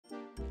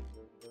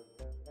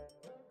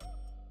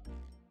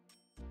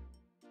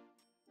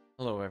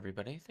Hello,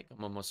 everybody. I think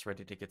I'm almost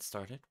ready to get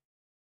started.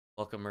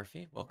 Welcome,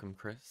 Murphy. Welcome,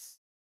 Chris.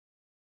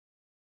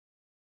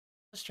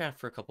 Let's chat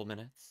for a couple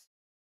minutes.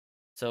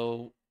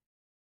 So,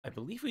 I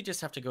believe we just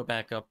have to go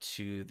back up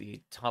to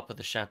the top of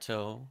the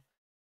chateau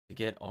to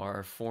get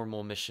our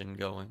formal mission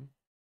going.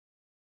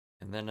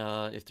 And then,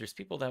 if there's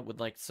people that would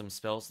like some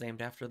spells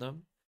named after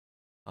them,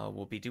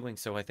 we'll be doing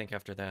so, I think,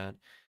 after that.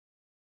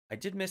 I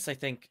did miss, I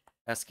think,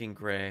 asking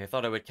Gray. I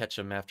thought I would catch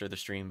him after the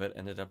stream, but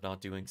ended up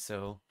not doing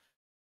so.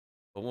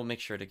 But we'll make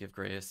sure to give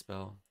Gray a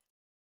spell.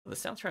 The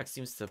soundtrack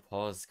seems to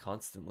pause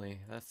constantly.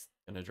 That's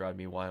gonna drive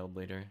me wild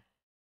later.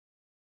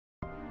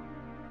 What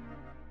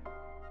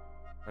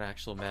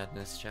actual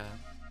madness, chat?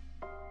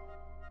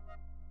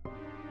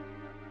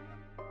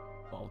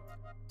 Well,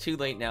 too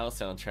late now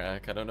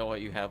soundtrack. I don't know why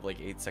you have like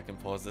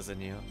 8-second pauses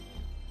in you.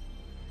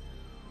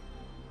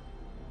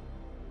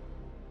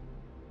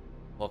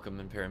 Welcome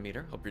in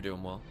Parameter. Hope you're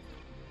doing well.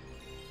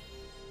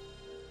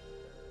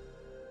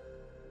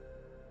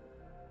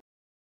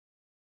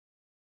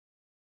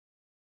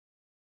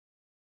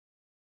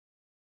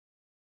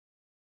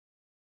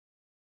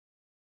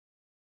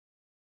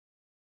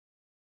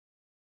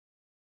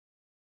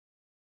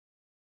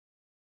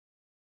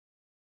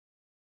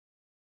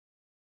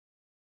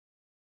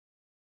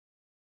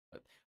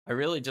 I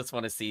really just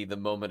want to see the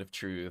moment of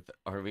truth.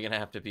 Are we gonna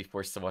have to be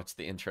forced to watch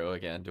the intro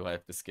again? Do I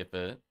have to skip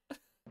it?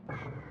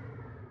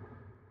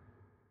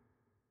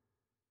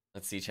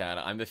 Let's see, chat.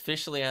 I'm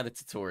officially at a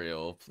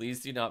tutorial.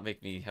 Please do not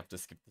make me have to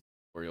skip the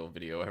tutorial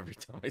video every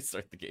time I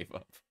start the game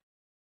up.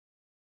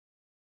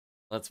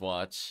 Let's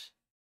watch.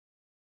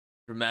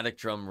 Dramatic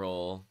drum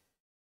roll.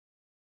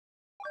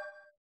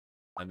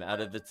 I'm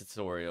out of the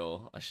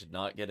tutorial. I should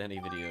not get any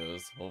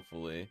videos,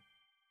 hopefully.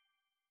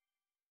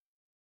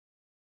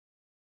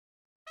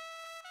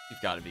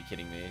 You've got to be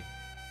kidding me.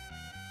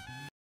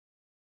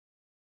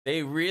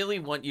 They really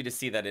want you to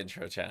see that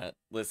intro, chat.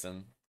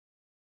 Listen.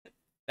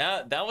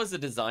 That was a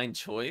design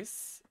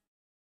choice.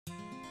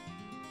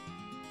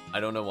 I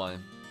don't know why.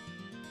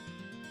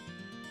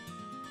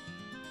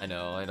 I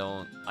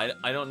know,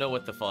 I don't know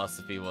what the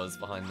philosophy was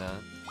behind that.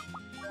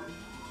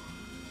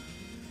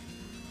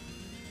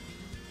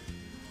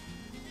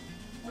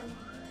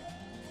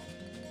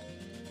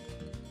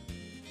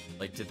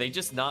 Like, did they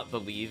just not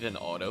believe in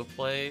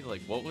autoplay?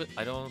 Like, what would...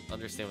 I don't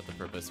understand what the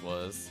purpose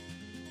was.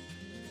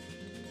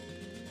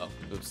 Oh,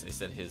 oops, they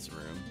said his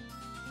room.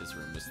 His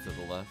room was to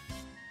the left.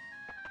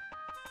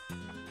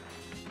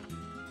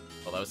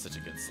 Oh, that was such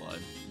a good slide.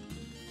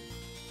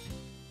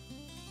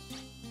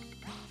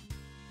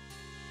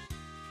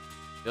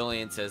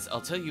 Billion says,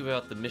 I'll tell you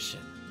about the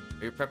mission.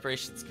 Are your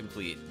preparations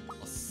complete?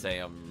 I'll say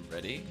I'm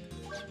ready.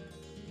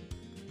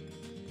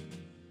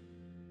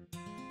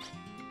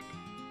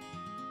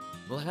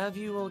 We'll have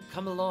you all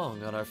come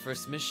along on our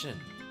first mission.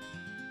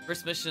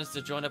 First mission is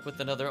to join up with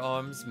another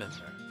arms member.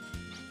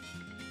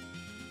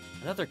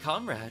 Another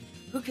comrade?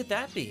 Who could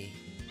that be?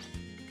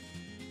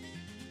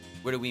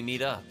 Where do we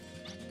meet up?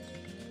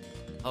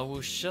 I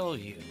will show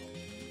you.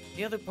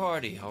 The other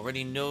party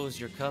already knows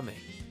you're coming.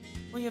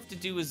 All you have to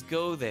do is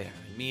go there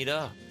and meet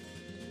up.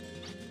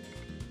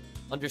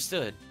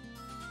 Understood.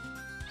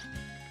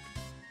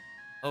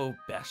 Oh,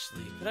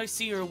 Bashley, could I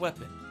see your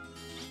weapon?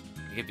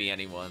 It could be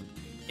anyone.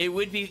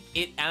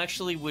 It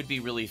actually would be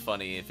really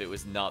funny if it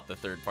was not the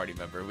third party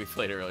member we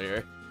played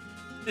earlier.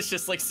 It's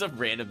just like some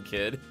random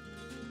kid.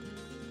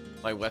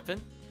 My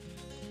weapon?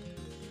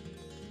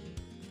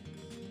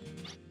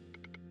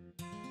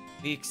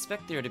 We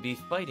expect there to be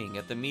fighting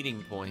at the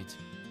meeting point.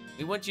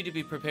 We want you to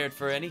be prepared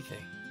for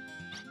anything.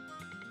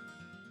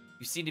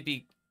 You seem to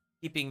be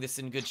keeping this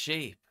in good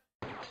shape.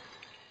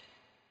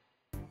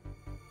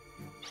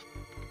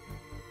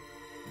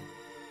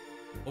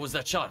 What was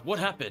that shot? What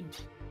happened?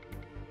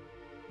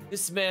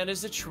 This man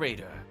is a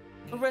traitor.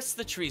 Arrest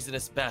the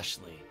treasonous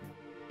Bashley.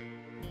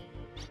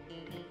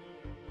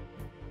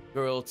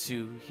 Girl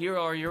 2, here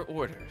are your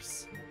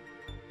orders.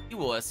 You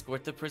will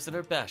escort the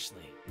prisoner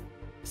Bashley.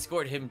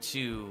 Escort him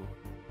to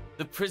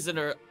the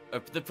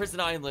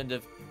prison island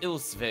of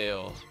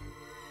Ilsvale.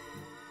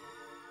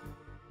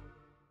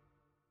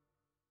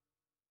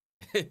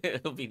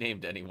 It'll be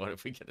named anyone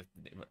if we get a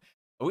name.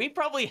 We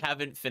probably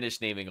haven't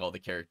finished naming all the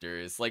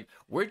characters. Like,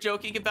 we're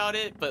joking about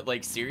it, but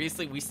like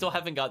seriously, we still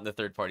haven't gotten the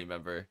third party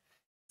member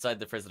inside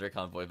the prisoner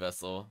convoy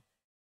vessel.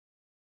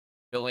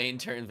 Villain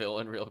turned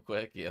villain real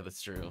quick. Yeah,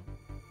 that's true.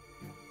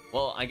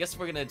 Well, I guess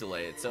we're gonna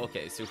delay it. So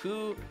okay, so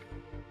who?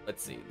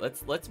 Let's see.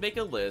 Let's make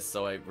a list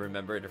so I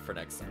remember it for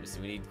next time. So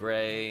we need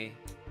Gray.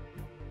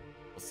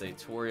 We'll say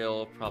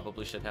Toriel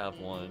probably should have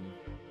one.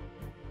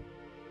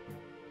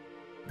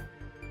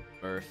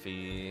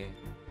 Murphy.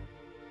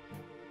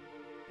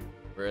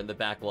 We're in the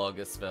backlog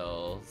of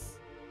spells.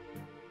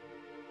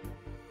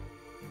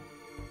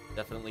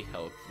 Definitely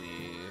Hell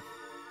Cleave.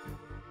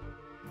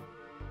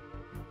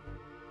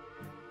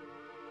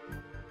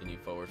 Continue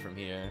forward from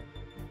here.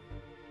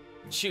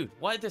 Shoot,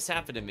 why did this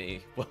happen to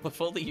me? Well,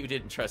 if only you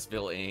didn't trust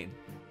Villain.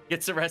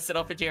 Gets arrested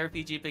off a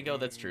JRPG bingo,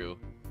 that's true.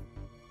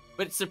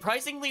 But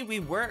surprisingly, we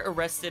weren't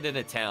arrested in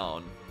a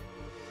town.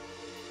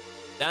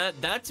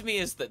 That to me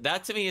is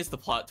the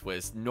plot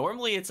twist.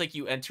 Normally it's like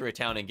you enter a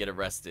town and get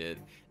arrested.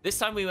 This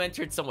time we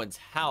entered someone's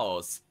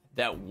house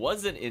that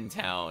wasn't in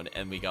town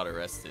and we got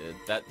arrested.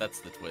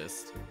 That's the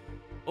twist.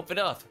 Open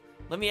up.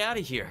 Let me out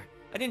of here.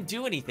 I didn't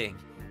do anything.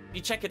 If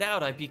you check it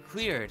out, I'd be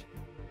cleared.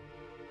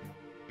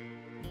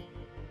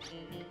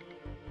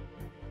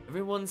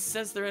 Everyone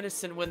says they're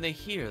innocent when they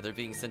hear they're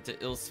being sent to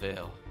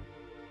Illsvale.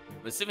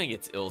 I'm assuming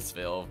it's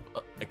Illsvale,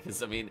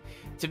 because, I mean,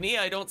 to me,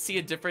 I don't see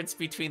a difference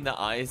between the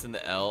I's and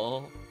the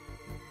L.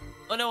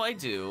 Oh, no, I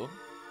do.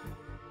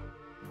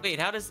 Wait,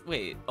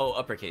 wait, oh,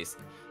 uppercase.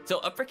 So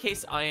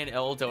uppercase I and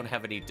L don't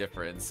have any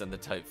difference in the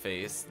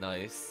typeface.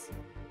 Nice.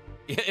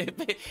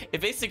 It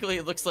basically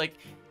looks like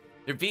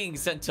they're being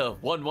sent to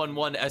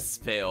 111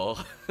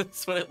 Svale.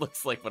 That's what it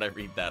looks like when I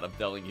read that, I'm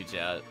telling you,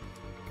 chat.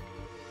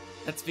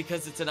 That's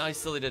because it's an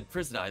isolated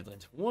prison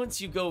island. Once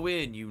you go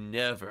in, you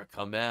never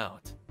come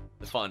out.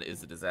 The font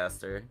is a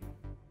disaster.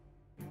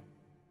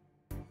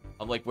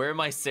 I'm like, where are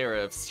my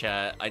serifs,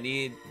 chat? I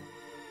need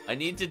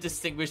to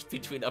distinguish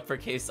between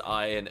uppercase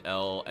I and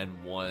L and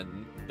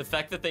 1. The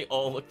fact that they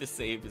all look the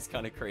same is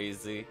kind of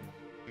crazy.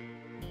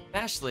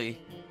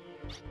 Ashley.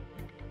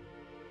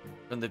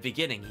 From the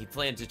beginning, he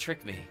planned to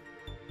trick me.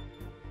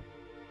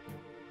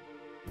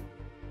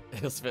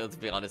 To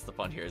be honest, the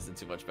font here isn't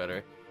too much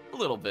better. A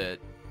little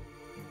bit.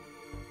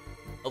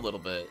 A little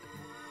bit.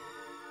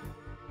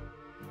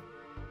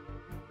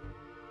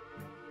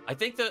 I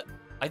think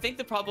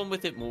the problem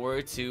with it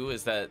more too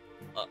is that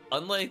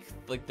unlike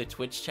like the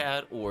Twitch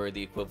chat or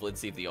the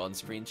equivalency of the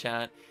on-screen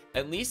chat,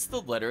 at least the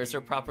letters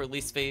are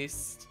properly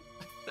spaced.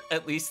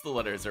 At least the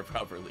letters are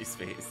properly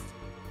spaced.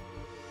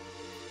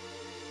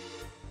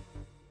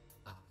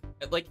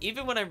 Like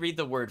even when I read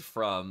the word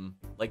from,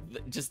 like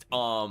just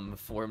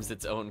forms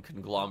its own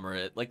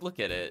conglomerate. Like look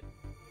at it.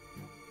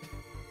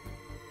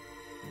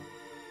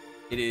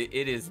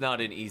 It is not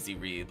an easy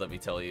read, let me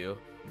tell you.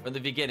 From the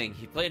beginning,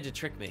 he planned to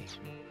trick me.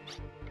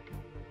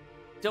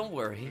 Don't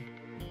worry.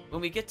 When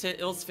we get to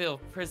Illsvale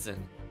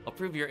prison, I'll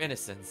prove your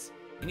innocence.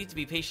 You need to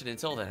be patient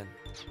until then.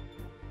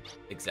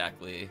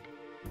 Exactly.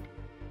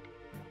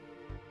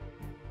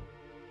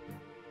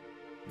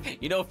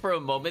 You know, for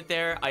a moment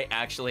there, I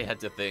actually had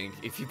to think,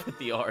 if you put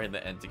the R and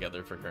the N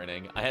together for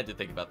kerning, I had to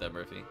think about that,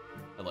 Murphy.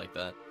 I like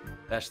that.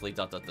 Ashley ...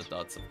 dots,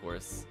 of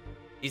course.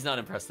 He's not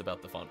impressed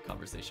about the font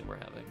conversation we're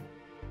having.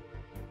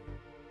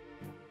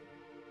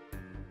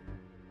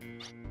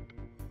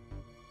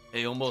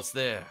 Hey, almost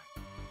there.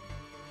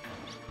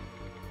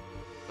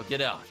 Oh,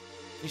 get out.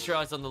 Feast your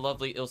eyes on the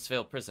lovely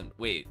Illsvale prison.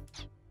 Wait.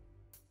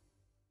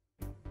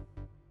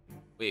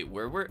 Wait,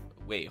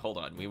 wait, hold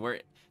on.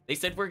 They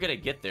said we're gonna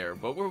get there.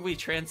 What were we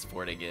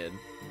transporting in?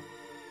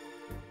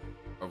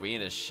 Are we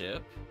in a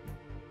ship?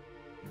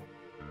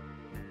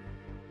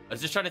 I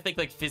was just trying to think,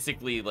 like,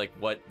 physically, like,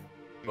 what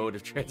mode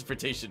of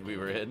transportation we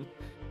were in.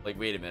 Like,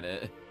 wait a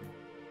minute.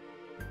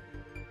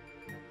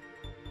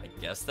 I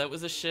guess that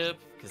was a ship,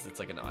 because it's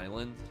like an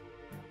island.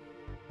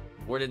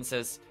 Warden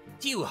says,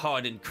 "You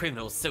hardened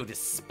criminals so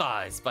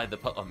despised by the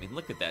I mean,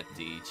 look at that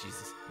D,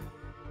 Jesus.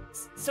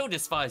 So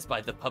despised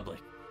by the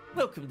public.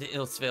 Welcome to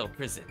Illsvale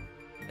prison.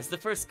 As the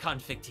first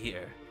convict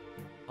here,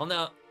 I'm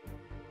now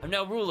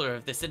ruler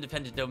of this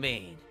independent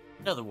domain.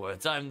 In other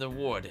words, I'm the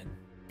warden."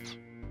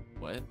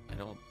 What?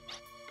 What?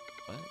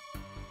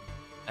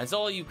 As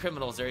all you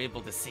criminals are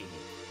able to see,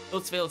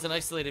 Illsvale is an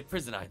isolated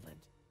prison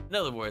island. In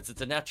other words,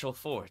 it's a natural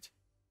fort.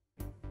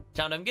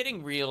 John, I'm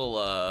getting real,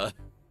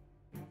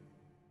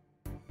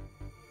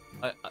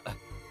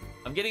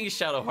 I'm getting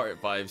Shadowheart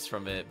vibes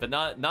from it, but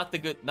not the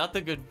good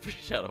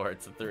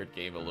Shadowheart's the third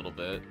game a little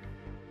bit.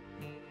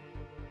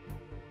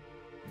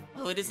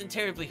 Well, it isn't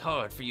terribly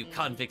hard for you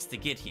convicts to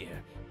get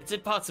here. It's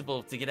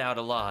impossible to get out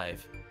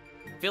alive.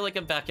 I feel like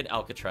I'm back in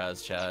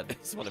Alcatraz, chat.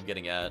 That's what I'm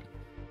getting at.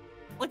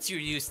 Once you're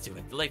used to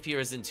it, the life here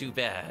isn't too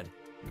bad.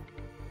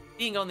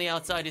 Being on the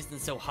outside isn't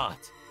so hot.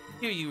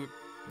 Here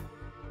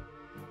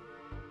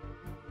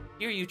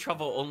you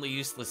trouble only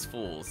useless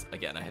fools.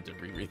 Again, I had to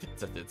reread that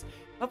sentence.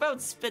 How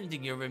about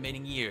spending your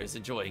remaining years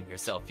enjoying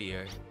yourself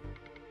here?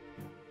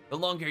 The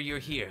longer you're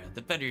here,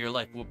 the better your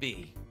life will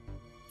be.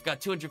 I've got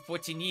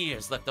 214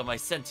 years left on my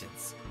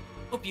sentence.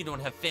 Hope you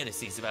don't have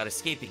fantasies about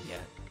escaping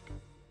yet.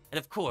 And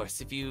of course,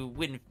 if you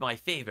win my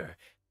favor,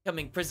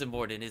 becoming prison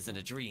warden isn't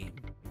a dream.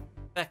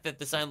 The fact that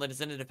this island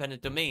is an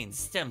independent domain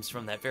stems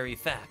from that very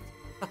fact.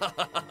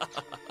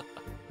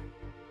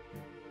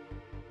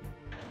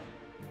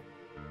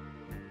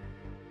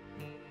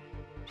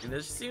 And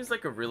this seems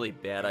like a really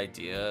bad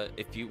idea.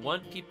 If you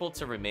want people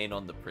to remain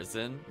on the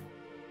prison,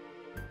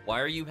 why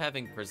are you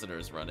having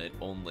prisoners run it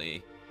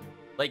only?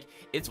 Like,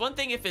 it's one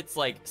thing if it's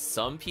like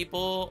some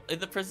people in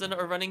the prison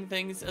are running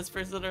things as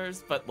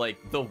prisoners, but like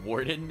the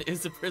warden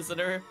is a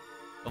prisoner.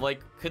 I'm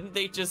like, couldn't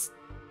they just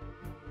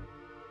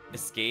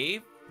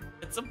escape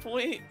at some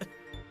point?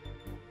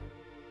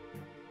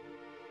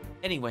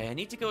 Anyway, I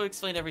need to go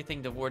explain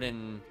everything to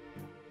Warden...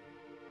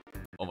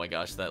 Oh my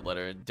gosh, that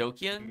letter.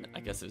 Dokian?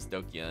 I guess it was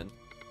Dokian.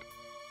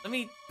 Let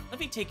me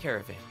take care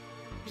of it.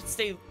 You should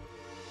stay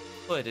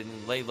put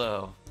and lay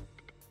low.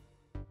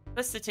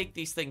 Best to take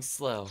these things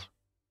slow.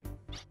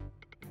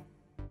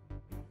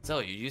 So,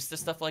 you used to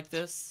stuff like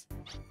this?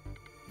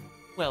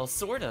 Well,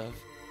 sort of.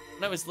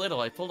 When I was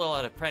little, I pulled a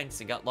lot of pranks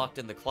and got locked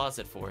in the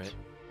closet for it.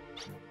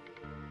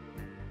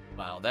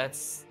 Wow,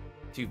 that's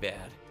too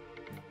bad.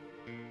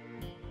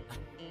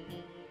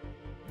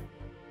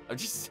 I'm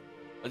just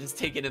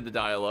taking in the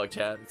dialogue,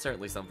 chat. It's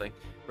certainly something.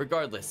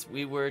 Regardless,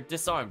 we were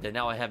disarmed and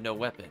now I have no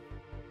weapon.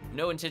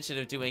 No intention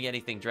of doing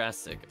anything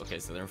drastic. Okay,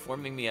 so they're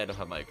informing me I don't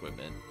have my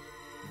equipment.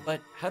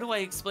 But how do I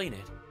explain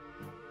it?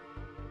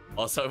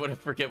 Also, I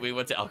wouldn't forget we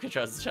went to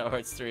Alcatraz and Shadow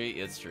Hearts 3.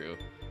 It's true.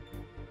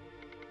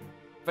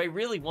 If I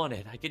really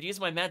wanted, I could use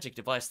my magic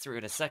to blast through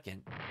in a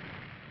second.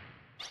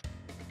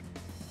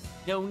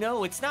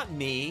 No, it's not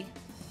me.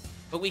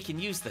 But we can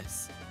use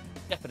this.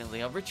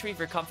 Definitely, I'll retrieve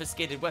your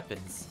confiscated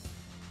weapons.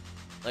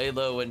 Lay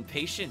low and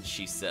patient,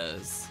 she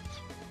says.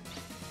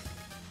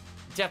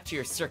 Adapt to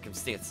your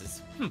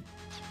circumstances.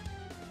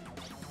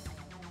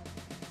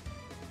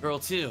 Girl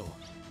 2.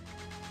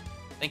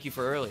 Thank you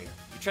for earlier.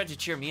 You tried to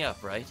cheer me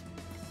up, right? ...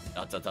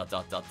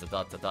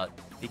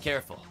 Be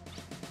careful.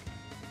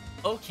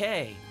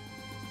 Okay.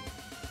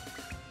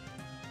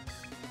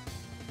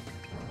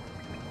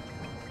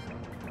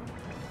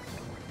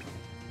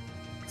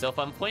 So if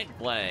I'm point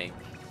blank,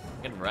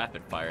 I can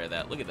rapid fire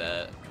that. Look at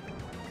that.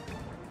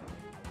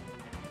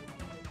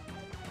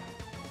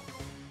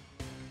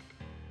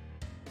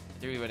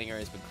 The 3 winning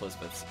area has been closed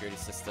by the security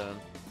system.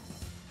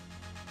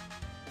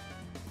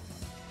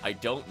 I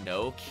don't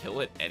know. Kill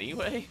it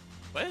anyway?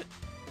 What?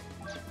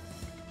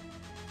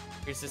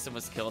 Your system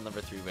was killed. Number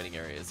 3 winning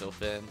area is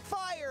open.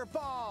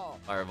 Fireball!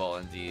 Fireball,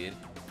 indeed.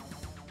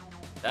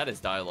 That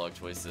is dialogue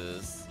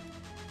choices.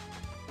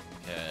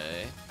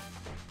 Okay.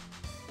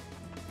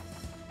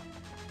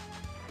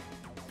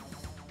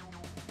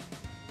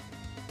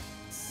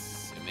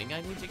 Assuming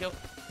I need to go...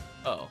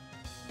 Oh.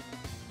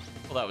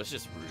 Well, that was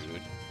just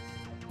rude.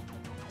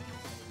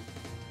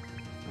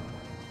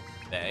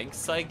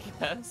 Thanks, I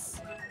guess.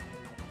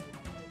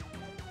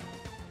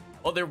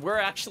 Oh, there were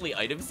actually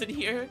items in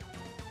here?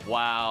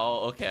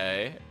 Wow,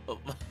 okay.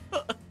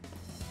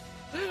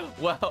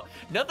 Wow,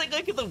 nothing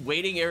like in the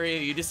waiting area,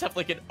 you just have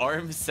like an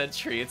armed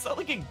sentry. It's not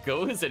like it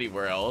goes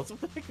anywhere else.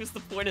 What the heck was the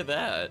point of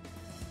that?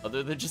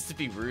 Other than just to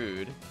be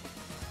rude.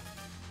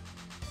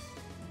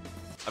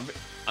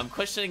 I'm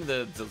questioning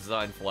the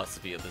design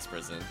philosophy of this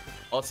prison.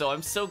 Also,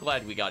 I'm so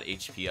glad we got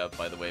HP up,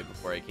 by the way,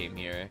 before I came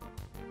here.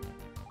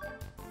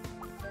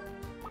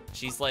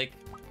 She's like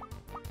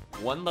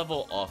 1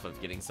 level off of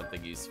getting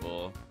something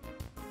useful.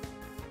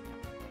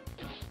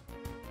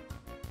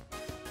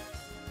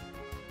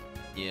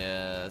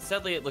 Yeah,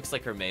 sadly it looks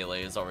like her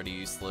melee is already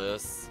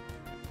useless.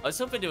 I was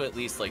hoping to at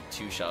least like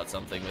 2-shot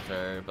something with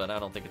her, but I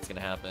don't think it's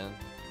gonna happen.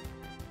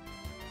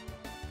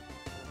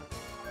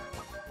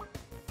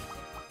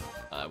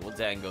 We'll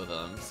dango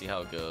them, see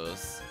how it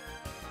goes.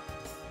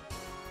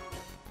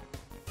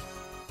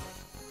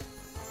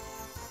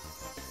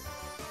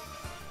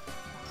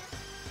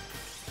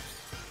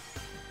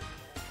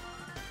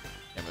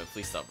 Damn it,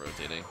 please stop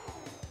rotating.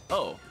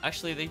 Oh,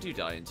 actually they do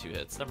die in 2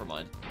 hits, never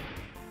mind.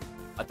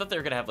 I thought they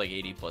were gonna have like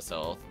 80 plus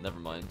health.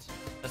 Never mind.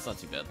 That's not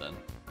too bad then.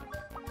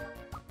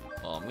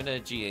 Well, I'm gonna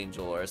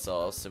G-Angel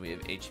ourselves so we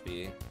have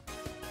HP.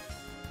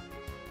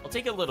 I'll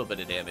take a little bit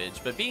of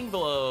damage, but being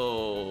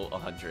below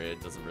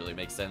 100 doesn't really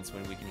make sense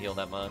when we can heal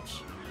that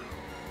much.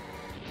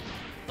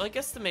 Well, I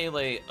guess the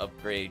melee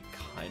upgrade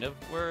kind of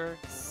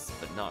works,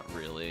 but not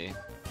really.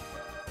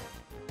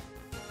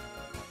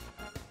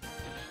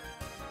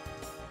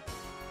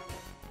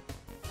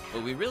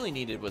 What we really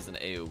needed was an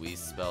AoE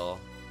spell.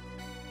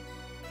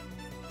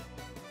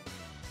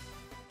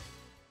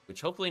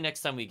 Which hopefully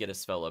next time we get a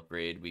spell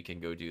upgrade, we can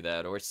go do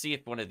that. Or see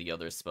if one of the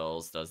other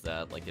spells does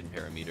that, like in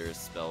Parameter's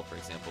spell, for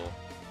example.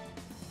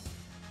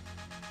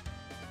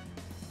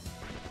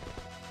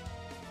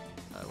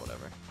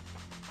 Whatever.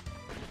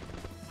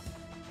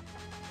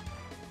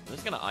 I'm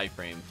just gonna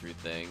iframe through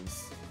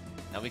things.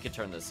 Now we can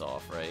turn this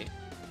off, right?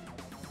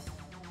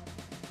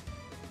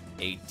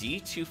 A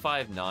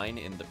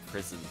D259 in the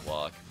prison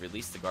block.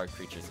 Release the guard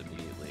creatures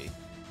immediately.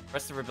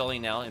 Press the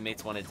rebellion now.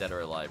 Inmates wanted dead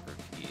or alive.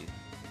 Repeat.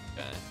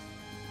 Okay.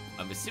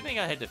 I'm assuming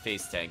I had to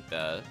face tank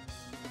that.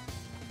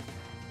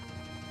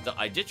 So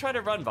I did try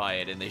to run by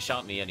it and they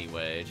shot me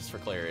anyway, just for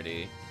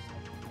clarity.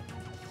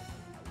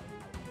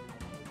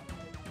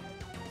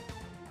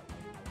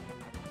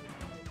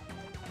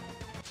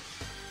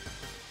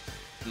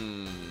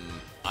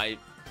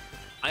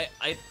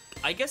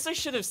 I guess I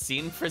should have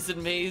seen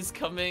Prison Maze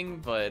coming,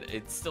 but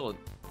it's still...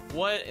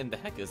 What in the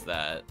heck is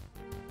that?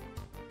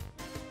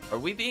 Are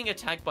we being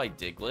attacked by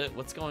Diglett?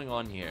 What's going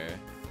on here?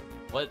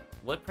 What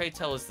pray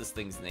tell is this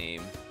thing's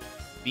name?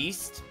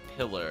 Beast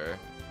Pillar.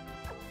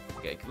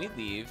 Okay, can we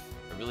leave?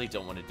 I really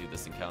don't want to do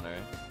this encounter.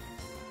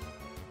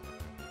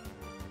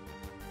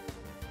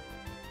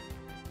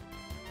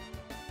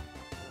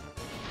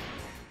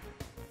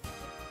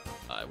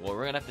 Alright, well,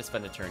 we're gonna have to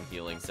spend a turn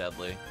healing,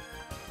 sadly.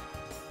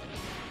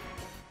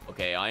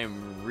 Okay, I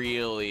am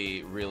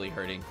really, really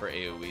hurting for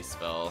AoE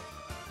spell.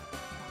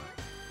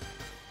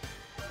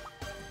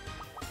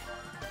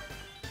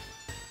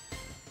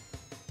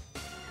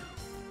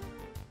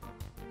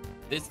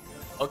 This,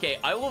 okay,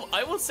 I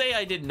will say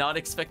I did not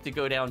expect to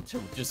go down to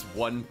just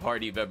one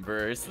party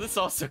member, so this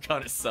also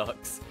kind of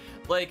sucks.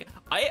 Like,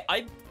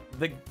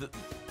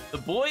 the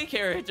boy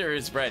character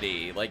is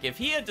ready. Like, if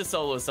he had to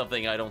solo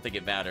something, I don't think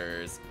it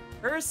matters.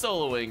 Her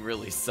soloing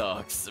really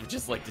sucks, I would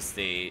just like to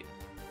state.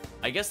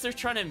 I guess they're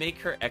trying to make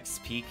her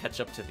XP catch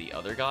up to the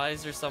other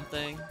guys or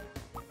something.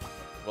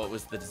 What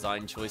was the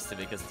design choice to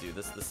make us do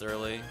this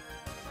early?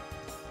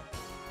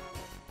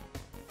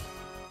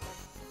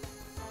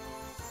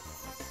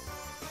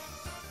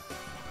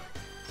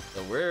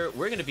 So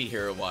we're gonna be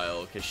here a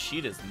while because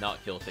she does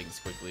not kill things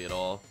quickly at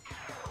all.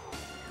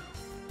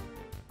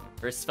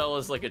 Her spell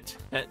is like a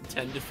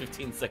 10 to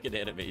 15 second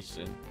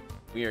animation.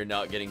 We are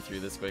not getting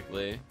through this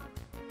quickly.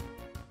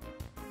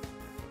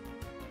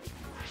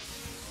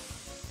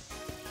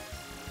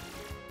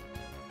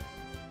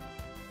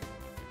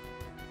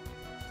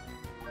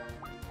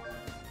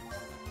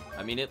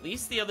 I mean, at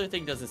least the other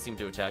thing doesn't seem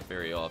to attack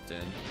very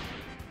often.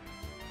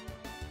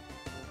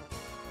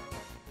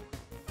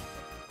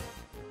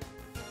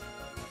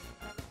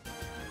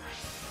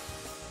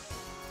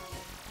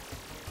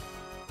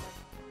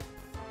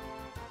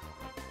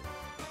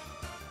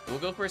 We'll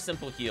go for a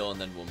simple heal and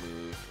then we'll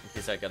move, in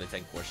case I gotta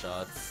tank 4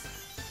 shots.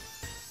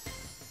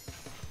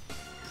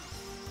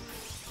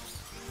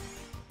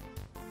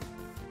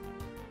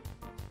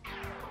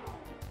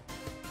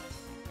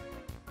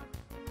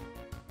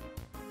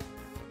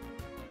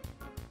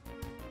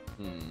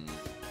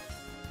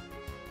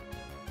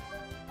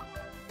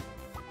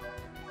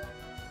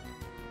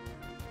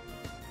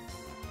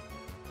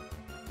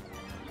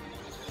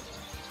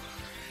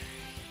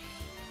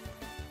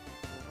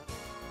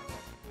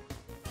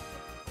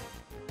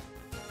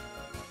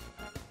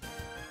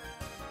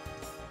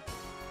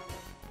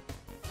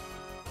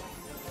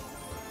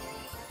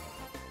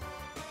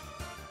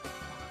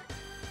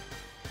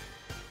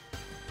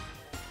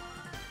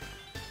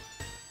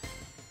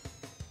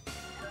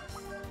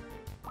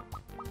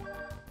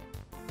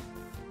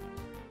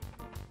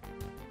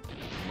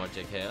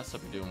 JKS,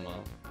 hope you're doing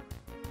well.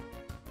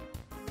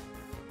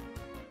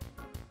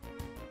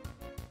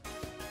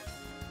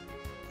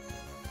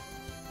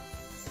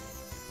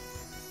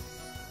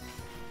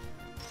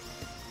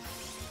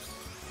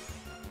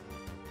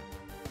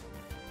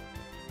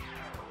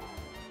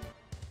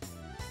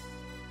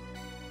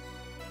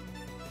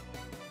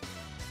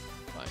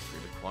 Buy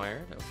fruit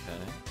acquired,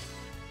 okay.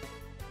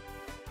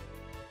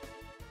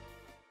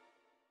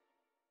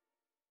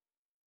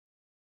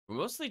 We're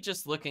mostly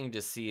just looking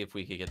to see if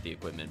we could get the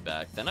equipment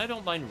back. Then I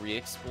don't mind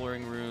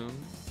re-exploring rooms.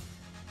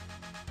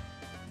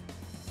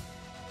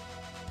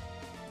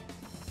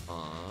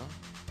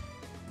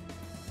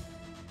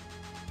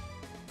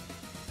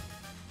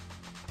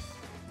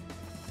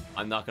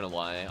 I'm not gonna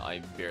lie, I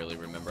barely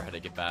remember how to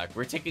get back.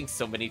 We're taking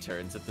so many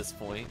turns at this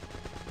point.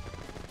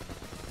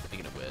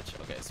 Speaking of which,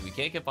 okay, so we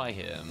can't get by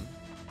him.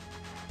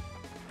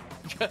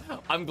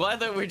 I'm glad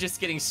that we're just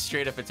getting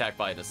straight up attacked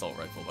by an assault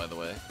rifle, by the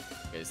way.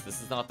 Okay, so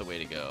this is not the way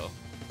to go.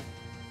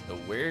 So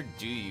where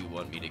do you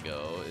want me to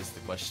go is the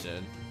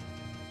question.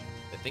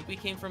 I think we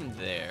came from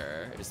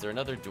there. Is there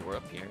another door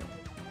up here?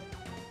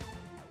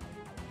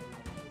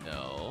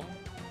 No.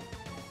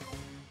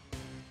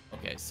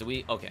 Okay, so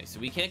we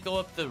can't go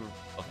up the...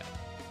 Okay.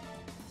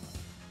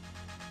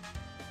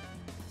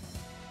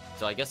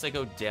 So I guess I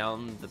go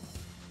down the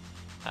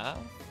path?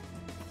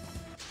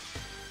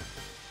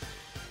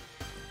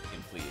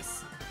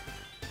 Please.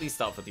 Please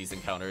stop with these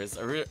encounters.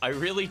 I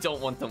really don't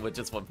want them with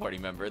just one party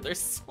member. There's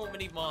so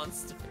many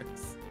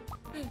monsters.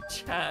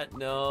 Chat,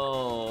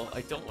 no. I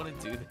don't want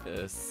to do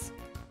this.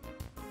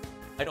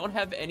 I don't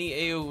have any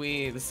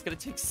AoE. This is gonna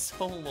take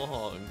so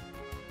long.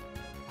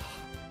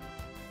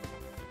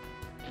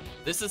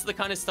 This is the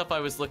kind of stuff I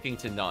was looking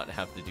to not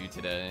have to do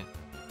today.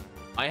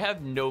 I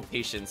have no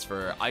patience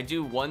for... I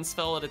do one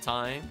spell at a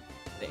time.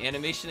 The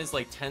animation is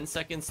like 10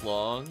 seconds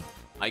long.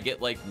 I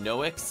get like no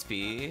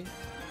XP.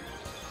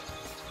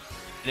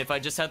 And if I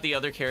just had the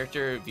other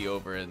character, it'd be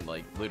over in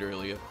like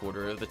literally a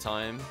quarter of the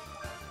time.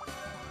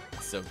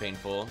 It's so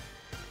painful.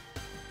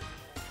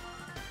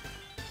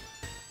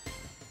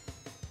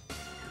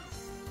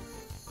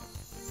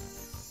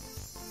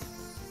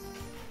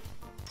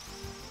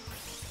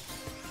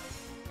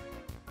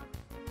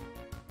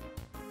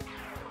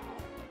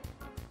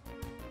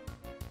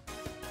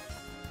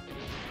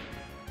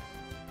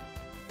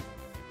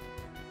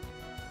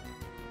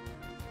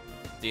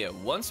 So yeah,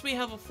 once we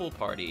have a full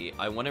party,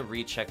 I want to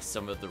recheck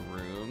some of the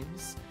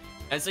rooms.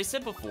 As I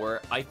said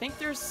before, I think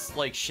there's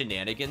like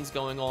shenanigans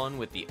going on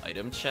with the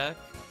item check.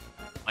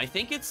 I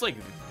think it's like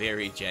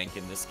very jank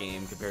in this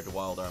game compared to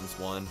Wild Arms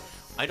 1.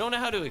 I don't know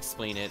how to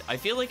explain it. I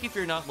feel like if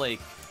you're not like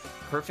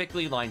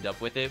perfectly lined up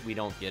with it, we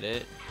don't get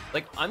it.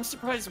 Like, I'm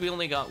surprised we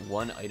only got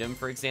one item,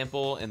 for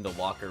example, in the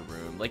locker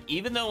room. Like,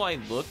 even though I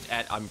looked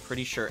at, I'm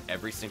pretty sure,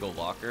 every single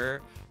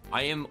locker,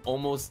 I am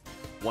almost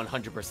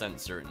 100%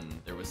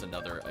 certain there was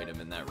another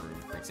item in that room,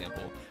 for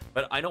example.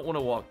 But I don't want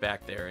to walk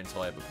back there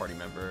until I have a party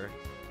member.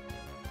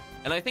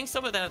 And I think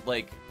some of that,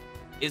 like,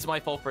 is my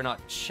fault for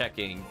not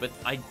checking, but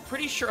I'm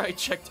pretty sure I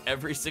checked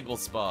every single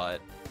spot.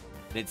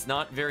 And it's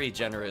not very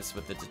generous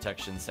with the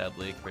detection,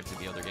 sadly, compared to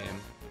the other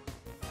game.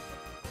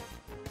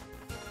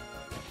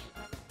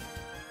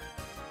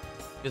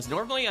 Because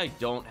normally I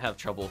don't have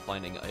trouble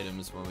finding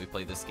items when we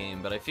play this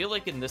game, but I feel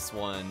like in this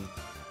one,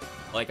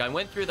 like, I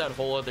went through that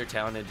whole other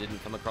town and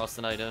didn't come across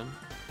an item.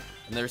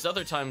 And there's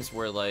other times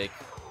where, like,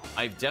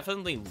 I've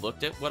definitely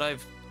looked at what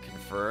I've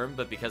confirmed,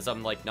 but because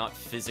I'm, like, not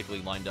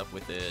physically lined up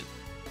with it,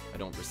 I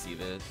don't receive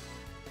it.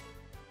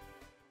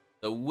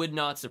 So it would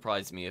not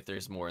surprise me if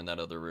there's more in that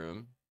other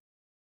room.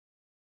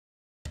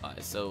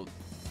 So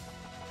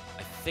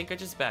I think I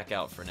just back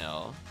out for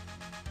now.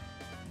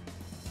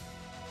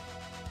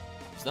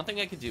 There's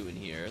nothing I could do in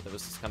here. That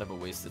was just kind of a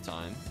waste of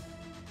time.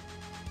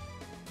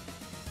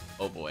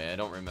 Oh boy, I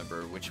don't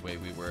remember which way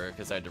we were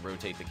because I had to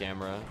rotate the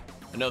camera.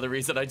 Another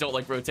reason I don't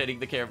like rotating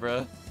the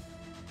camera.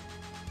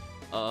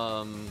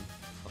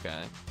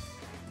 Okay.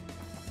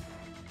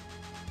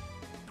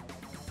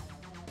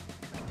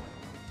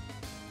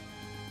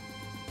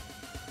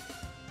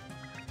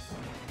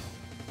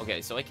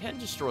 Okay, so I can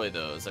destroy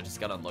those. I just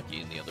got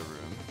unlucky in the other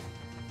room.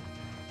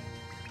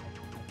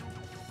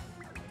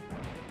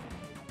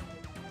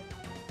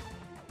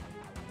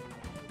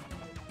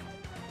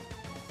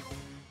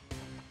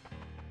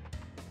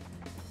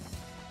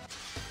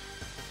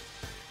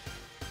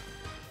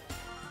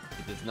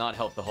 It does not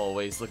help the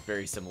hallways look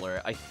very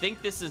similar. I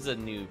think this is a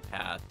new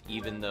path,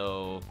 even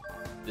though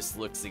this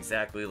looks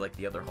exactly like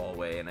the other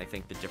hallway, and I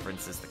think the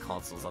difference is the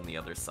console's on the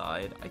other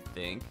side, I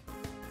think.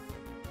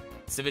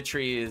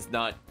 Symmetry is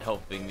not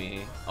helping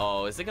me.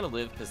 Oh, is it gonna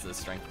live because of the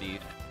strength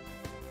thief?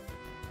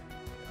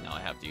 No,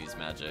 I have to use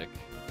magic.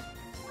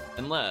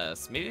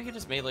 Unless, maybe I could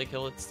just melee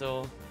kill it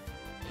still?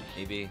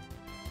 Maybe.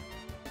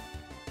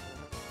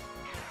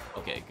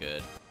 Okay,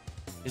 good.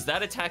 Because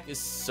that attack is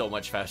so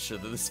much faster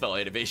than the spell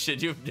animation.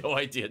 You have no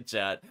idea,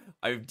 chat.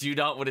 I do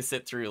not want to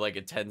sit through like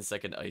a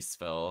 10-second ice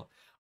spell.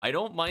 I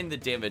don't mind the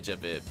damage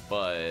of it,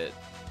 but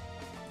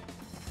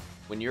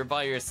when you're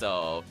by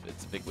yourself,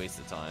 it's a big waste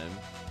of time.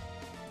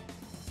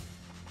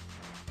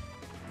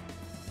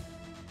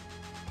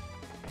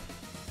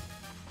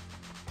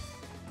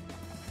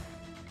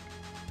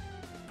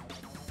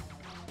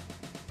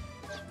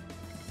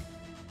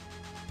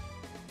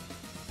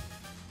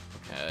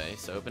 Okay,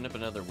 so open up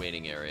another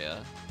waiting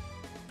area.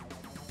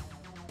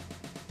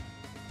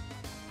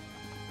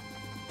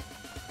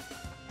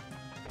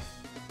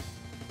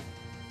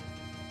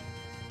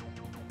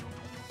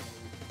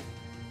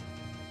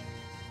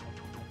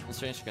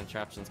 Strange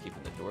contraptions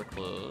keeping the door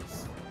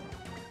closed.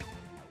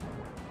 There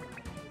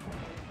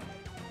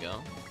we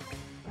go.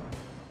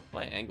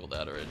 Well, I angled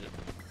that already.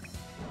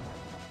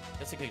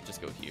 Guess I could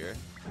just go here.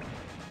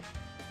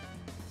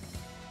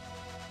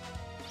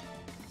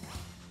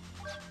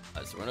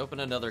 So we're gonna open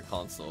another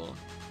console.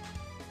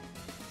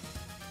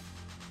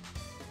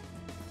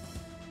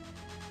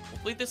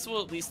 Hopefully this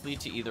will at least lead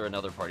to either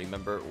another party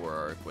member or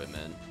our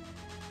equipment.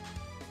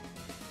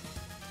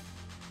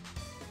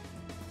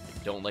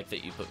 I don't like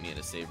that you put me in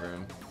a save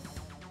room.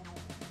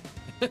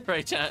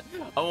 Right, chat?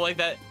 I'm like,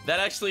 that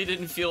actually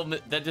didn't fill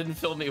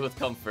me with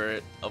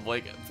comfort. I'm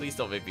like, please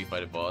don't make me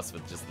fight a boss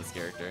with just this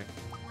character.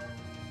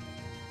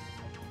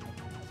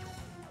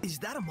 Is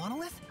that a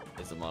monolith?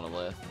 It's a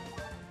monolith.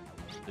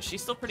 So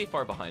she's still pretty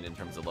far behind in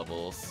terms of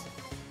levels.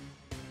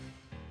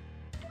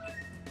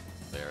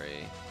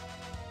 Very.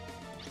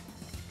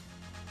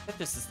 But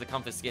this is the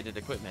confiscated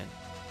equipment.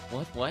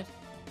 What? But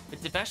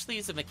if Ashley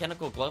use a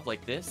mechanical glove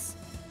like this?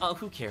 Oh,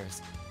 who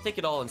cares? Take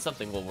it all and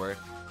something will work.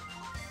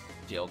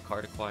 Jail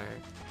card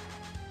acquired.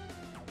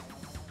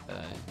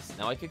 Okay, so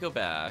now I could go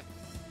back.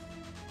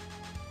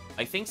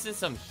 I think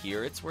since I'm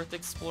here, it's worth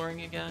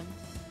exploring again.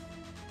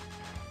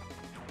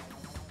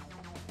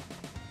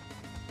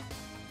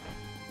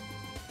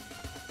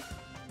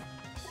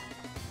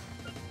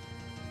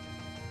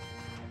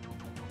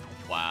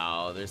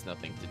 Wow, there's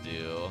nothing to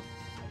do.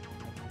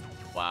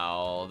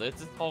 Wow,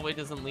 this hallway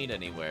doesn't lead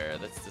anywhere.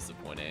 That's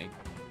disappointing.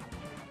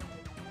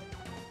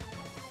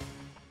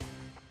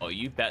 Oh,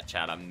 you bet,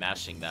 chat, I'm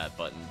mashing that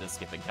button to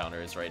skip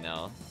encounters right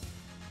now.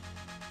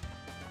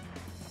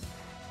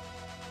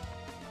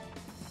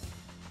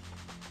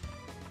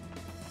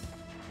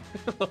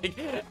 Like,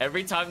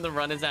 every time the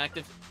run is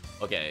active...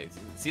 Okay,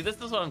 see, this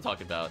is what I'm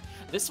talking about.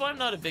 This is why I'm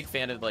not a big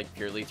fan of, like,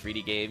 purely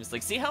 3D games.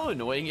 Like, see how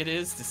annoying it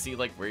is to see,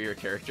 like, where your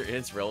character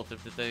is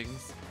relative to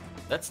things?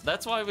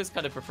 That's why I was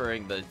kind of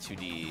preferring the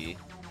 2D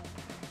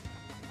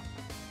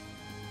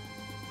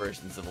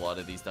versions of a lot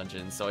of these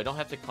dungeons, so I don't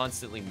have to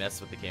constantly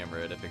mess with the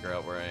camera to figure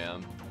out where I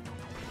am.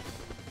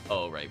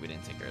 Oh, right, we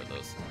didn't take care of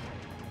those.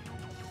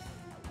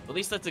 At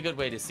least that's a good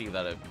way to see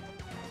that I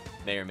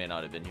may or may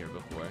not have been here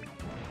before.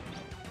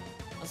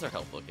 How's our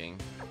health looking?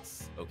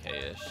 It's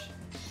okay-ish.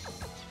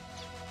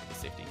 Take a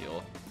safety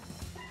heal.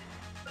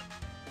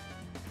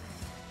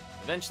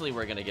 Eventually,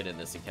 we're gonna get in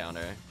this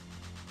encounter.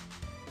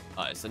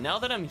 Alright, so now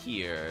that I'm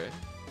here,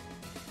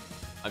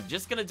 I'm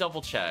just gonna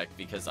double check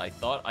because I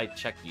thought I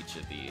checked each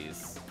of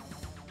these.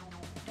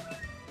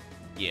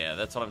 Yeah,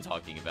 that's what I'm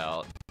talking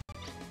about.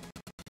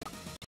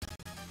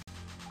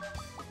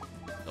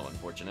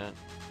 unfortunate.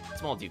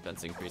 Small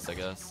defense increase, I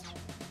guess.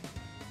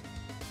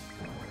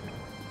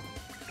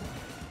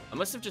 I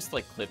must have just,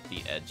 like, clipped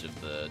the edge of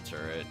the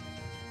turret.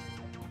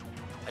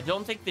 I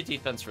don't think the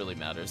defense really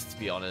matters, to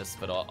be honest,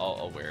 but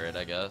I'll wear it,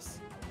 I guess.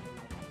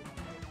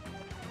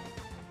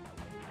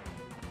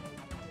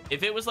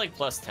 If it was, like,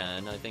 plus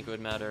 10, I think it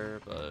would matter,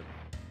 but...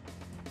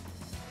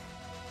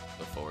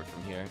 Go forward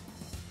from here.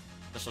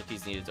 Special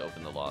keys needed to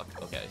open the lock.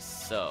 Okay,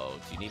 so,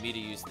 do you need me to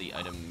use the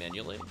item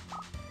manually?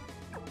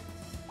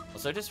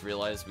 Also, I just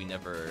realized we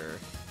never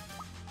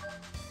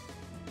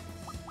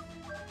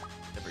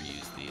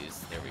used these.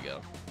 There we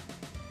go.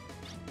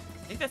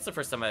 I think that's the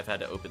first time I've had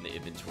to open the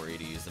inventory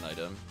to use an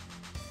item.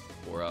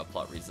 For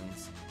plot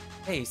reasons.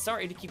 Hey,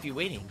 sorry to keep you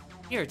waiting.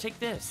 Here, take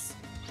this.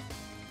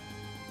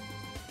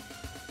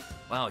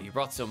 Wow, you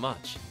brought so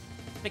much.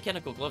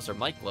 Mechanical gloves are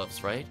my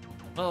gloves, right?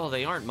 Oh,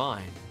 they aren't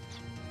mine.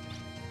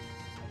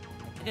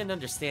 I didn't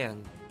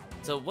understand.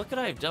 So what could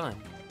I have done?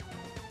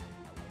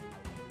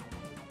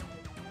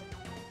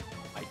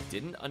 I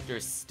didn't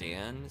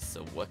understand,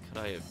 so what could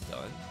I have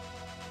done?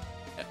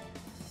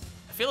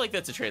 I feel like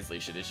that's a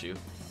translation issue.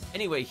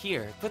 Anyway,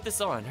 here, put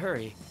this on,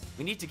 hurry.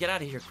 We need to get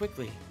out of here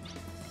quickly.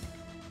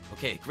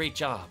 Okay, great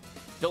job.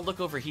 Don't look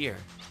over here.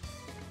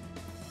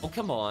 Oh,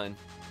 come on.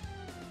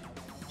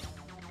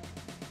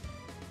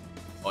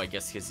 Oh, I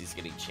guess because he's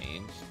getting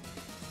changed.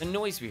 The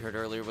noise we heard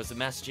earlier was a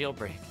mass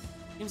jailbreak.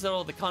 Seems that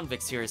all the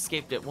convicts here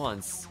escaped at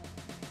once.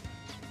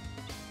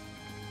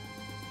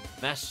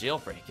 Mass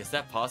jailbreak, is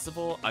that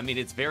possible? I mean,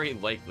 it's very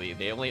likely.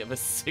 They only have a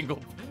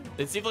single...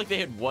 It seemed like they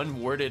had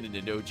one warden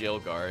and no jail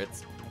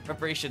guards.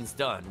 Preparation's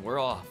done. We're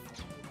off.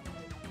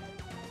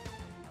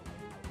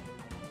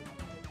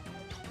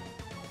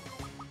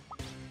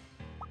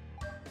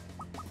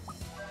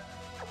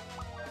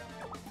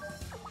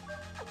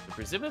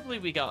 Presumably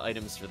we got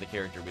items for the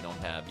character we don't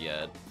have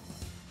yet.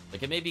 I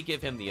can maybe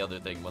give him the other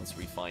thing once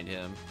we find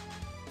him.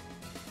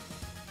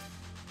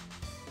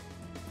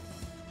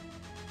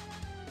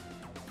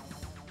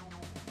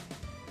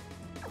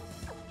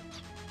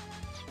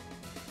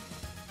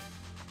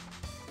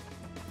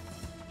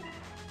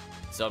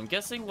 So I'm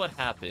guessing what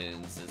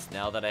happens is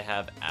now that I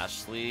have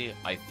Ashley,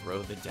 I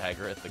throw the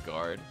dagger at the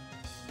guard.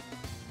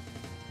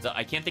 So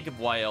I can't think of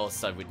why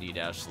else I would need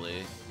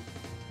Ashley.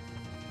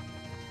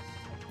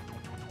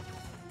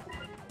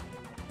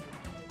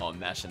 Oh, I'm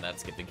mashing that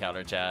skip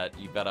encounter chat.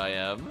 You bet I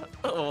am.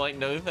 Oh, like,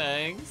 no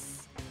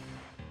thanks.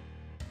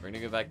 We're gonna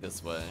go back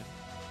this way.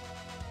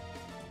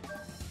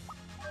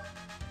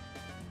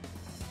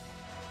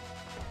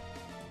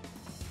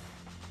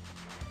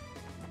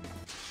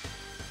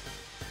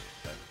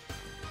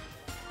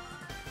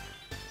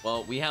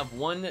 Well, we have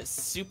one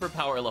super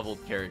power level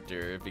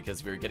character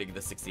because we were getting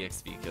the 60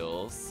 XP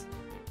kills.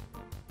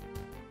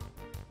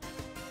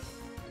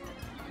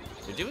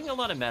 They're doing a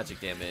lot of magic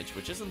damage,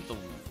 which isn't the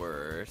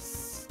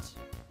worst.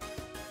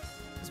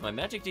 Because my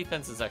magic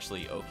defense is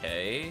actually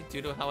okay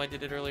due to how I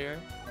did it earlier.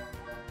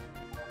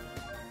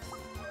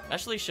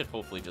 Ashley should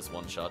hopefully just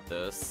one-shot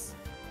this.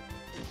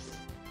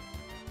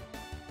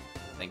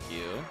 Thank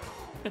you.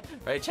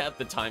 Right, chat,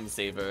 the time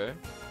saver.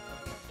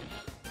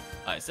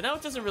 Alright, so now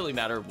it doesn't really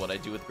matter what I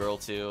do with Girl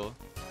 2.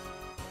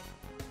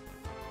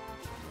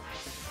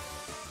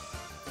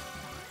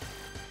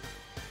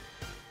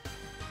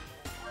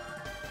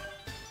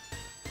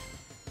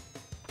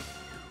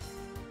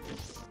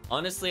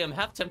 Honestly, I'm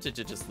half tempted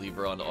to just leave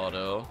her on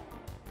auto.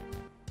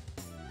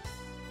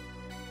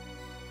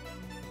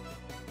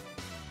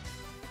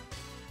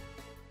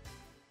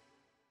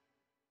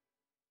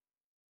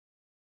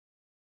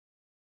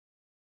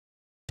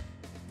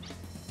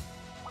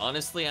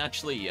 Honestly,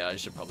 actually, yeah, I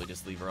should probably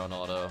just leave her on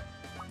auto.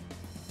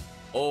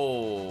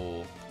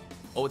 Oh.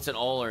 Oh, it's an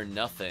all or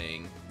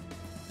nothing.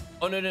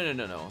 Oh, no,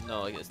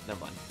 I guess,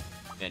 never mind.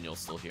 Manual's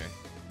still here.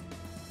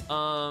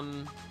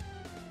 I'll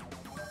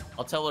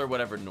tell her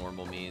whatever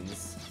normal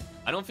means.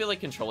 I don't feel like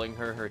controlling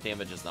her. Her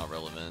damage is not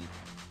relevant.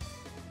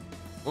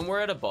 When we're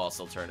at a boss,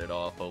 I'll turn it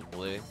off,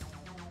 hopefully.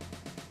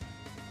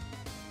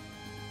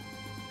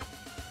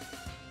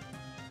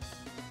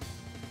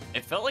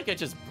 It felt like I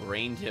just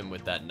brained him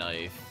with that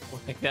knife.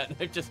 Like, that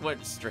knife just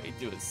went straight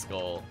to his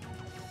skull.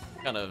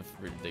 Kind of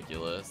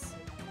ridiculous.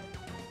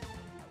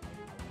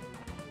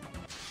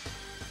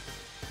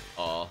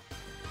 Aw.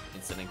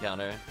 Instant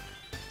encounter.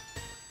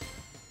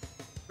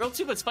 Girl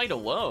 2 must fight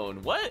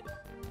alone. What?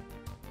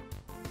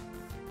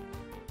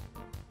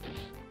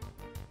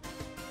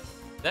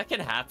 That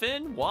can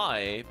happen?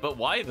 Why? But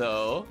why,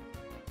 though?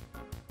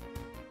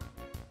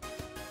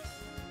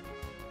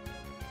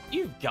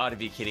 You've got to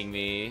be kidding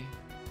me.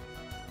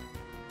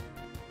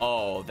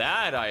 Oh,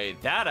 that I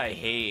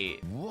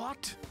hate.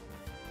 What?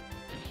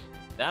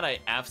 That I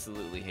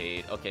absolutely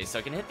hate. Okay, so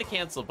I can hit the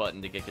cancel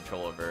button to get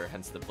control of her,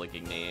 hence the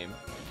blinking name.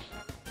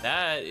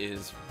 That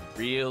is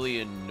really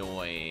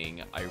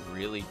annoying. I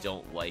really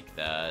don't like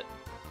that.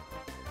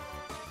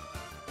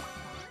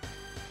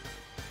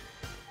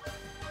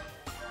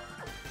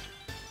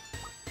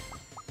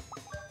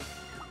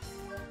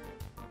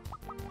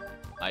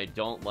 I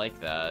don't like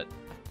that.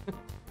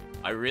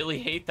 I really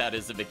hate that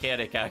as a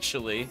mechanic,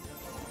 actually.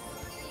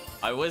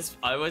 I was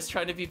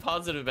trying to be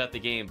positive about the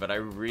game, but I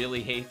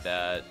really hate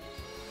that.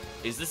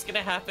 Is this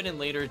gonna happen in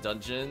later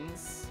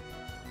dungeons?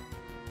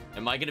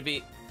 Am I gonna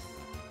be...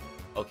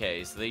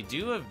 Okay, so they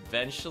do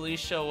eventually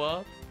show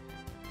up.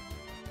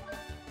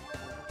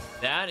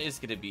 That is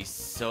gonna be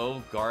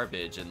so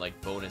garbage in, like,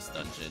 bonus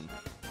dungeon.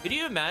 Could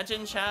you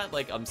imagine, chat?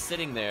 Like, I'm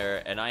sitting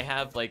there, and I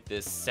have, like,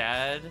 this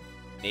sad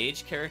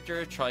mage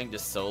character trying to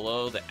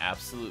solo the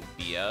absolute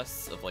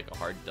BS of, like, a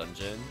hard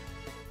dungeon.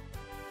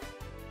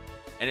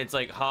 And it's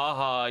like,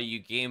 haha, you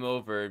game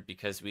over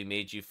because we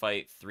made you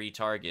fight 3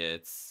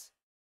 targets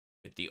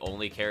with the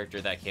only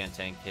character that can't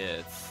tank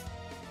hits.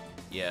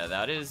 Yeah,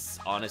 that is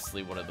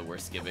honestly one of the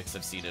worst gimmicks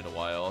I've seen in a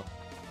while.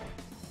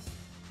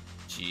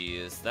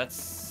 Jeez, that's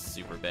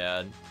super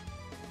bad.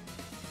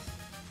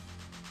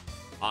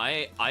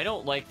 I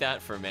don't like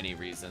that for many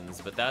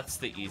reasons, but that's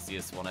the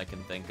easiest one I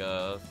can think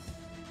of.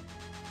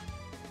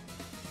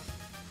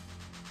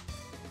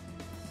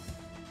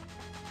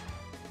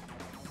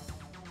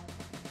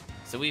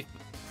 So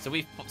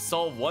we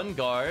saw one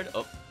guard.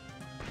 Oh,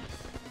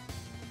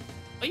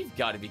 you've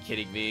got to be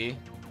kidding me.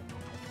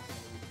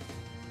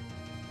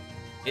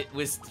 It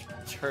was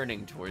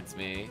turning towards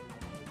me.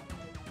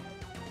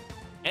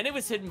 And it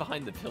was hidden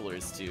behind the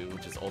pillars too,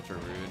 which is ultra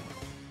rude.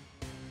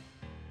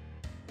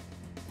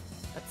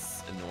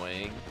 That's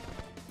annoying.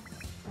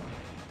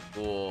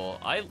 Cool.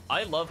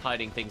 I love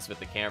hiding things with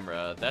the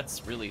camera.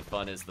 That's really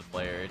fun as the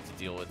player to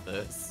deal with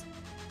this.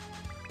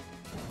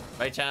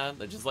 Right, Chad?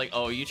 They're just like,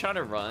 oh, you trying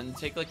to run?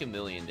 Take like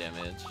 1,000,000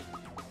 damage.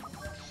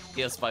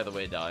 Yes, by the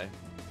way, die.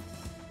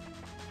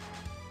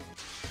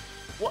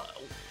 What?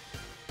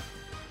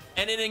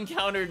 And it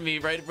encountered me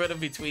right in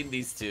between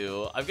these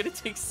two. I'm gonna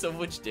take so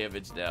much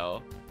damage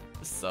now.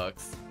 This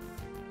sucks.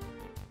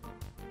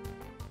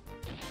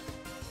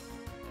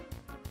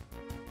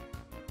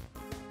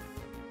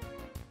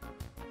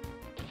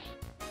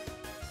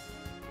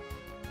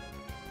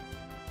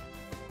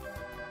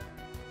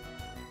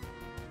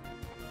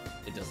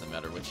 It doesn't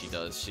matter what she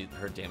does.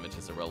 Her damage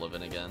is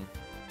irrelevant again.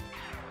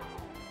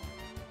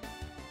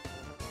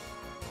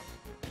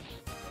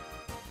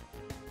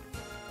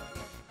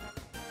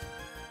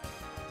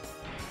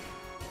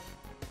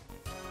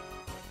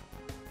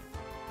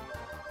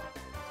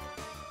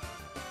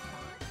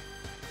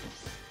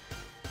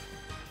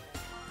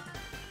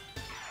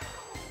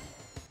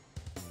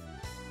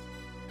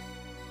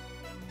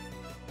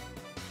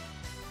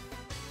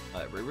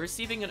 We're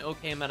receiving an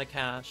okay amount of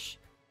cash.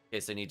 In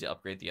case I need to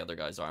upgrade the other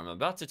guy's arm. I'm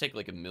about to take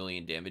like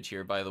 1,000,000 damage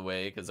here, by the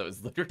way, because I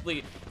was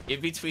literally in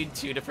between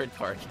 2 different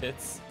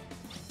targets.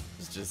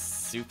 It's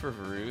just super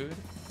rude.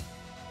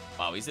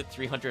 Wow, he's at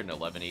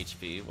 311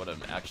 HP. What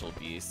an actual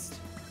beast.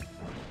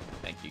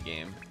 Thank you,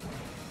 game.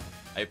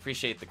 I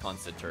appreciate the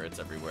constant turrets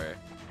everywhere.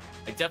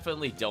 I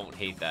definitely don't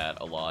hate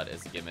that a lot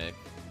as a gimmick.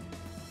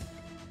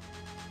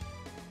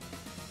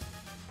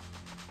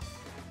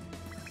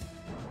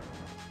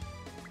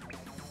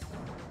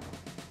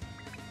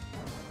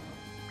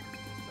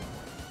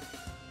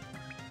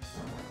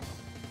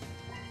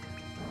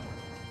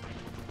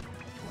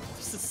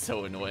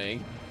 So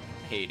annoying.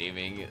 I hate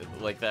aiming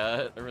like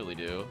that. I really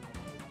do.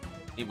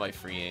 Need my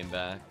free aim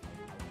back.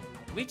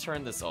 Can we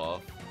turn this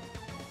off?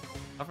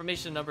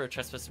 Confirmation number of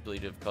trespassers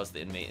believed to have caused the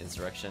inmate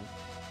insurrection.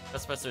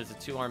 Trespassers are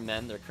 2 armed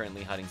men. They're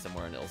currently hiding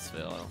somewhere in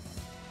Ilsville.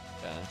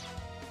 Okay.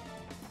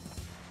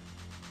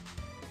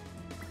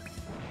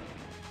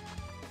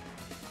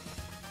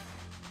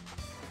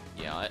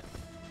 Yeah.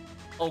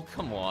 Oh,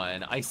 come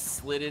on. I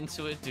slid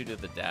into it due to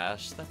the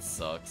dash. That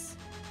sucks.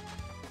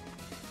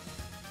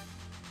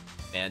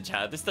 Man,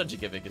 Chad, this dungeon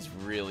gimmick is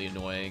really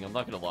annoying. I'm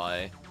not gonna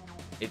lie.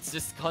 It's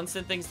just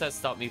constant things that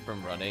stop me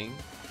from running.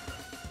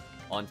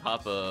 On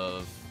top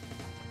of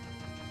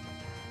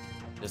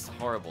just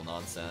horrible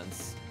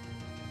nonsense.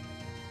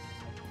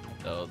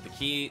 So,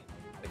 the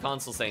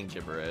console saying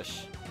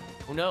gibberish.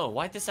 Oh no,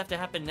 why'd this have to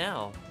happen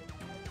now?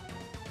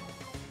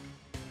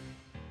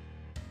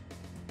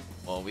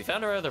 Well, we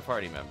found our other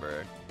party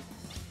member.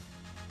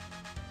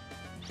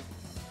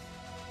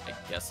 I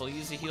guess I'll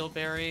use a heal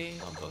berry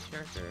on both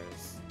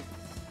characters.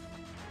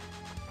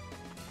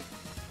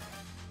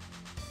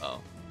 Oh.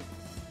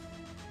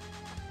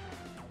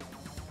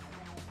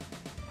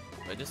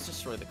 Did I just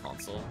destroy the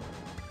console?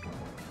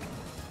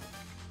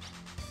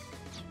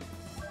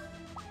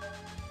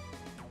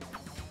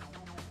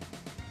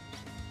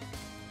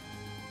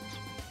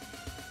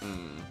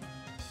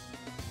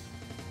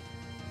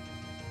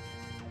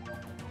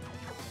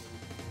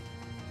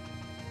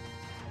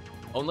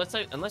 Oh,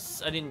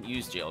 unless I didn't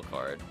use jail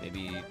card,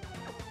 maybe.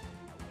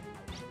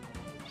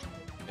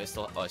 I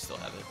still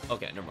have it.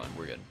 Okay, never mind.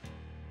 We're good.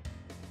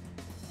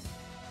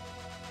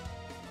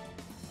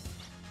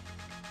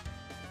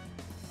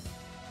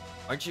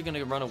 Aren't you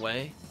gonna run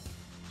away?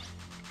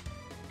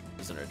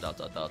 Prisoner ...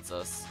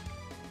 us.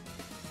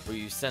 Were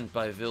you sent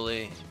by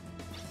Villain?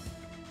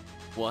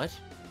 What?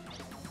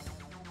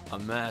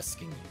 I'm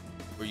asking you.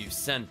 Were you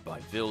sent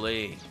by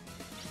Villain?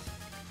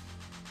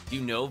 Do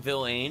you know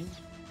Villain?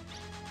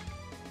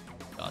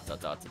 Dot,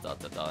 dot, dot, dot, dot,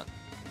 dot, dot.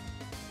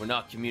 We're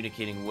not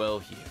communicating well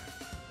here.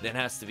 It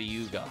has to be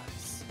you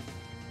guys.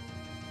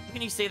 How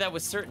can you say that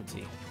with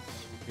certainty?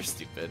 You're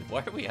stupid.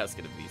 Why are we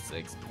asking him these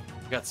things?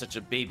 You got such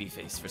a baby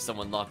face for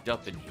someone locked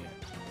up in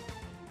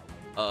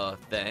here.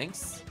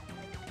 Thanks?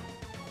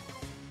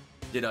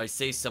 Did I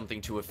say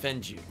something to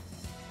offend you?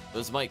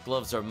 Those mic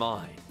gloves are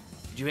mine.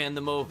 Did you hand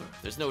them over?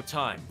 There's no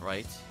time,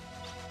 right?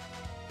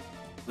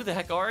 Who the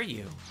heck are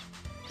you?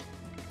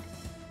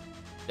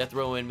 Death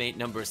row inmate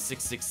number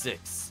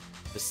 666,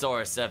 the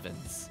Saurus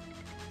Evans.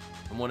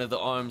 I'm one of the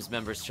ARMS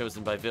members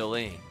chosen by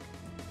Villain.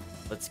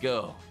 Let's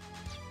go.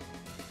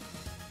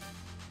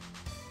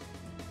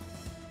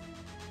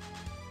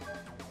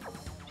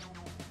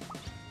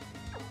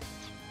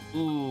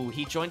 Ooh,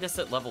 he joined us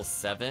at level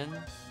 7?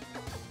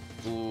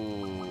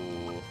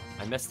 Ooh,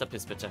 I messed up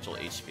his potential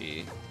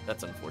HP.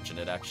 That's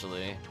unfortunate,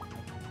 actually.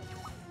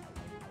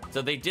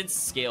 So they did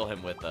scale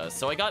him with us.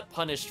 So I got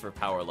punished for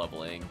power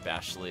leveling,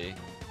 Bashley.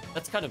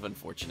 That's kind of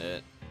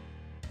unfortunate.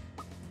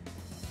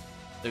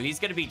 So he's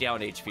going to be down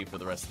HP for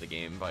the rest of the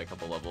game by a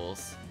couple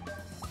levels.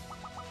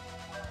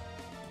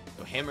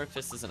 So Hammer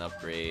Fist is an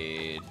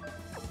upgrade.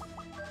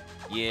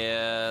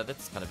 Yeah,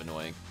 that's kind of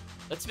annoying.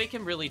 Let's make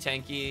him really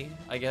tanky,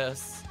 I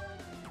guess.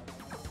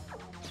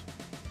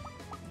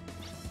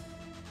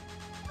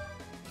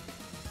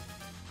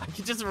 I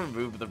can just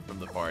remove them from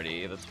the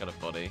party. That's kind of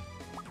funny.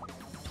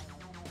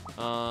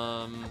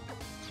 I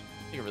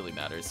think it really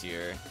matters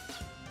here.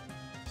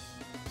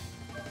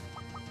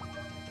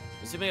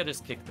 Assuming I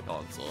just kick the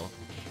console.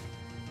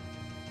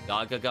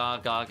 Ga ga ga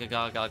ga ga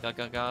ga ga ga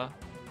ga ga.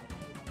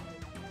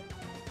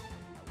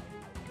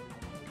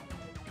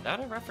 Is that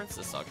a reference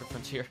to Soccer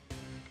Frontier?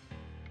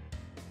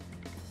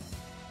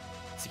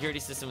 Security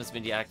system has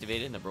been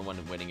deactivated. Number 1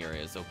 winning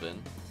area is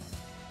open.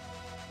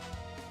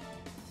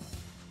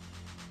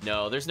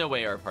 No, there's no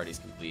way our party's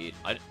complete.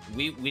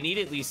 We need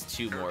at least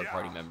 2 more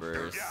party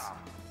members.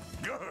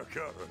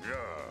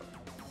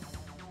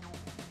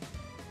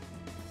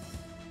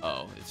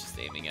 Oh, it's just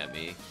aiming at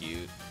me.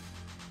 Cute.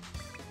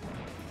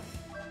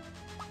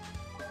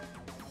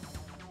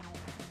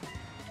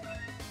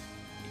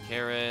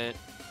 Carrot.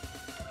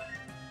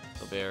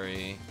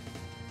 Berry.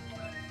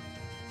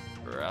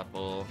 Or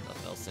apple.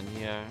 Nothing else in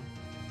here.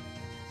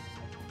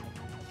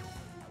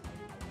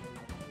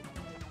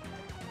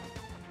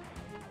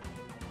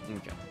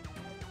 Okay.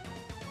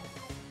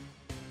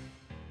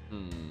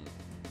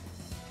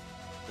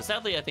 So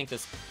sadly, I think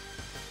this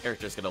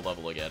character's gonna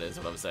level again, is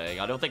what I'm saying.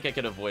 I don't think I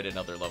can avoid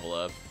another level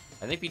up.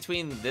 I think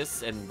between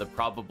this and the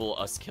probable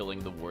us killing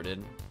the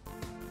warden,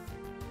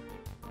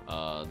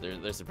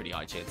 there's a pretty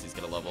high chance he's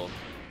gonna level.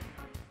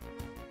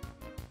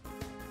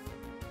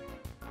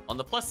 On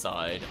the plus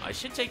side, I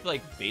should take,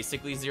 like,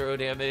 basically 0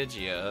 damage,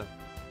 yeah.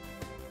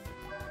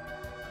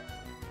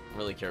 Don't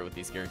really care what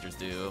these characters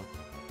do.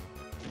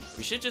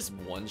 We should just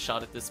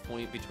one-shot at this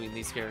point between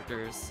these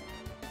characters.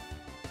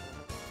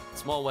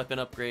 Small weapon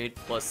upgrade,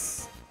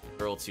 plus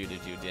Girl 2 to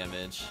do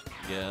damage,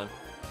 yeah.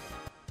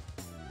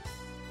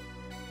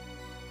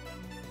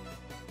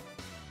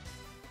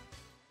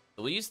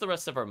 We'll use the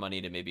rest of our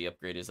money to maybe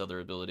upgrade his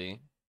other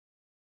ability.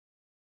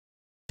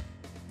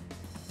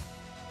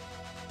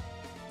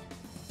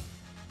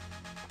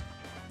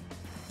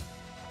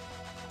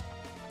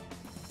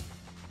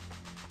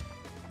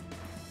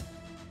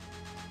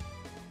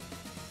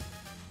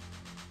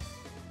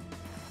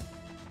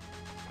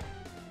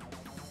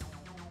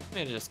 I'm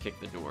gonna just kick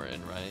the door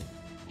in, right?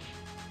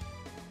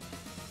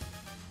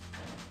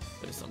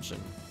 Good assumption.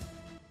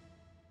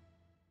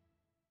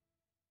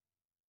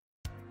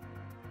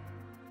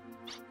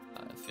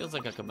 It feels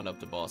like I'm coming up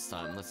to boss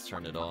time. Let's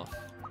turn it off.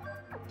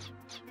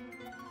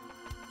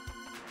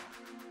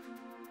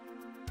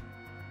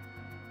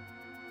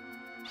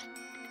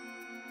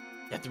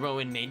 Death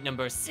row inmate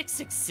number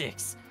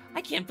 666.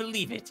 I can't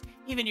believe it.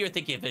 Even you're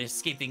thinking of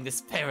escaping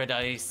this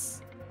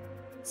paradise.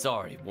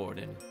 Sorry,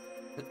 Warden.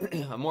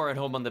 I'm more at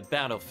home on the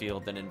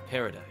battlefield than in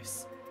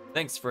paradise.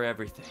 Thanks for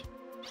everything.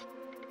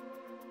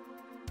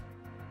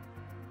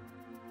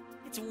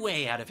 It's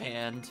way out of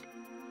hand.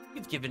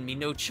 You've given me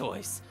no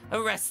choice.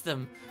 Arrest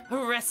them!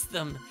 Arrest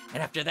them!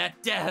 And after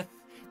that, death!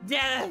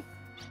 Death!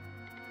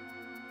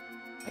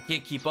 I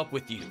can't keep up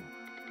with you.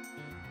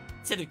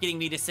 Instead of getting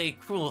me to say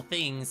cruel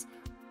things,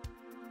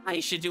 I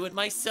should do it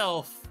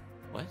myself.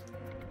 What?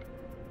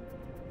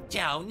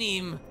 Jiao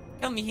Nim,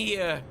 come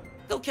here.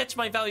 Go catch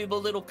my valuable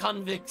little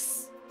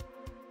convicts.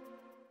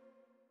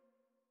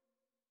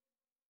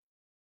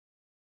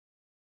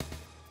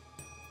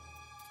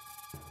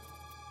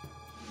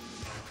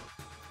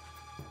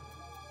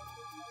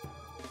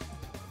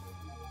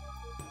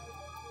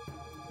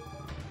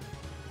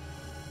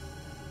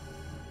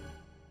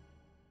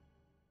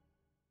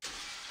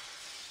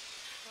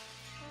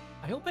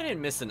 I hope I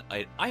didn't miss an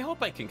item. I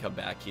hope I can come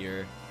back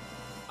here.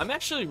 I'm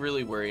actually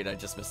really worried I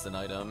just missed an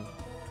item.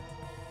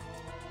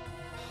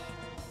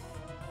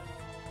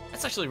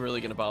 That's actually really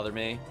gonna bother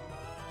me.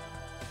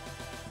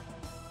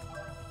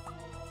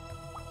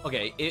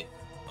 Okay,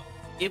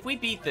 if we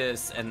beat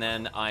this and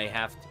then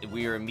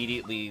we are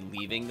immediately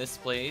leaving this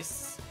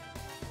place,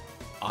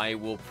 I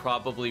will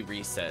probably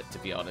reset, to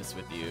be honest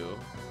with you.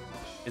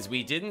 Because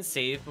we didn't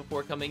save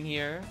before coming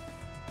here.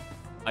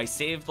 I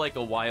saved like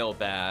a while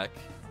back,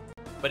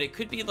 but it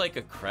could be like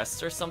a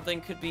crest or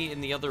something could be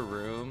in the other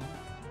room.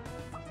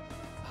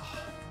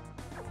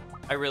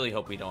 I really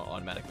hope we don't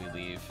automatically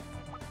leave.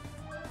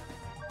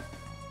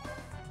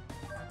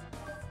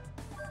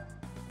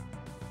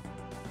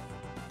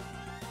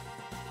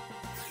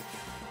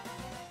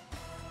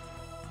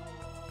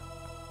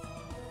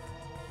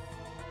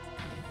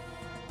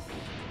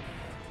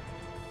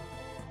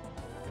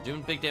 We're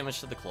doing big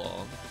damage to the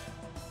claw.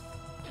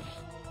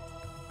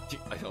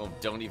 I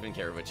don't even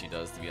care what she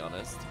does, to be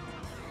honest.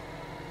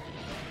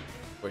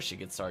 Where she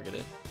gets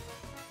targeted.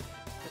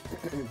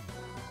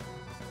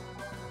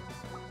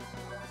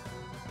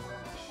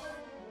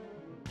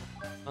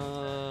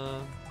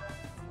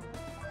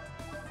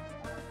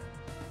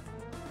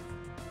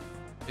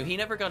 He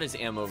never got his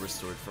ammo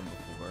restored from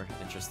before.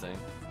 Interesting.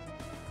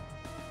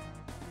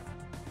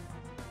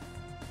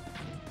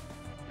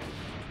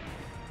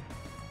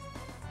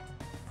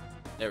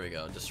 There we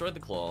go. Destroyed the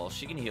claw.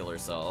 She can heal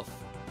herself.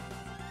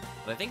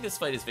 But I think this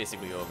fight is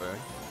basically over.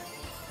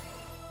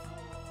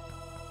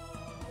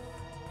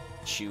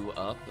 Chew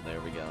up.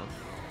 There we go.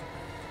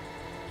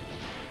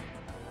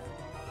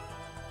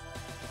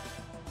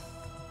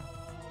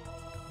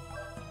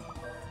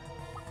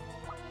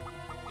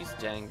 Use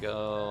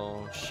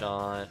Dango.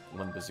 Shot.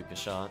 One bazooka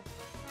shot.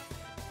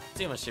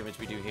 See how much damage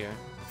we do here.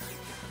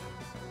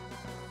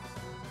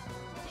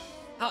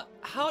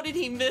 How did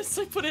he miss?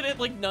 I put it at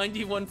like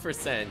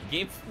 91%.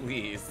 Game,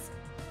 please.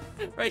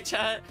 Right,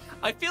 chat?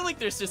 I feel like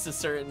there's just a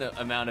certain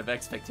amount of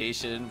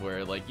expectation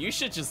where, like, you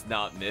should just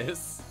not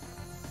miss.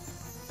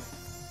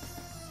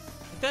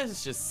 That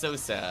is just so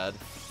sad.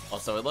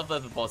 Also, I love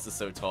that the boss is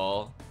so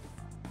tall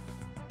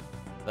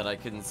that I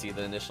couldn't see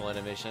the initial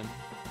animation.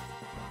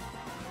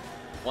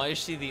 Why is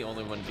she the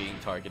only one being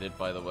targeted,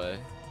 by the way?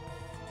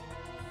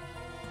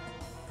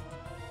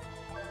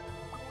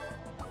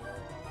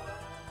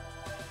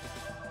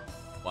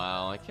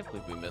 Wow, I can't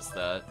believe we missed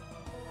that.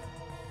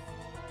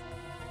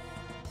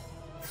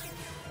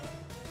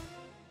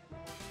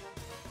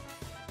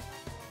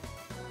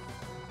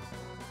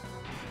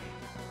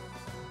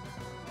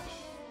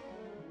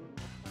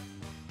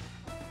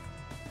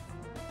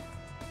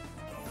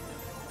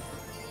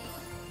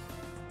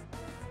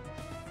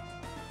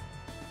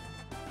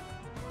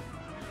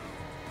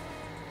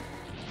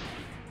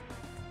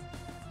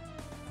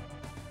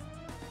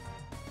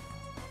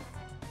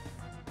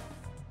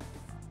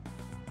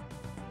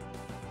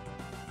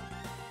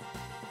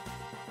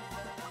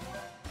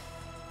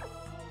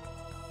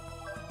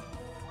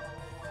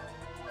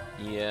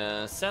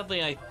 Yeah,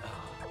 sadly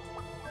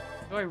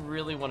do I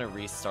really want to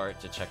restart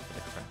to check for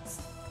the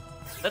crest?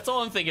 That's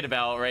all I'm thinking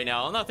about right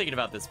now. I'm not thinking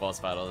about this boss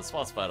battle. This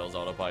boss battle is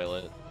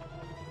autopilot.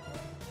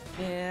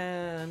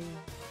 Man.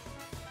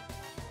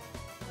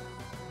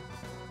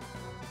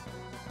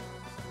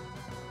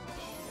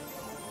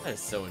 That is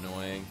so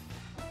annoying.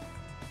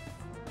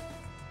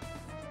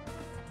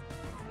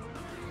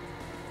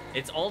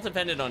 It's all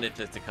dependent on if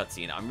it's a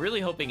cutscene. I'm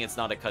really hoping it's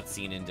not a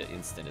cutscene into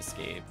instant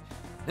escape.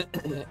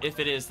 If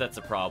it is, that's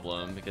a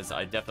problem, because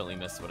I definitely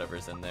miss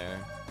whatever's in there.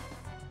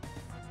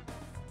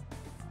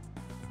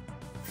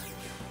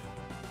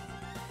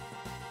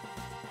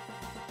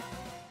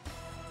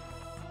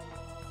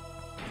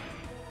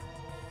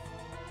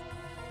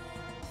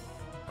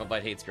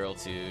 Robite hates girl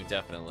too,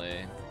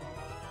 definitely.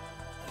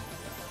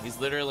 He's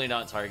literally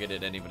not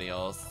targeted anybody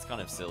else. It's kind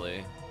of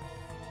silly.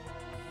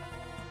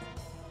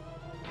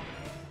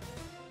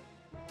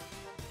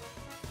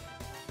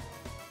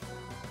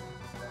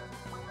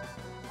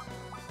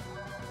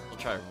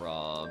 Try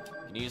Rob.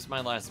 Can you use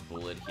my last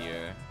bullet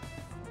here?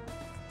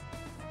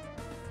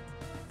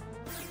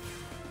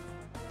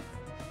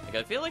 Like,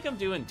 I feel like I'm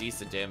doing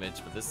decent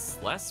damage, but this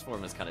last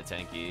form is kind of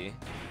tanky.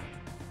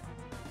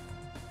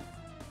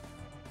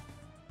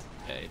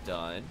 Okay,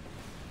 done.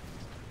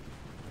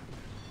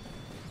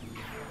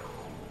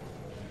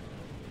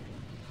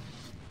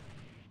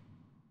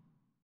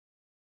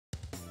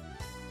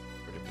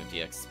 For 50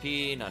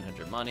 XP,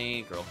 900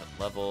 money, girl had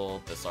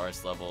leveled,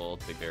 Thesaurus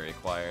leveled, Big Berry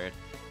acquired.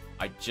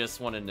 I just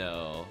want to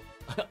know.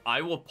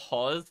 I will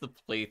pause the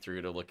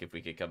playthrough to look if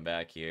we could come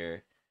back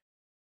here.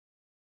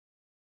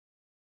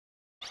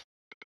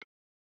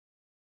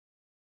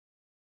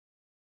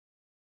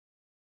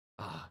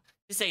 To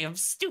say I'm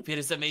stupid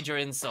is a major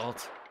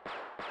insult.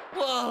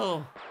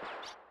 Whoa!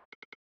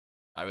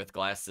 Guy with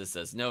glasses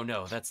says,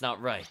 no, that's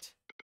not right.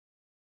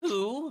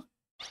 Who?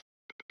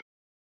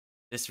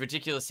 This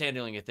ridiculous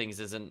handling of things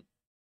isn't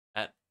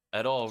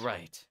at all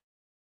right.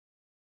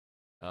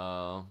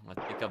 Oh, I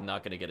think I'm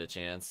not gonna get a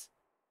chance.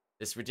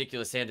 This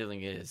ridiculous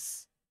handling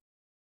is...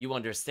 You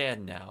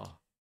understand now.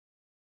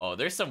 Oh,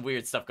 there's some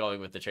weird stuff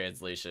going with the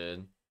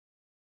translation.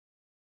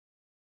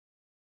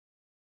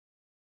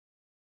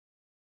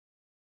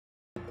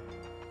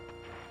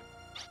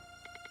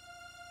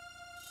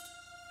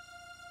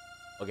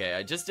 Okay,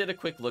 I just did a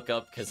quick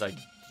lookup because I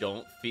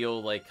don't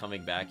feel like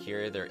coming back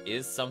here. There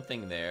is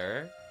something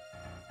there,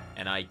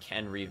 and I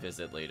can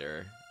revisit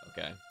later.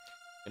 Okay. I'm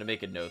gonna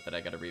make a note that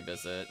I gotta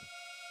revisit.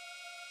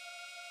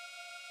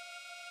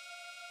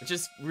 Which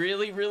is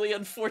really, really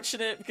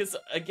unfortunate because,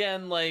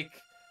 again, like,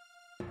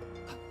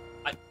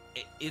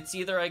 it's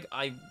either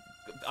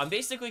I'm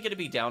basically gonna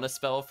be down a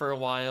spell for a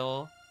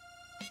while,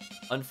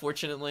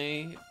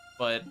 unfortunately,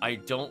 but I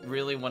don't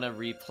really want to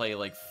replay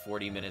like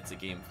 40 minutes of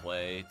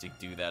gameplay to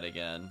do that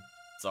again.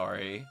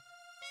 Sorry.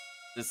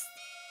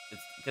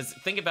 Because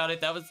think about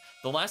it, that was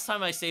the last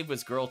time I saved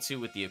was Girl 2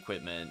 with the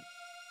equipment,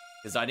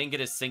 because I didn't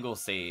get a single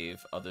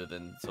save other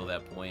than till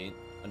that point,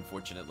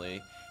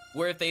 unfortunately.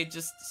 Where if they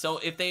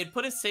if they had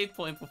put a save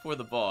point before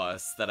the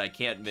boss that I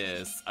can't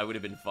miss, I would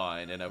have been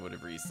fine and I would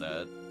have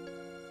reset.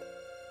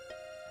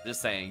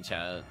 Just saying,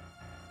 chat.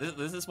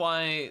 This is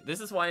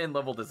why in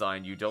level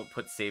design you don't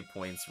put save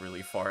points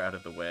really far out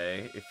of the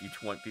way if you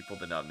want people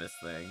to not miss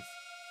things.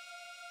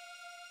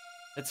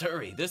 Let's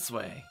hurry, this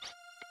way.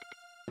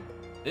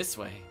 This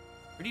way?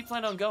 Where do you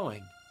plan on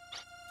going?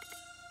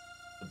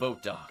 The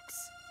boat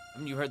docks.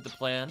 Haven't you heard the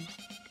plan?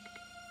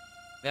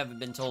 We haven't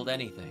been told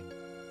anything.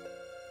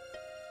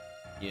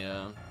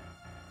 Yeah.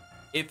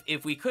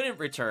 If we couldn't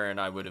return,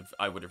 I would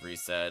have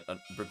reset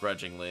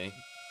begrudgingly.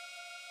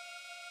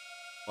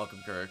 Welcome,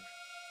 Kirk.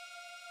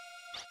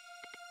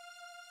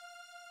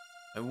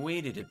 I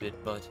waited a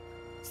bit, but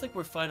it's like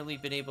we've finally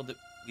been able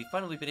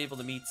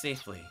to meet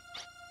safely.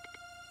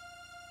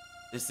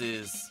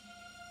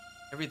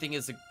 Everything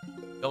is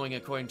going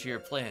according to your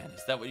plan.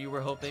 Is that what you were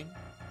hoping?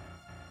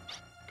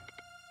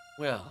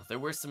 Well, there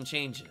were some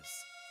changes.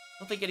 I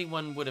don't think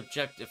anyone would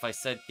object if I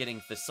said getting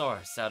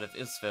Thesaurus out of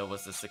Isfil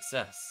was a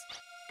success.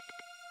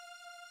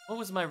 What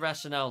was my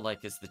rationale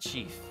like as the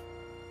chief?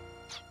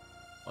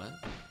 What?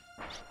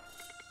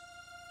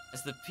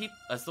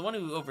 As the one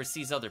who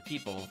oversees other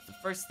people, the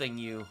first thing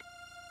you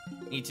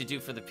need to do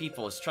for the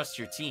people is trust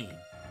your team.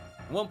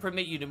 I won't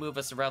permit you to move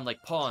us around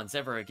like pawns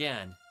ever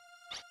again.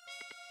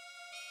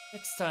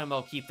 Next time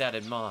I'll keep that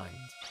in mind.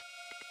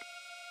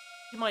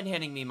 Do you mind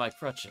handing me my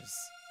crutches?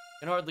 I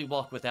can hardly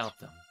walk without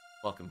them.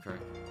 Welcome, Kirk.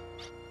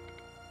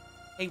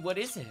 Hey, what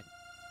is it?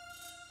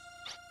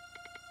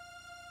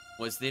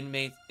 Was the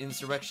inmate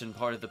insurrection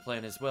part of the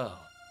plan as well?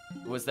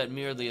 Or was that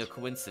merely a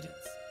coincidence?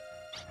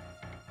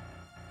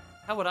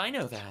 How would I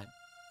know that?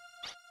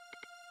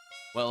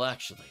 Well,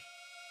 actually.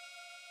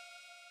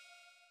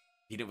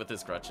 Beat it with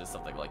his crutches,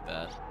 something like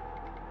that.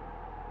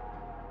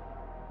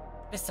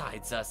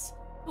 Besides us,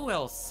 who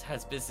else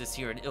has business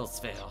here in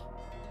Ilsvale?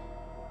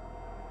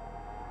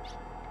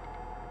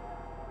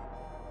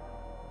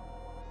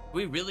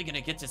 We really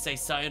gonna get to say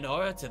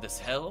sayonara to this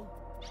hell?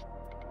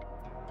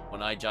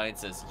 One-Eyed Giant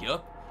says,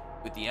 yup,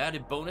 with the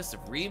added bonus of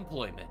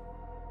re-employment.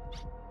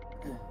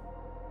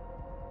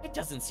 It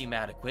doesn't seem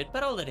adequate,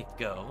 but I'll let it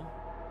go.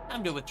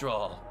 Time to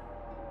withdraw.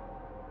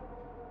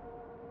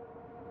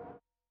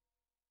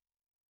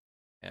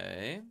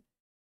 Okay.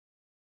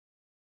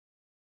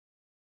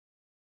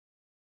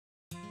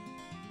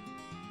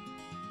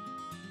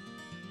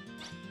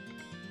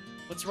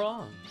 What's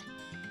wrong?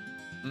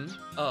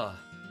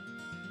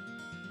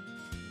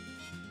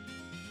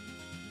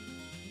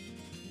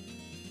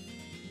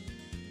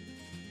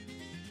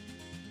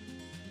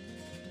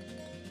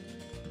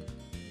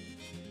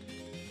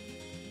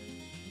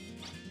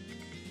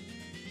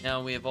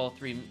 Now we have all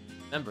 3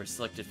 members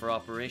selected for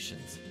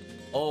operations.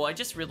 Oh, I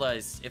just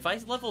realized, if I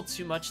level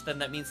too much, then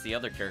that means the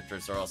other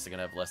characters are also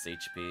gonna have less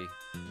HP.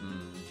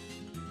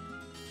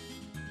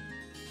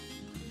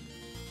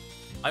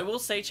 I will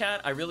say,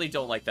 chat, I really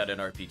don't like that in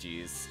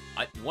RPGs.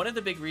 One of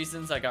the big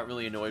reasons I got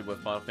really annoyed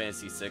with Final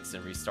Fantasy VI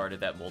and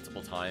restarted that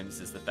multiple times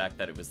is the fact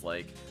that it was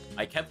like,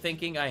 I kept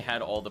thinking I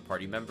had all the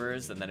party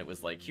members, and then it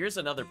was like, here's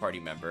another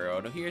party member, oh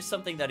no, here's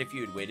something that if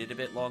you had waited a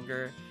bit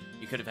longer,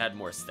 you could have had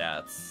more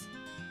stats.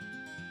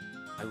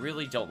 I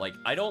really don't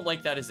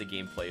like that as a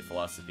gameplay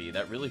philosophy.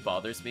 That really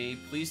bothers me.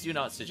 Please do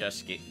not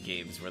suggest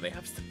games where they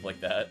have stuff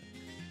like that.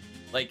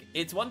 Like,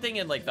 it's one thing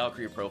in, like,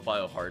 Valkyrie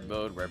Profile hard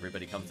mode where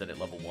everybody comes in at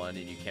level 1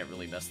 and you can't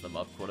really mess them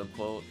up,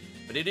 quote-unquote.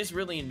 But it is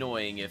really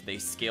annoying if they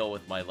scale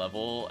with my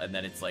level and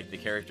then it's like the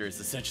character is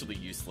essentially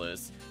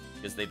useless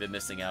because they've been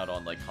missing out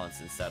on, like,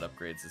 constant stat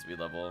upgrades as we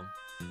level.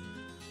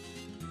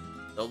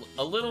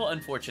 A little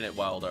unfortunate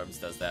Wild Arms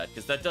does that,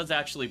 because that does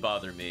actually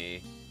bother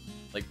me.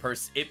 Like,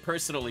 it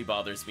personally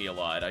bothers me a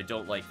lot. I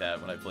don't like that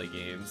when I play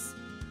games.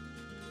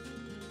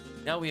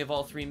 Now we have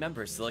all 3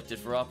 members selected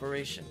for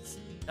operations.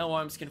 Now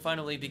Arms can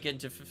finally begin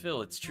to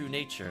fulfill its true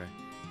nature.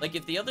 Like,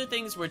 if the other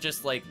things were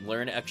just, like,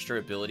 learn extra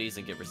abilities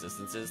and get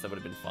resistances, that would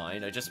have been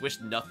fine. I just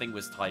wish nothing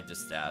was tied to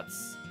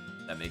stats.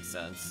 That makes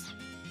sense.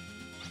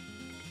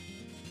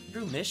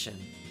 True mission?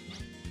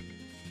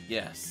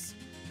 Yes.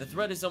 The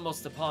threat is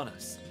almost upon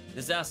us.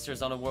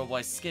 Disasters on a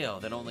worldwide scale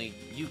that only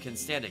you can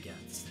stand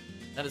against.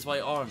 That is why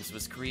Arms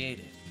was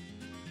created.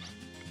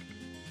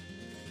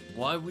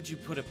 Why would you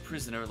put a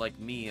prisoner like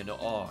me into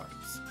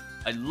Arms?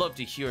 I'd love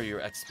to hear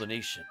your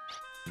explanation.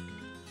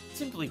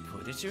 Simply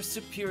put, it's your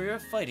superior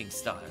fighting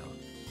style.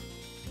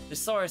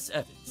 Thesaurus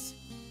Evans.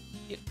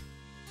 Stop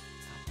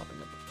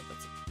popping up.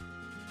 That's it.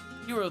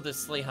 Hero of the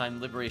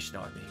Slayheim Liberation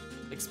Army.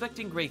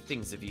 Expecting great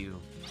things of you.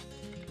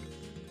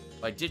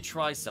 If I did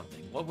try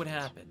something, what would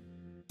happen?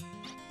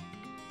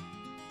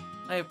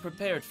 I have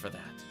prepared for that.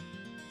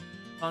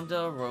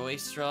 Honda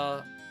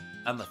Roestra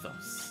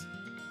Amathos.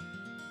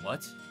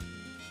 What?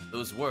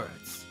 Those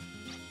words.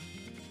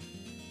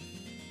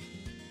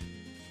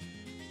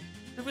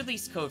 The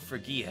release code for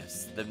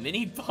Gias, the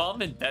mini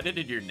bomb embedded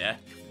in your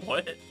neck.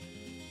 What?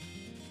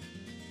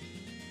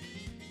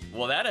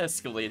 Well, that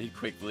escalated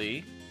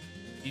quickly.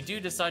 You do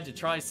decide to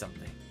try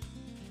something.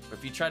 Or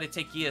if you try to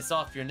take Gias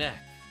off your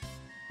neck.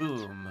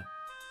 Boom.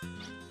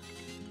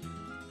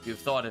 You've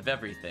thought of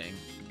everything.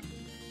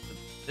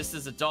 This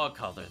is a dog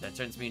collar that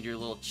turns me into your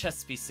little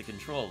chess piece to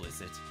control,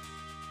 is it?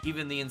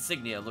 Even the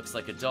insignia looks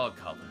like a dog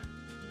collar.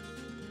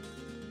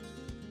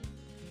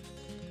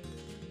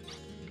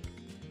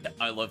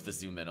 I love the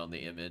zoom in on the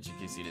image, in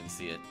case you didn't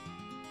see it.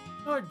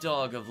 Your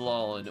dog of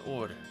law and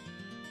order.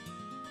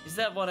 Is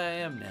that what I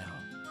am now?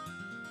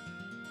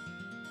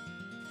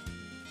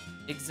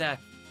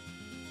 Exactly.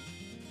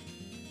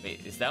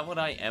 Wait, is that what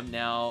I am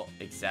now?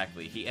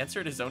 Exactly. He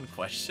answered his own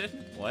question?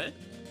 What?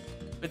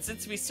 But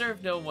since we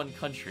serve no one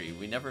country,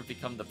 we never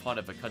become the pawn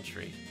of a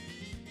country.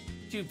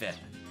 Too bad.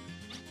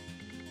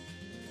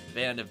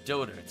 Band of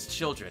dotards,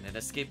 children, and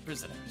escaped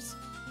prisoners.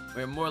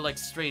 We're more like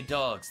stray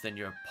dogs than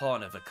your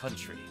pawn of a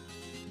country.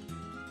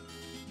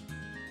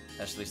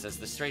 Ashley says,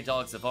 the stray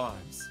dogs of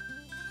arms.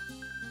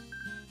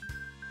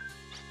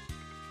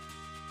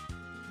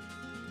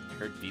 I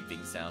heard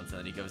beeping sounds, and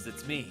then he goes,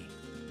 it's me.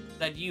 Is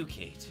that you,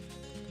 Kate?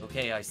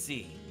 Okay, I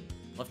see.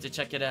 Love to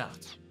check it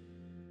out.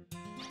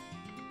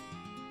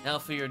 Now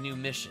for your new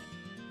mission.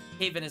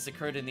 Haven has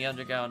occurred in the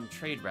underground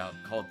trade route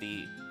called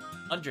the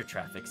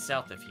Undertraffic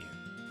south of here.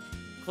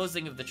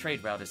 Closing of the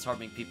trade route is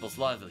harming people's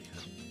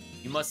livelihood.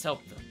 You must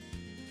help them.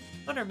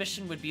 But our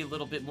mission would be a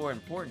little bit more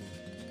important.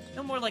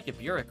 No more like a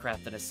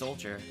bureaucrat than a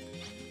soldier.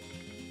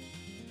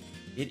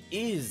 It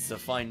is a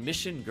fine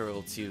mission,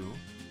 girl, too.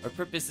 Our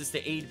purpose is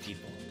to aid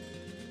people.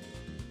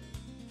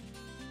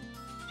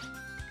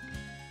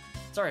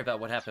 Sorry about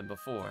what happened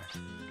before.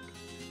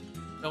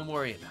 Don't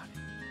worry about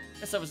it.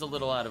 Guess I was a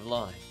little out of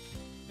line.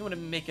 You want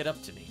to make it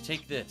up to me?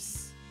 Take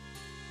this.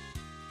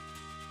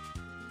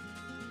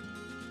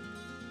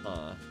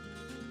 Huh.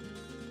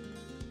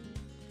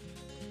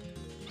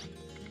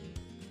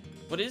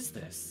 What is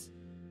this?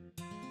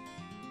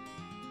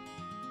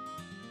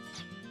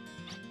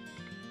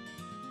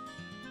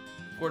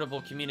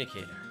 Portable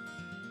communicator.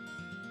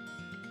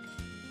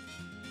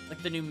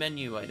 Like the new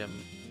menu item,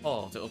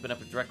 call to open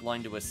up a direct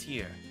line to us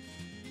here.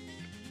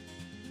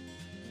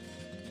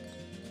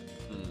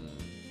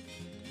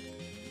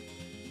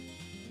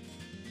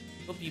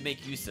 Hope you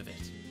make use of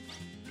it.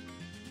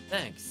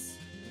 Thanks.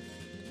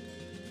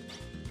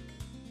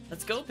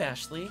 Let's go,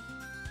 Bashley.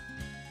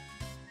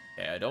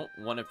 Okay, I don't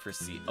want to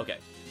proceed. Okay,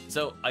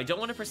 so I don't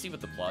want to proceed with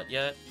the plot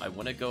yet. I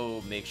want to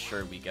go make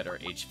sure we get our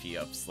HP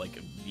ups, like,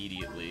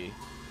 immediately.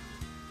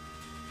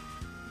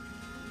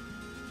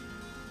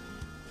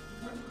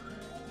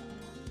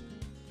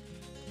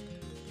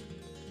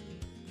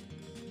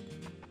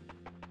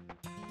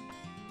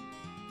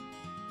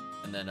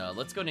 And then,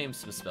 let's go name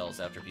some spells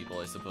after people,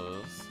 I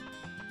suppose.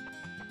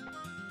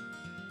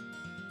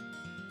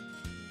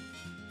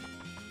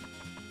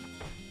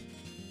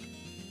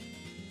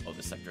 Oh,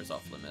 the sector's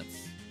off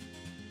limits.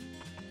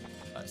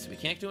 So we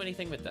can't do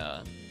anything with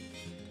that.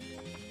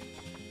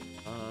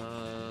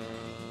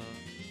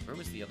 Where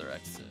was the other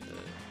exit?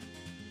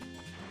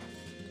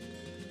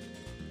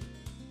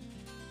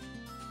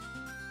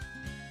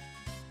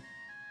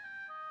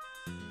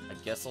 I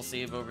guess I'll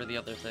save over the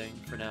other thing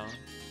for now.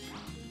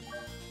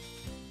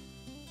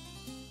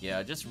 Yeah,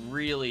 I just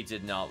really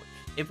did not...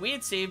 If we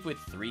had saved with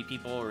 3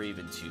 people or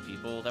even 2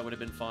 people, that would have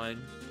been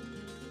fine.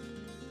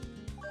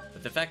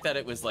 But the fact that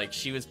it was like,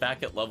 she was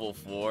back at level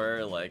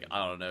 4, like,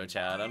 I don't know,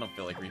 Chad. I don't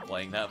feel like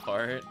replaying that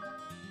part.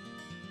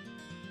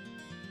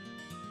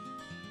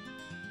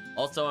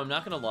 Also, I'm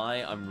not gonna lie,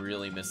 I'm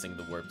really missing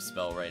the warp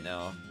spell right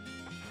now.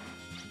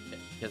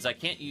 Because I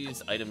can't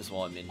use items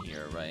while I'm in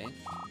here, right?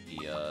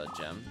 The,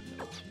 gem.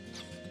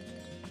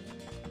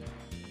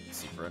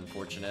 Super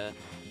unfortunate.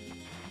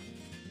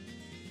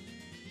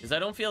 Because I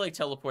don't feel like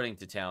teleporting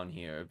to town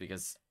here,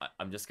 because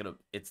I'm just gonna...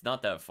 It's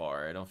not that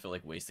far. I don't feel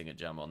like wasting a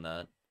gem on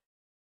that.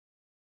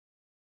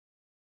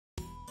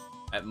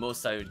 At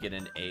most, I would get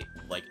an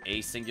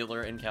a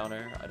singular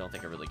encounter. I don't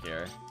think I really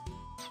care.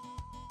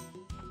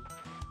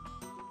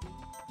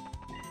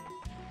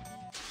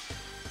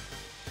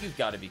 You've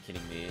got to be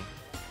kidding me.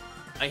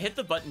 I hit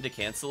the button to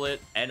cancel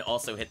it, and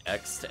also hit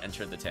X to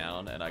enter the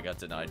town, and I got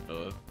denied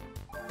both.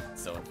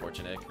 So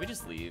unfortunate. Can we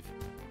just leave?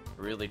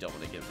 I really don't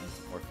want to give him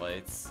more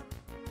fights.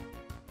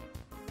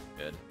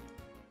 Good.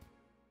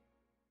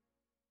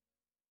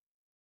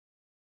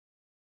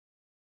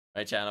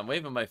 Alright, chat, I'm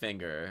waving my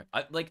finger.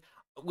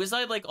 Was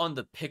I, like, on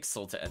the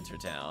pixel to enter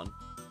town?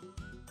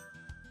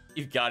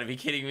 You've got to be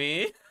kidding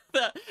me.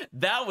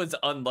 That was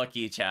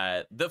unlucky,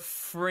 chat. The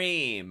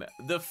frame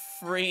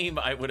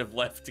I would have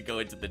left to go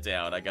into the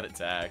down. I got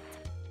attacked.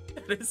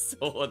 That is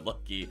so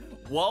unlucky.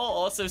 While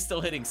also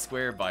still hitting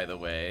square, by the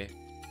way.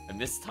 I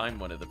mistimed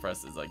one of the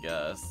presses, I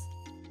guess.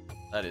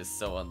 That is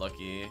so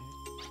unlucky.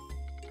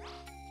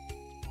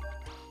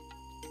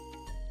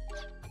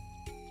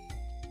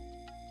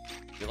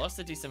 We lost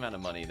a decent amount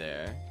of money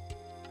there.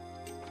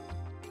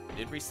 We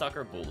did restock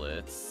our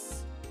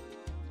bullets.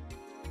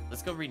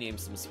 Let's go rename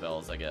some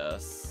spells, I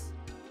guess.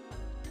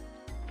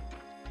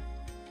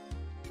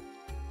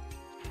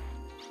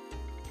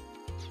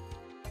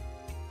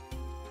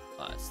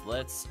 Alright, so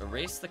let's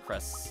erase the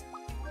crest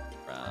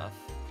graph.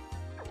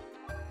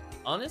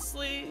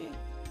 Honestly,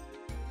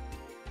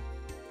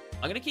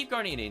 I'm gonna keep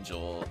Guardian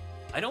Angel.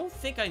 I don't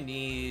think I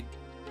need...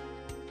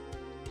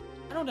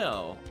 I don't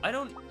know. I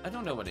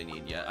don't know what I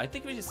need yet. I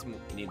think we just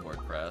need more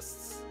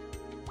crests.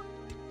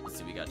 Let's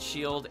see, we got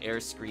Shield, Air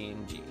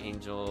Screen, G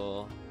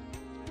Angel.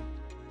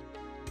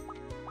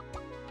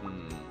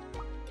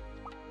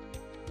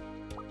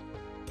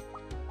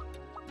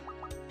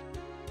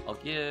 I'll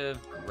give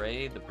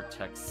Ray the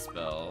Protect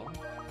spell.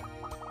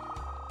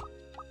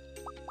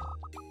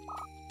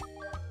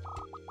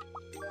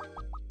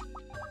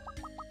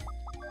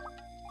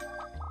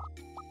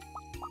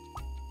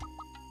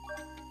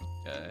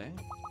 Okay.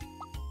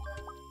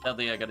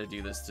 Sadly, I gotta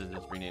do this to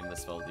just rename the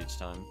spells each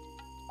time.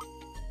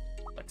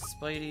 Like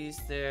Spidey's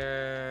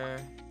there.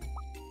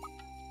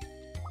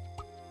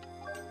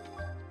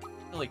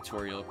 I feel like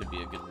Toriel could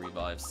be a good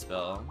revive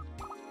spell.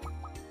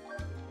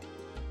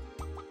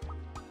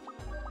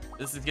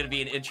 This is gonna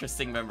be an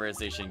interesting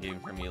memorization game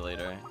for me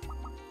later.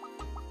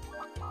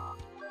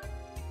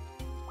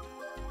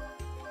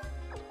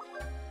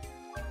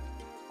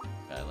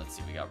 Okay, let's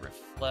see. We got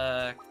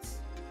Reflect.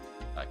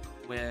 Got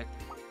Quick.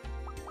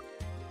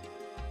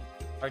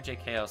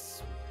 RJ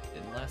Chaos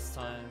in last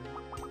time.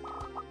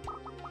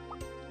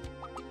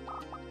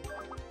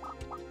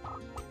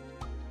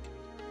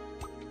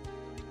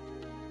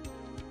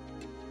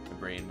 My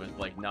brain was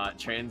like not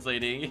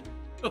translating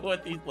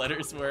what these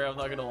letters were, I'm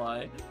not gonna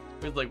lie.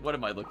 It was like, what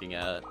am I looking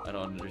at? I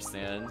don't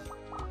understand.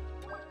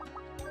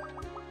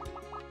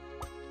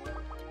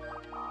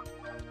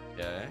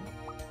 Okay.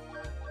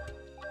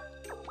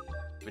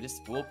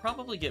 We'll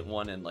probably get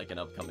one in like an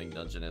upcoming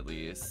dungeon at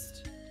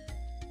least.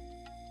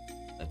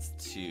 That's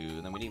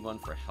 2. Then we need one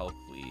for Help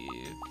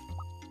Leave.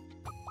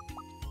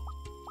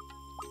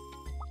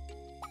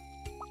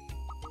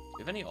 Do we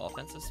have any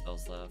offensive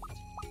spells left?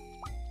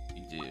 We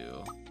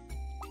do.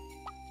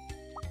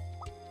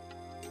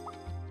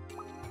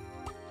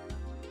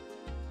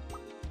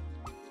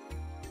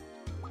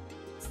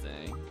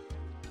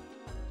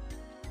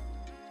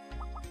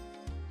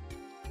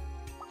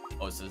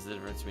 Oh, so there's the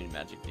difference between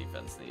magic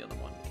defense and the other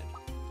one.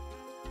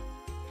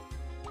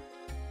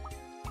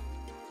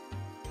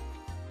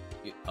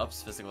 It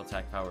ups physical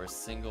attack power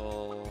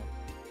single.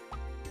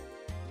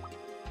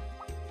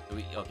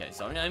 Okay,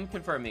 so I'm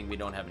confirming we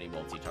don't have any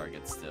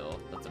multi-targets still.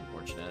 That's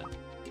unfortunate.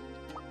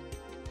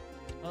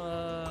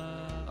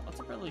 I'll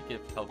probably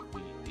give Help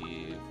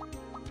Leave.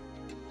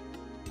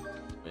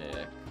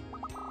 Quick.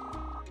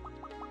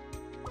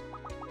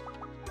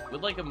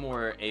 Would like a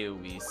more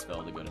AoE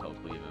spell to go to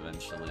Help Leave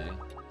eventually.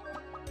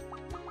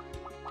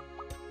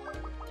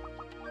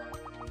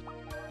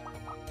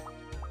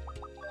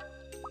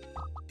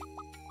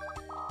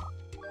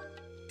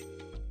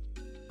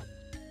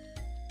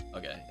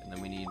 Okay, and then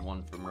we need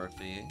one for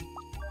Murphy.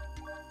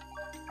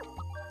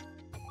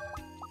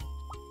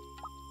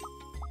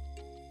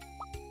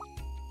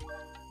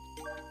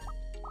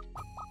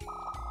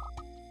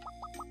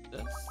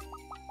 This.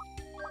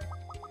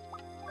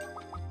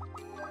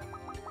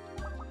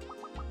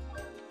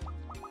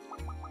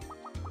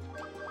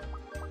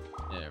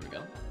 There we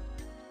go.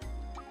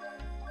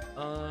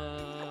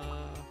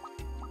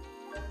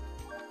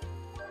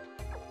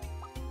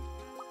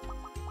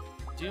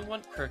 Do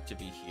want Kirk to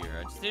be here.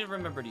 I just need to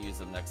remember to use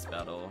the next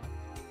battle.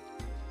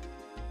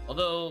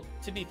 Although,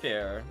 to be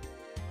fair,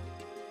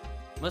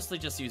 mostly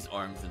just use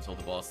arms until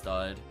the boss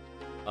died.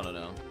 I don't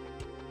know.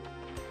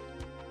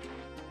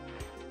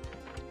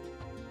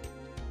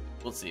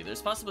 We'll see.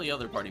 There's possibly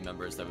other party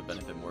members that would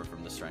benefit more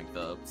from the strength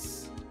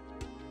ups.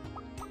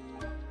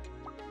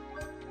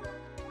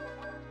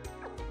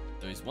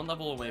 So he's one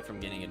level away from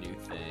getting a new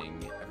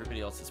thing. Everybody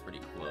else is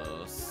pretty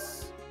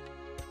close.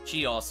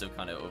 She also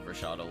kind of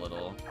overshot a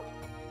little.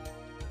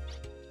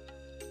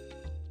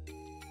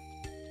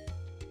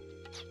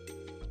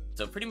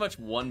 So pretty much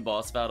one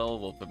boss battle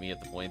will put me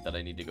at the point that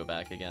I need to go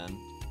back again.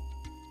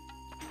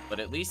 But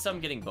at least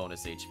I'm getting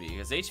bonus HP,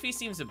 because HP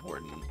seems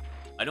important.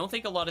 I don't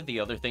think a lot of the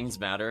other things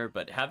matter,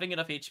 but having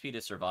enough HP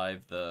to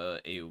survive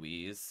the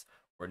AoEs,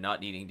 or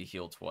not needing to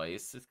heal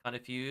twice, is kind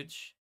of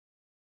huge.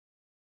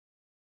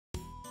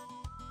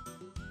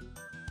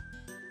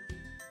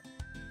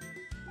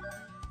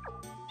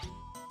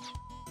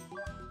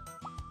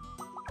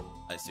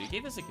 So he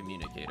gave us a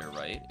communicator,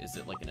 right? Is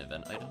it like an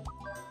event item?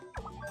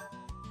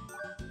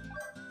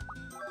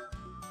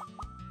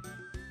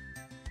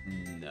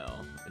 No,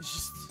 it's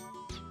just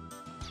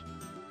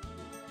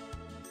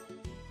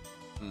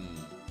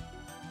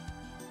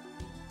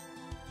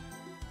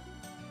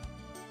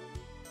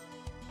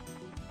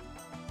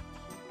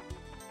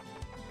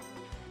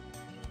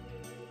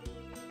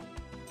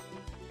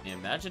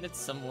imagine it's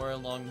somewhere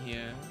along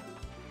here.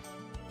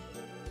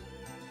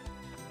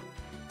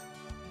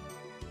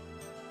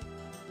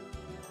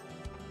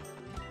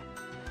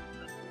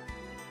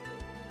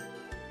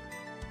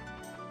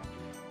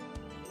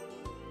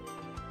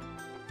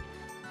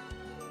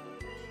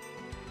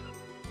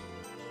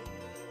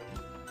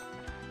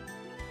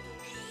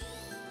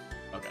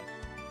 Okay.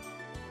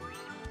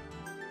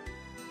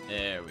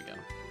 There we go.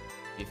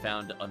 We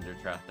found under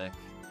traffic.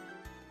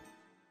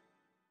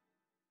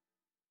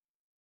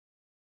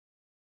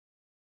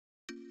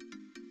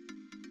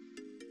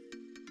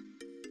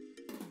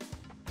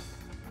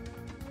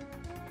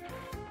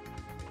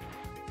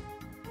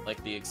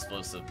 Like the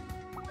explosive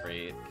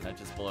crate. Can I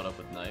just blow it up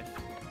with knife?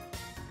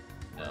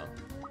 No.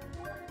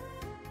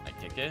 I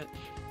kick it?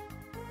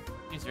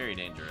 He's very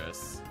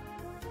dangerous.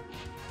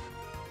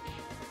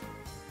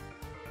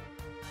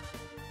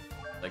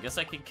 I guess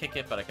I could kick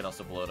it, but I could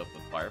also blow it up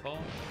with fireball.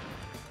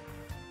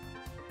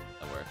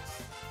 That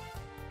works.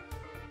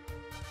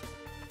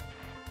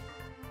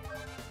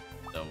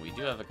 So we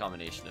do have a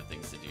combination of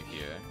things to do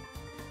here.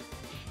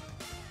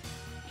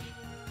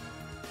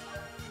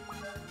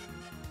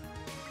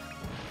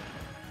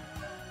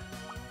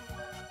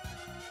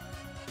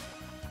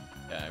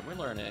 Okay, we're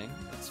learning.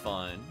 That's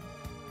fine.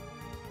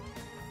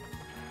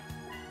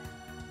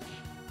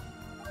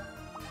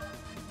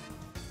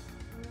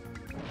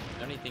 Is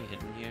there anything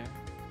hidden here?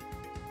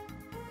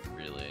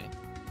 Really?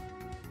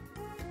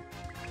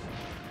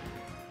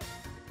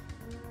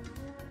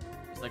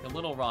 There's like a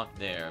little rock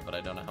there, but I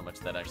don't know how much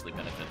that actually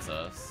benefits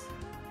us.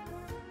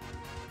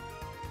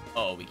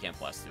 Oh, we can't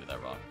blast through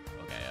that rock.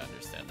 Okay, I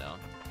understand now.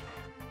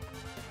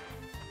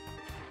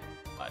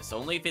 Alright, so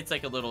only if it's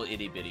like a little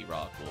itty-bitty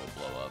rock will it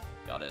blow up.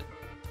 Got it.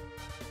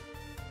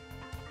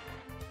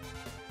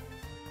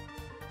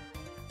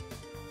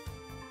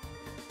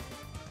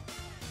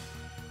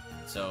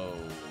 So...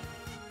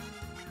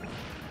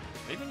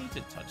 maybe I need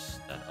to touch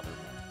that other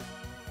one.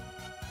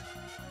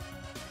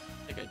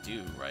 I think I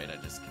do, right? I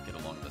just kick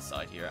it along the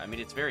side here. I mean,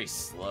 it's very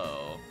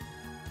slow.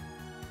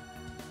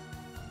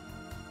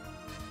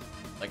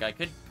 Like, I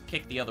could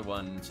kick the other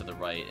one to the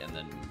right and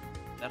then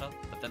that up,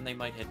 but then they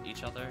might hit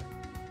each other.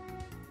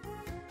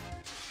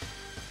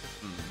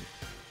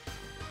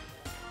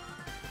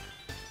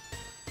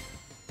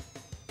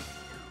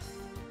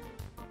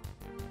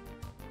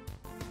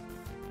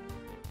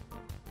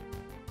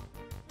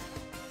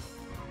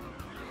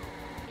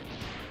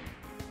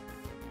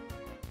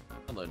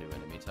 Hello, new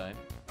enemy type.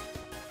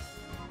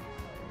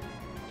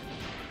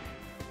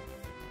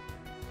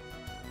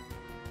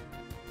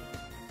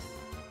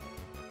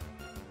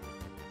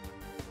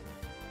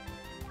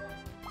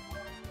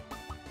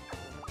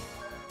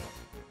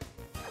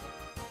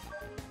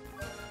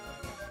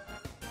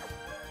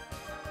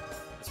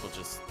 Guess we'll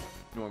just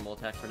normal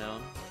attack for now.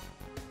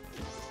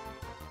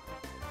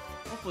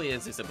 Hopefully,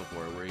 as I said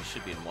before, where he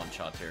should be in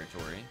one-shot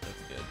territory.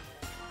 That's good.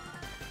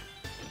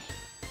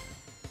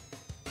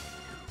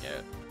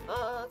 Yeah.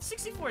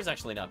 64 is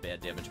actually not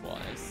bad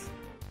damage-wise.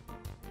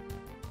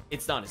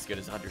 It's not as good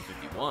as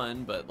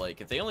 151, but, like,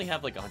 if they only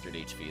have, like, 100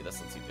 HP,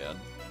 that's not too bad.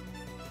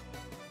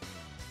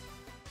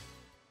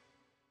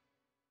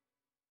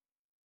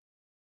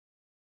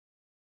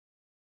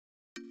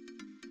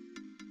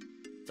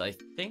 So I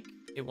think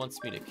it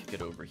wants me to kick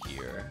it over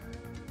here.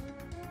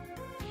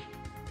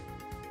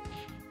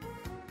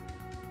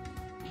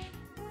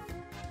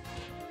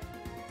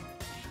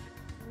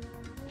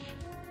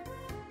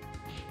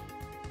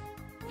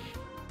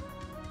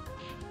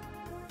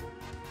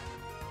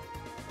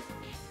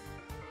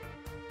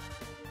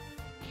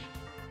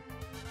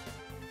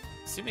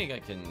 Assuming I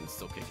can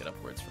still kick it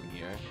upwards from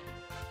here.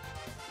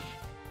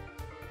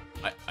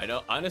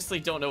 I honestly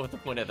don't know what the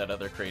point of that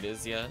other crate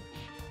is yet.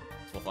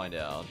 So we'll find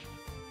out.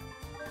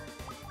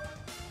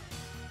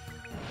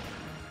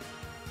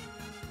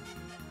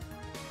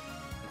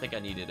 I think I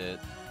needed it.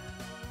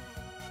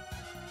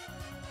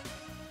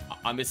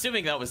 I'm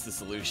assuming that was the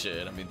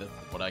solution. I mean, that's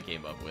what I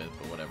came up with,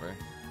 but whatever.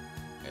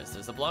 Okay, so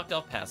there's a blocked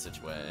off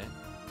passageway.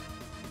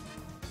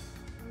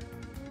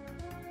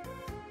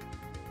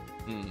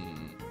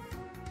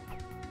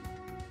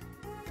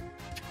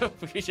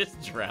 We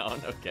just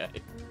drown, okay.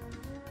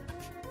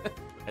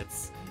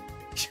 It's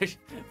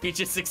we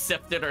just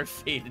accepted our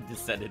fate and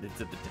descended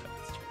into the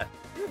death trap.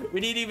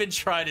 We didn't even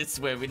try to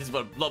swim, we just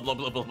went blah blah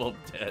blah blah blah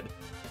dead.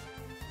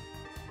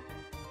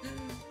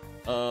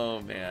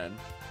 Oh man.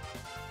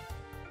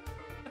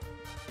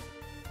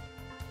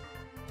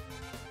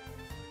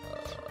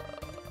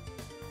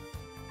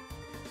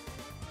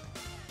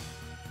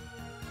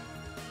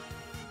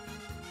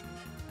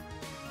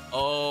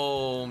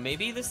 Oh,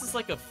 maybe this is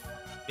like a...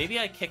 maybe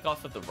I kick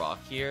off of the rock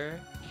here.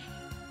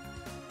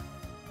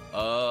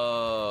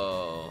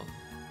 Oh.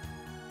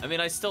 I mean,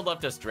 I still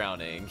left us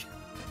drowning.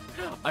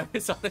 I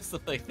was honestly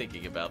like,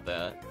 thinking about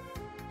that.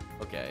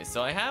 Okay,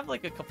 so I have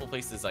like a couple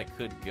places I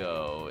could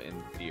go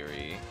in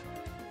theory.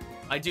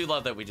 I do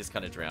love that we just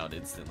kind of drowned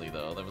instantly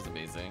though. That was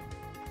amazing.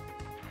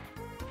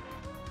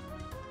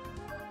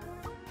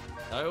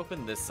 I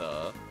opened this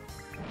up.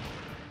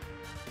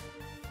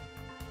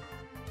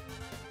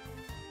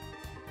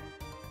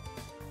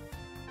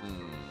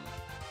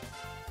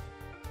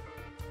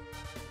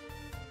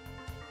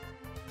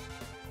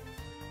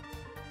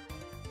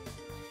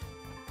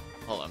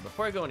 Hold on,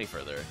 before I go any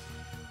further,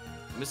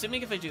 I'm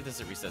assuming if I do this,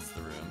 it resets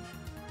the room.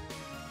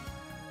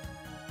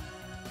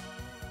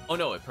 Oh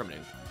no, it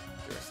permanently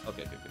clears.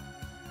 Okay, good, good.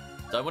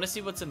 So I want to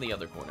see what's in the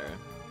other corner.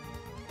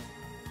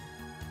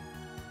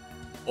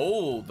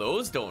 Oh,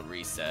 those don't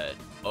reset.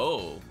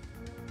 Oh.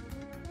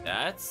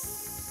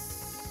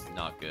 That's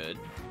not good.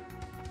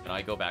 Can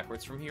I go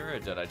backwards from here, or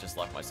did I just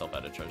lock myself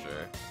out of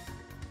treasure?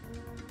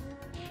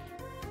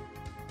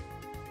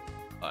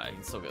 Oh, I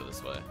can still go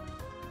this way.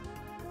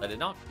 I did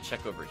not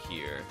check over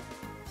here.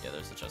 Yeah,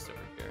 there's a chest over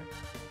here.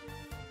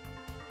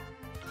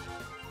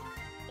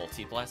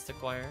 Multi-blast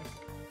acquired.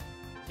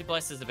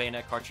 Multi-blast is a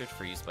bayonet cartridge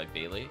for use by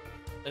Bailey.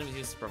 Enemies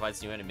use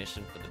provides new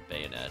animation for the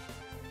bayonet.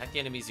 Attack the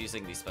enemies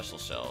using these special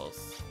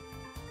shells.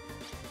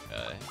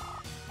 Okay.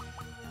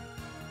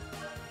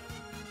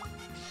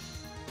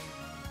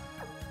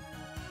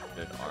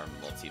 Good arm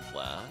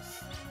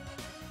multi-blast.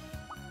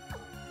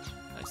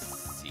 I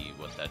see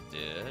what that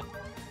did.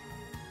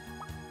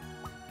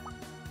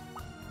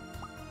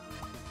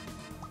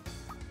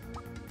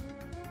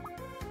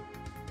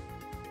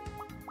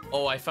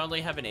 Oh, I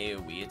finally have an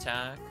AoE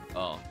attack?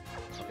 Oh,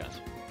 okay.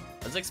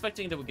 I was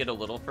expecting to get a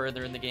little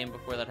further in the game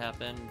before that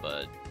happened,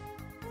 but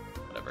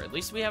whatever. At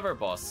least we have our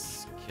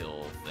boss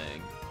kill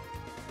thing.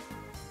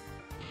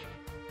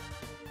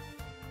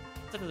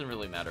 It doesn't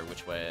really matter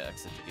which way I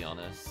exit, to be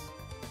honest.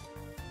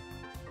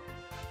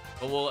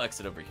 But we'll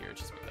exit over here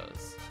just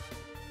because.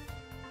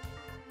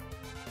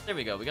 There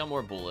we go, we got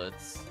more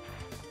bullets.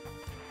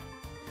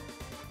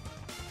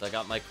 So I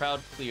got my crowd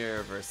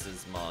clear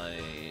versus my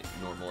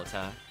normal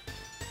attack.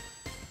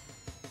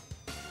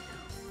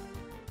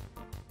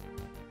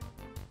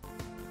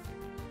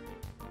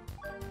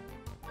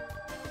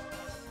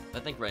 I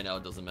think right now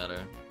it doesn't matter.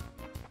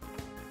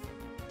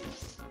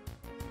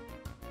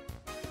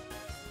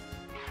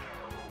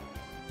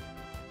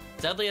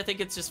 Sadly, I think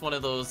it's just one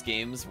of those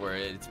games where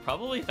it's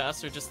probably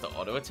faster just to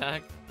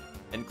auto-attack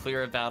and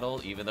clear a battle,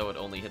 even though it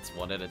only hits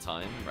one at a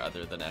time,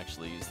 rather than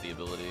actually use the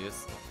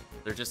abilities.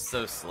 They're just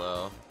so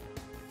slow.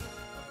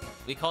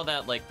 We call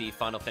that, like, the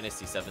Final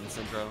Fantasy VII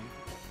syndrome,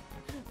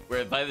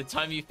 where by the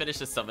time you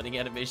finish a summoning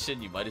animation,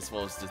 you might as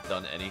well have just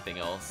done anything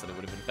else and it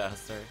would have been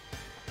faster.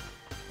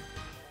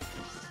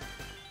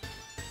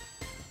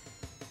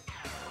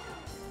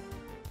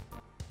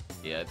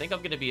 Yeah, I think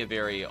I'm gonna be a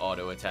very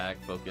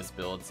auto-attack focused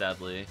build,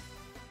 sadly.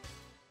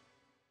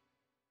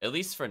 At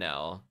least for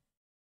now.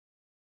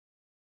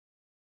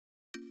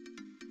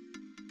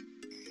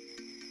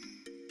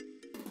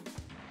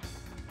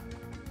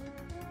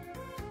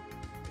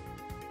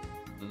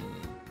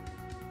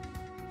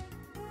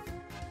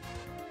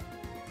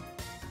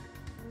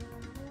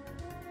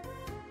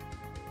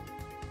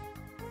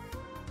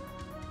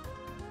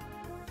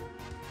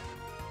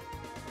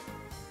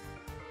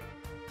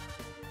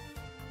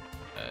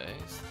 Okay,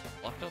 so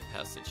locked up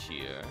passage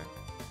here.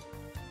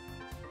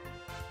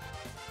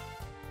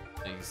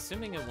 I'm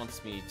assuming it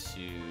wants me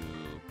to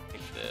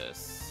pick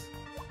this.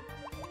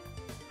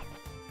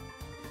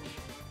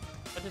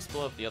 I just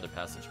blow up the other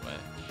passageway.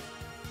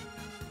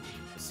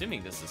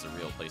 Assuming this is a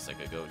real place I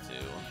could go to.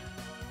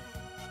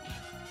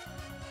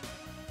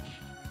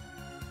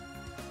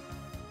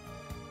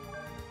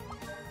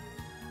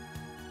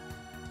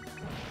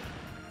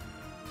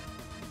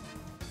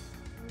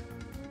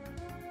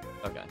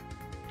 Okay.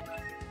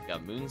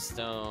 Got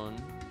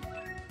Moonstone.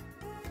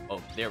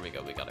 Oh, there we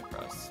go, we got a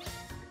crust.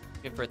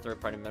 Looking for a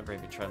third-party member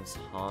if you trust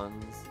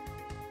Hans.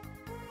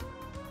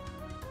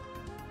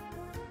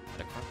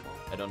 A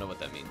carpal. I don't know what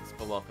that means,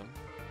 but welcome.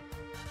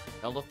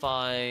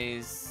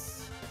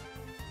 Nullifies.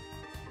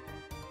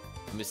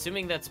 I'm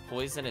assuming that's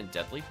poison and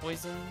deadly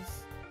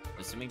poisons.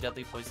 I'm assuming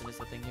deadly poison is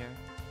the thing here.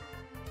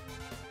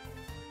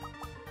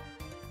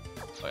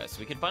 Okay, so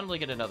we can finally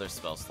get another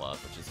spell slot,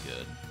 which is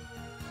good.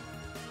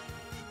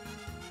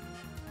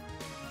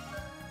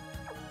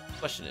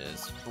 Question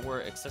is,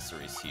 for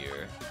accessories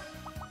here,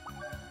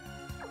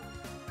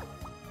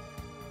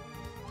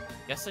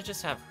 guess I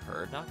just have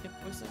her not get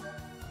poisoned.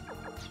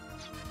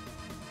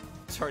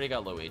 It's already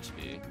got low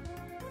HP.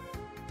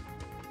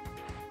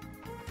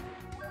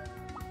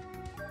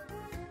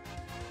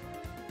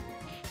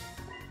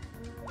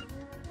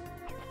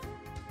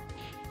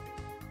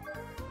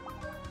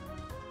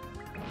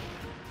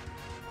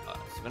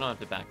 So we don't have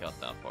to back out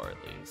that far at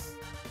least.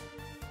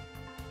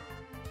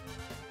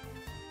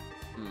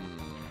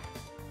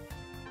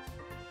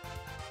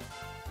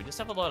 We just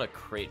have a lot of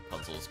crate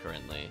puzzles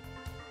currently.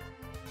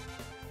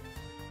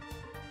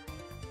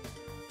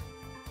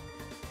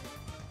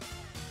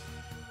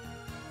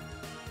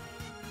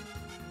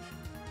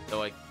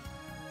 So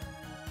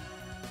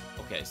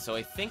okay, so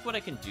I think what I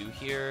can do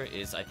here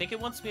is, I think it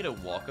wants me to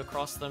walk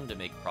across them to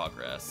make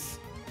progress.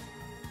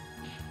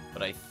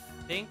 But I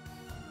think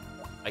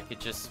I could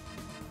just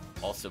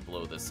also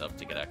blow this up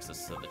to get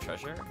access to the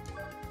treasure.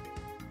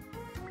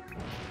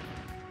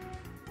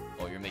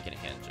 Oh, you're making a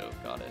hand joke,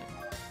 got it.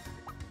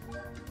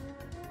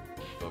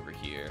 Over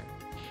here.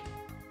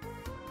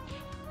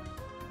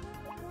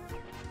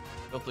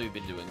 Hopefully we've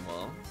been doing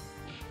well.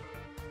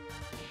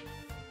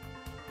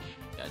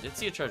 Yeah, did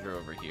see a treasure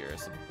over here.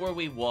 So before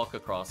we walk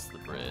across the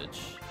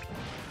bridge,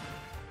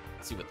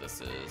 let's see what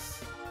this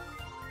is.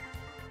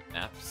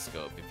 Map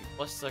scope. If you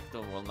plus select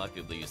the world map,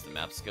 you'll be able to use the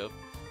map scope.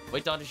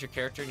 White dot is your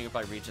character,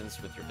 nearby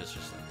regions with your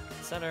visitors in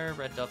the center.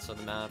 Red dots on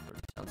the map, or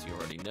towns you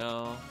already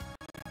know.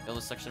 Yellow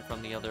section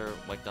from the other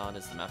white dot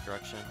is the map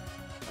direction.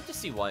 I have to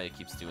see why it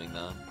keeps doing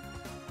that.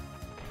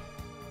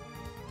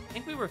 I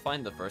think we were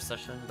fine the first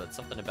session, but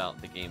something about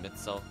the game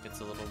itself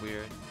gets a little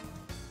weird.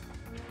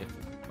 If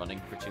running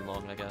for too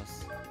long, I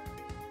guess.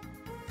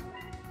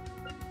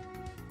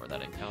 Or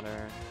that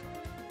encounter.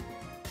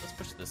 Let's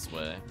push this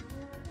way.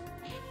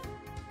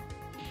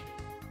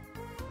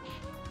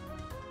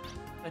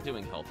 What am I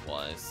doing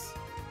health-wise?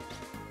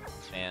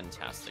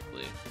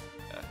 Fantastically.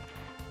 Okay.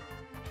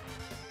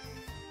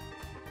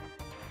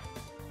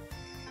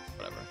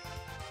 Whatever.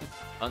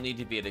 I'll need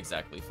to be at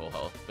exactly full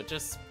health, but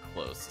just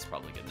close is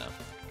probably good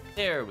enough.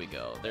 There we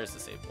go. There's the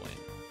save point.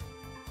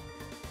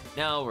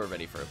 Now we're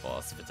ready for a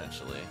boss,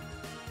 potentially.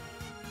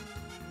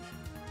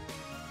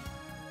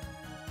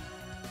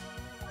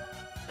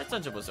 That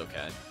dungeon was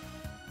okay.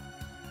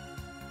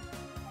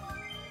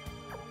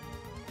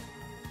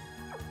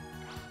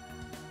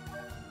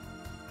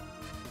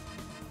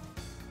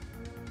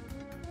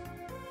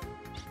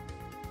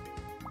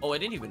 Oh, I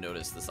didn't even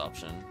notice this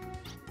option.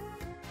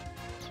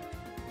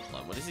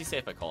 Hold on, what does he say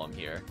if I call him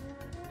here?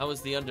 How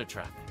was the under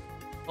traffic?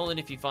 Call in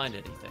if you find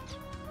anything.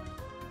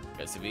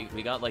 Okay, so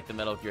we got like the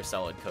Metal Gear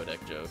Solid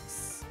codec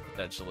jokes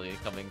potentially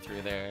coming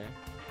through there.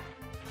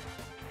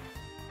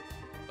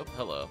 Oh,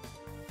 hello.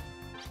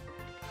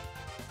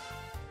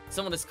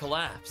 Someone has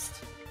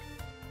collapsed.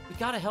 We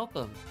gotta help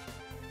him.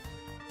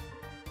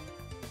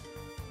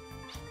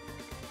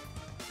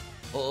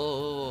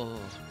 Oh.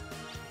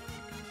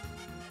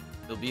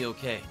 He'll be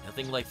okay.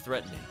 Nothing like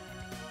threatening.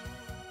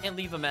 Can't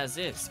leave him as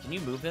is. Can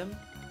you move him?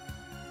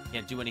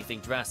 Can't do anything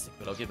drastic,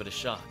 but I'll give it a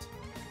shot.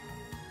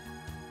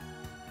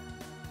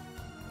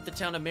 The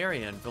town of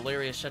Maria and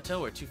Valeria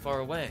Chateau are too far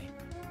away.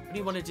 What do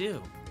you want to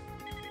do?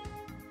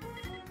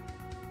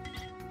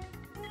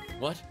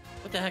 What?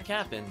 What the heck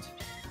happened?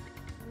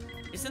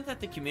 Isn't that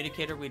the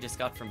communicator we just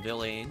got from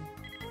Villain?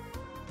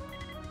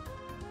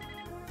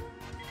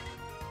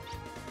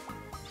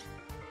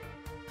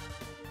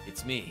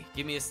 It's me.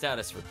 Give me a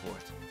status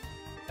report.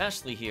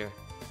 Ashley here.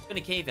 It's been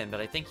a cave-in, but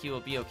I think he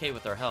will be okay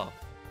with our help.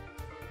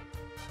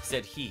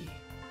 Said he.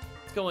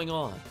 What's going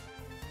on?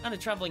 I'm a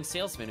traveling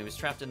salesman who was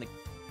trapped in the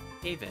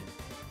cave-in.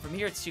 From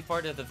here, it's too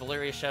far to the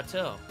Valeria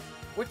Chateau.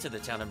 Or to the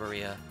town of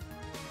Maria.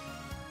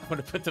 I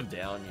want to put them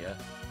down, yeah.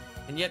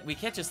 And yet, we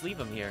can't just leave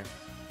them here.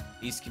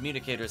 These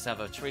communicators have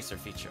a tracer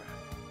feature.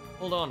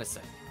 Hold on a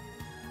sec.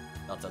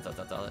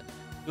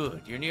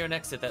 Good, you're near an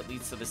exit that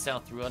leads to the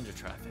south through under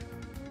traffic.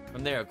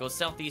 From there, go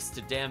southeast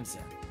to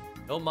Damson.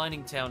 No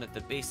mining town at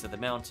the base of the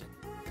mountain.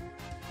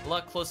 A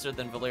lot closer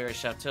than Valeria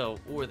Chateau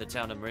or the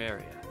town of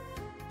Maria.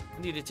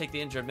 I need to take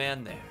the injured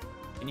man there.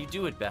 Can you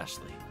do it,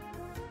 Bashley?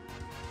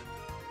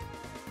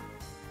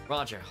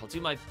 Roger, I'll do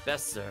my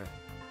best, sir.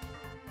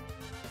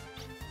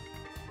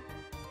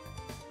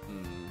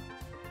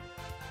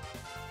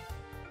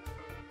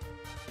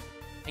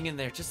 Hang in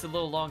there, just a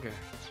little longer.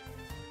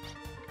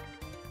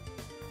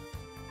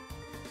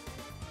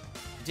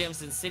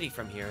 Damson City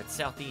from here, it's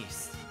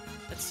southeast.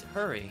 Let's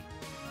hurry.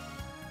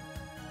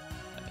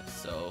 Okay,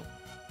 so,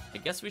 I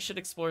guess we should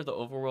explore the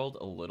overworld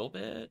a little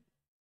bit.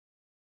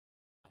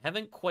 I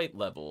haven't quite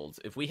leveled.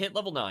 If we hit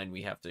level 9,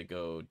 we have to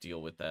go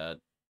deal with that.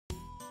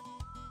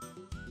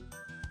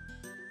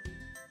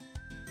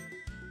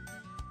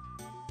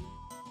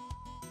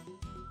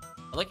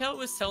 I like how it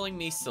was telling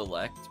me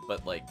select,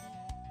 but like,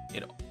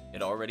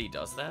 it already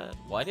does that?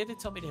 Why did it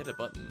tell me to hit a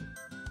button?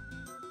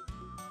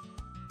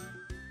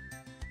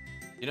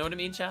 You know what I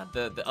mean, chat?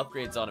 The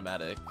upgrade's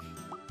automatic.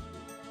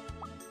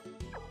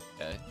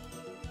 Okay.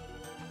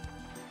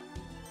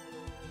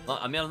 Well,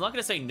 I mean, I'm not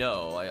gonna say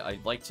no.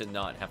 I'd like to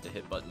not have to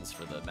hit buttons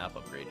for the map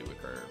upgrade to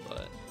occur,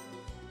 but...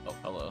 Oh,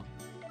 hello.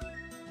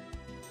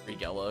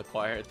 Regella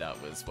acquired,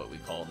 that was what we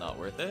call not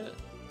worth it.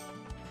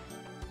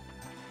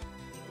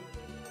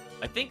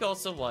 I think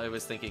also why I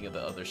was thinking of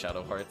the other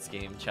Shadow Hearts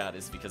game, chat,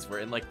 is because we're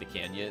in, like, the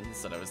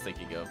canyons, and I was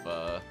thinking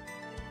of,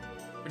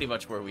 pretty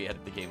much where we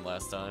ended the game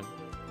last time.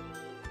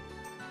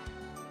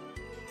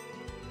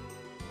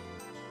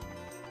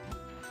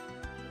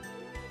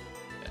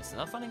 Okay, so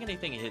not finding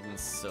anything hidden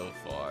so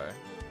far.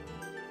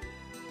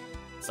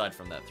 Aside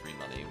from that 3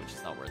 money, which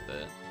is not worth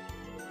it.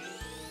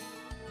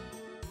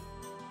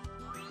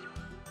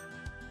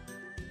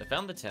 I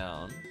found the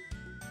town.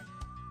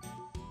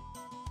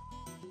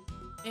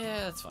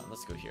 Yeah, that's fine.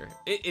 Let's go here.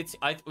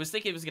 I was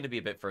thinking it was going to be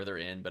a bit further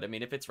in, but I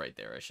mean, if it's right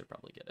there, I should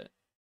probably get it.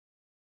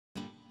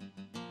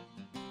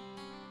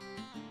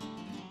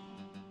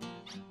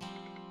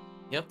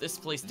 Yep, this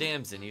place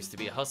Damson used to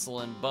be a hustle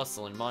and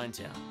bustle in mine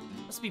town.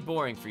 Must be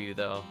boring for you,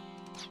 though.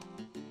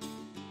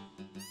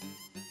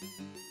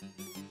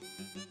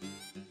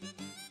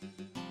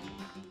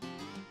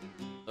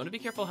 I want to be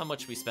careful how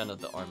much we spend at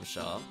the arm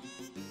shop.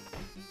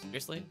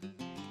 Seriously?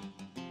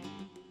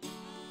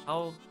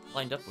 how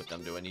lined up with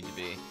them do I need to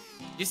be?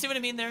 Do you see what I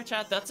mean there,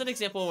 chat? That's an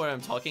example where I'm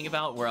talking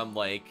about where I'm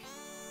like,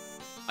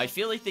 I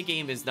feel like the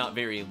game is not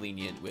very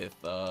lenient with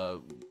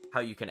how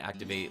you can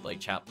activate like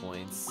chat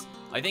points.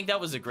 I think that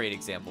was a great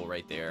example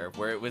right there,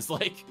 where it was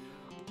like,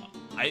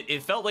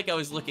 it felt like I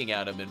was looking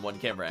at him in one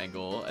camera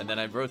angle, and then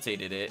I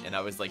rotated it, and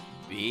I was like,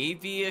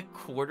 maybe a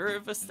quarter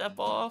of a step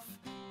off,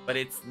 but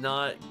it's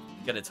not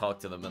gonna talk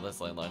to them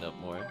unless I line up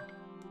more.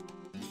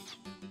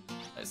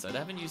 Okay, so I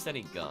haven't used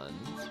any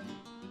guns.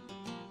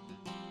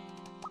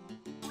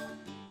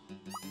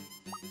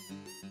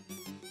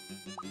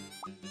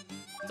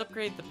 Let's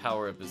upgrade the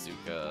power of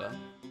bazooka.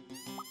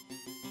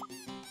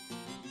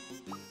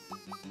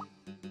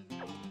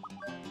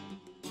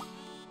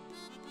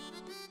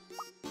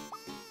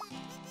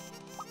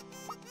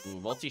 Ooh,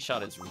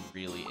 multi-shot is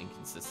really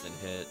inconsistent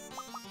hit.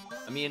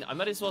 I mean, I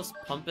might as well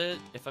pump it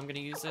if I'm gonna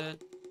use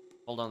it.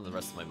 Hold on to the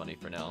rest of my money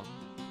for now.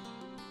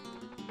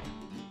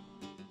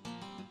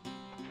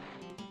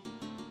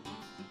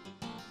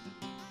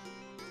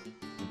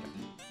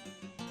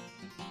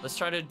 Let's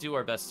try to do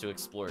our best to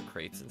explore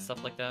crates and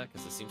stuff like that,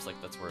 because it seems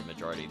like that's where a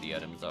majority of the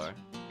items are.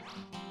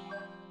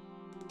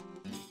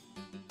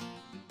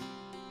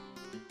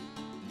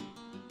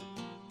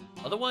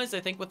 Otherwise, I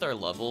think with our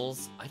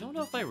levels, I don't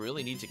know if I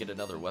really need to get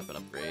another weapon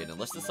upgrade,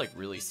 unless it's like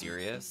really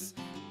serious.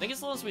 I think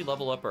as long as we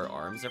level up our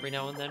arms every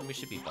now and then, we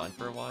should be fine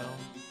for a while.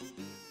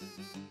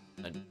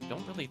 I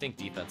don't really think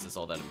defense is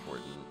all that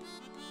important,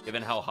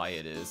 given how high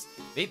it is.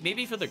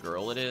 Maybe for the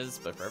girl it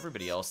is, but for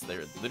everybody else,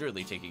 they're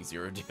literally taking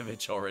 0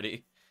 damage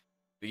already.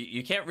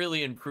 You can't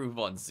really improve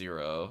on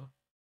 0.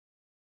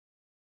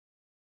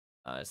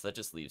 So that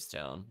just leaves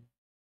town.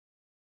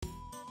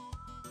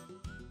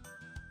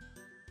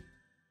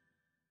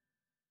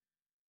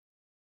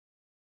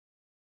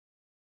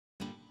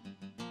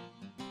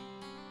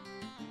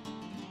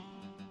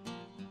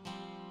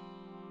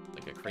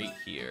 Like a crate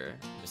here.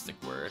 Mystic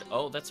word.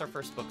 Oh, that's our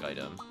first book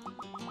item.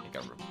 I think I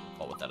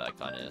recall what that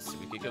icon is. So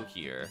we could go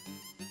here.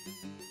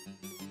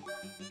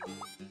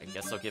 I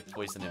guess I'll give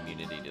poison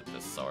immunity to the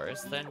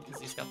Saurus then, because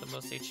he's got the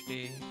most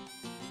HP.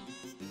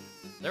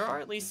 There are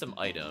at least some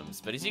items,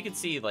 but as you can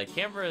see, like,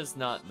 camera is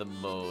not the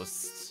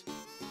most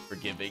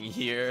forgiving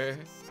here.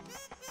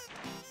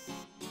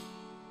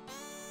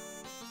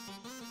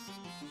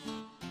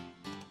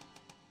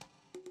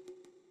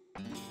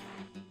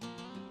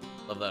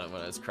 Love that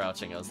when I was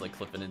crouching, I was like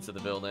clipping into the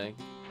building.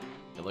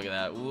 And look at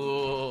that,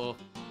 ooh!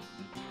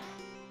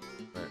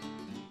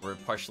 We're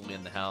partially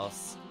in the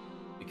house,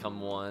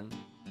 become one.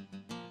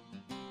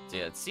 So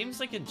yeah, it seems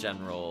like in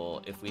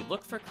general, if we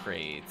look for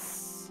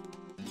crates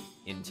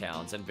in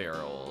towns and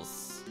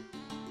barrels.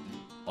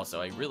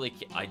 Also, I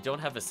don't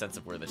have a sense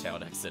of where the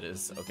town exit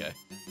is. Okay.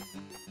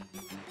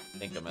 I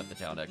think I'm at the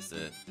town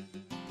exit.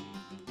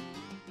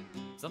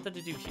 There's nothing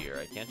to do here.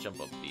 I can't jump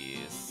up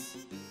these.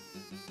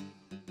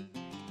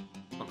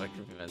 Oh, my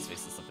creepy man's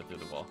face is slipping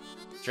through the wall.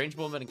 Strange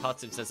woman in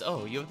costume says,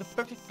 "Oh, you have the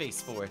perfect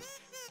face for it.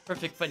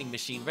 Perfect fighting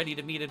machine, ready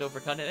to meet and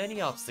overcome any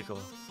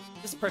obstacle.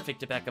 Just perfect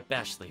to back up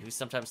Bashley, who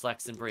sometimes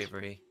lacks in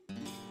bravery."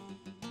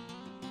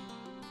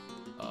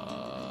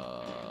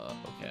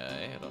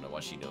 Okay. I don't know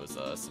why she knows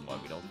us and why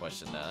we don't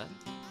question that.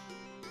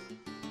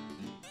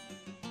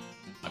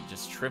 I'm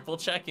just triple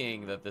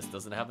checking that this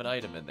doesn't have an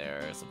item in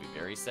there, so I'll be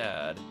very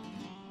sad.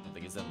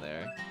 Nothing is in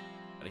there.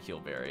 Got a heal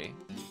berry.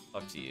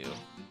 Fuck to you.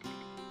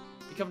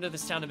 You come to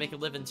this town to make a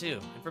living too.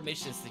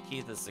 Information is the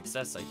key to the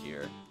success, I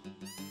hear.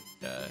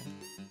 Okay.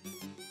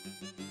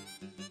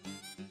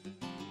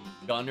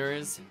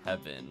 Gunner's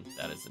Heaven.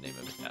 That is the name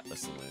of the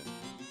saloon.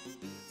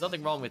 There's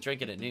nothing wrong with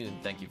drinking at noon,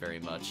 thank you very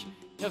much.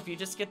 You know, if you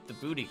just get the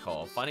booty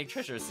call, finding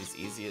treasure is as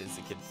easy as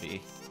it can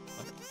be.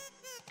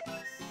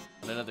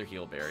 And another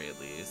heal berry at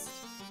least.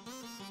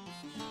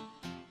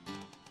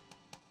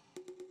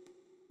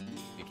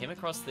 We came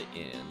across the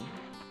inn.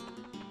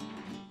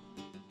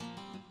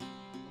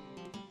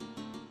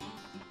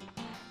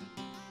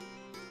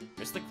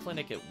 There's the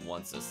clinic it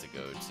wants us to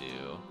go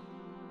to.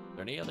 Are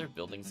there any other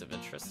buildings of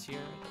interest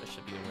here that I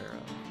should be aware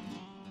of?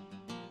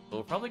 Well,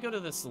 we'll probably go to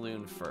the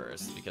saloon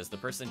first, because the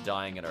person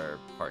dying at our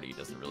party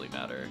doesn't really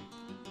matter.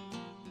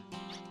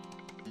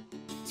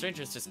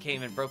 Strangers just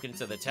came and broke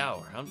into the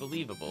tower.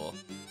 Unbelievable.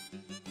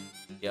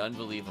 Yeah,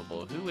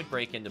 unbelievable. Who would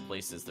break into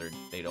places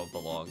they don't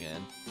belong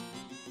in?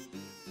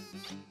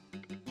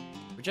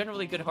 We're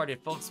generally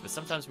good-hearted folks, but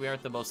sometimes we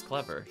aren't the most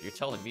clever. You're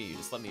telling me you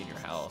just let me in your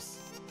house.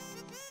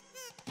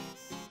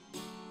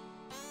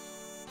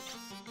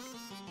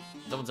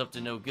 Someone's up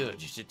to no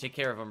good. You should take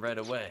care of them right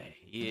away.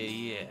 Yeah,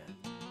 yeah.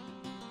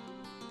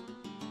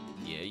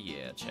 Yeah,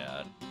 yeah,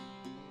 Chad.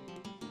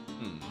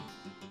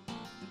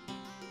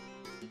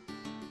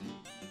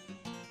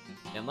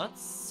 I'm not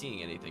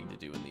seeing anything to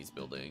do in these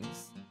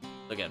buildings.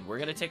 Again, we're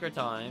gonna take our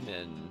time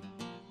and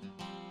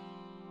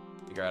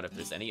figure out if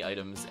there's any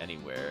items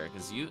anywhere,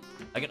 because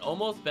I can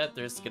almost bet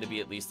there's gonna be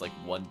at least like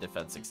one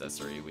defense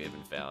accessory we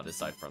haven't found,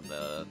 aside from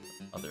the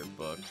other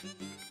book.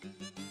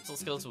 Soul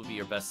skills will be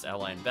your best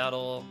ally in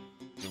battle.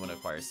 We want to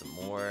acquire some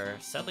more.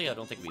 Sadly, I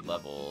don't think we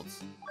leveled.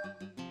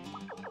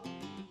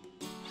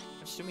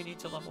 much do we need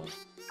to level?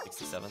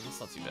 67? That's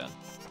not too bad.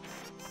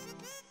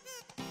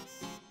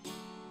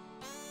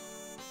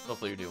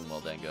 Hopefully you're doing well,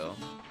 Dango.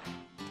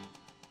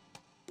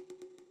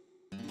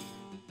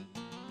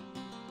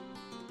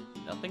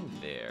 Nothing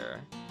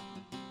there.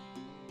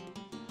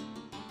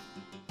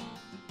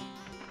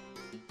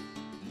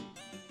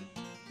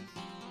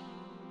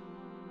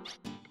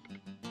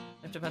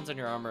 It depends on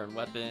your armor and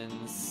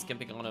weapons.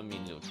 Skimping on them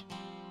means it'll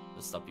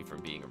stop you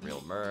from being a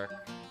real merc.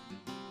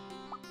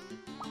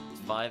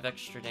 5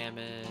 extra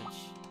damage.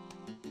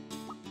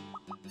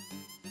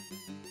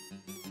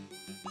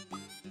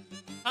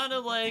 Kinda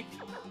like...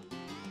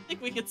 I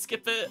think we could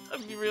skip it, I'll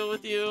be real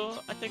with you.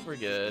 I think we're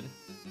good.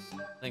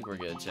 I think we're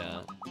good,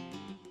 chat.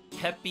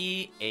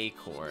 Peppy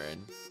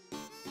Acorn.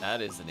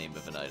 That is the name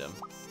of an item.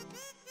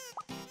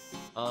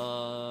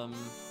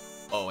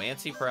 Oh,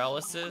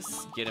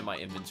 anti-paralysis? Get in my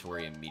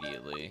inventory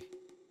immediately.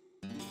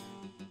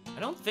 I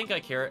don't think I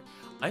care.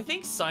 I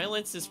think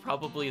silence is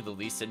probably the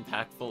least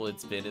impactful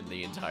it's been in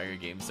the entire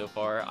game so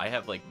far. I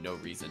have, like, no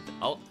reason to...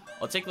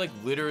 I'll take, like,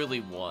 literally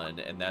one,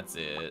 and that's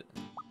it.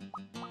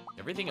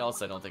 Everything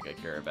else I don't think I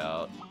care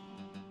about.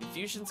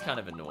 Confusion's kind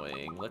of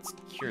annoying. Let's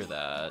cure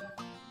that.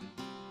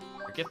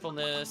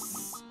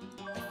 Forgetfulness...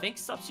 I think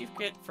stops you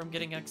from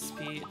getting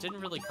XP. It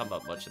didn't really come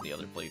up much in the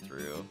other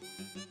playthrough.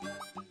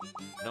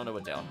 I don't know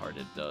what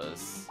downhearted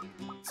does.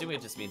 Assuming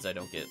it just means I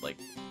don't get, like,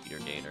 meter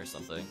gain or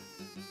something.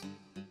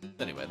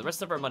 Anyway, the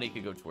rest of our money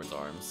could go towards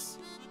arms.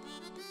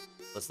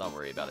 Let's not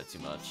worry about it too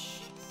much.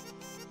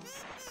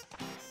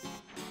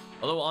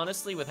 Although,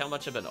 honestly, with how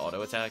much I've been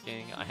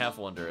auto-attacking, I have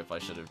wondered if I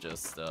should have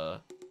just,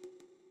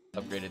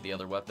 upgraded the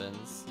other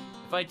weapons.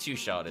 If I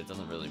two-shot, it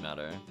doesn't really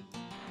matter.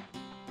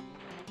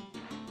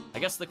 I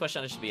guess the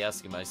question I should be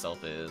asking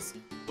myself is,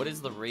 what is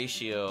the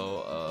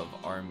ratio of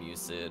arm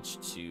usage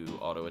to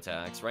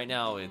auto-attacks? Right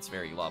now, it's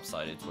very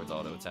lopsided towards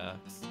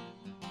auto-attacks.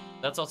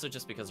 That's also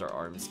just because our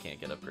arms can't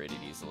get upgraded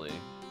easily.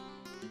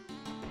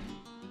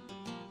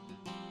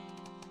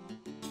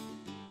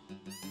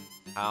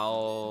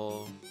 How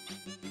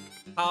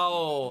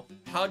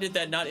did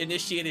that not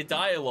initiate a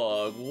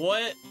dialogue?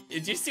 What?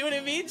 Did you see what I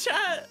mean,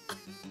 chat?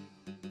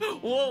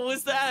 What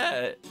was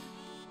that?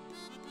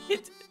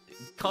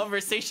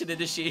 Conversation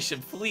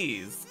initiation,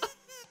 please.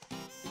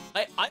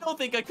 I don't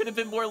think I could have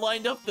been more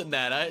lined up than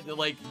that.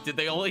 Like, did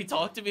they only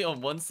talk to me on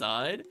one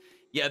side?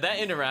 Yeah, that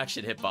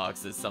interaction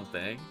hitbox is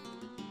something.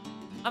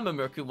 I'm a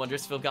Merc who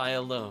Wondersville guy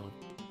alone.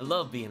 I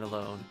love being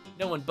alone.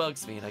 No one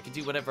bugs me and I can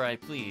do whatever I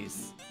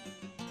please.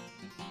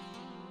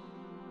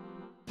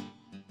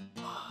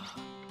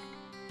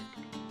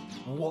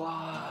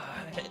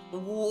 What?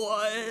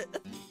 What?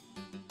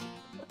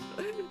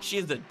 She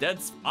is a dead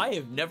I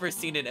have never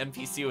seen an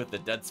NPC with a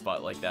dead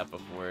spot like that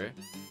before.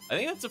 I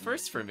think that's a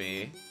first for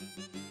me.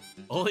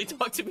 Only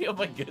talk to me on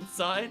my good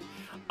side?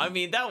 I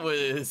mean, that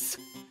was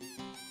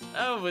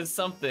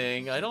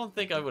something. I don't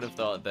think I would have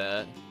thought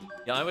that.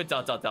 Yeah, I would ...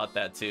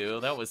 that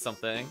too. That was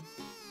something.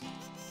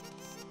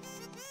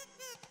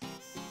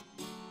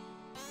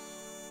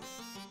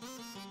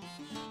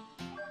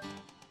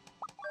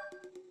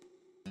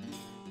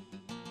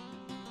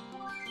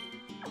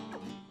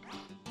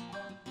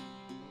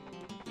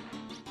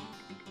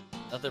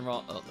 Nothing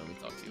wrong. Oh, no, we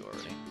talked to you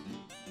already.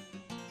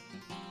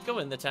 Go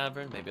in the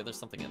tavern. Maybe there's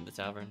something in the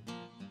tavern.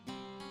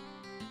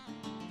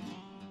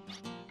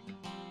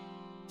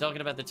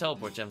 Talking about the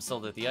teleport gem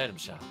sold at the item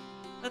shop.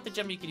 Not the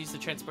gem you can use to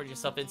transport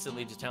yourself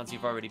instantly to towns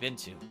you've already been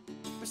to.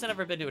 Of course, I've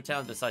never been to a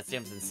town besides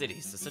Damson City,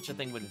 so such a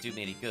thing wouldn't do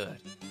me any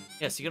good.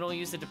 Yes, you can only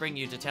use it to bring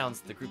you to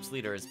towns the group's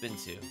leader has been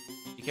to.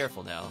 Be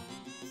careful now.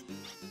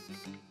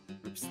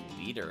 Group's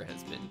leader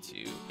has been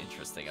to.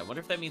 Interesting. I wonder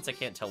if that means I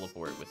can't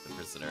teleport with the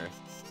prisoner.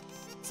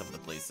 Some of the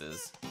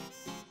places.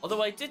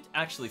 Although I did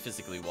actually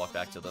physically walk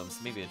back to them,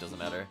 so maybe it doesn't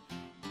matter.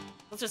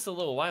 Well, just a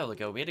little while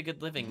ago, we had a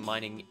good living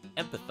mining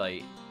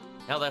empathite.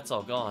 Now that's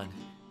all gone.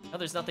 Now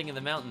there's nothing in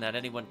the mountain that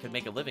anyone could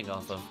make a living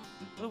off of.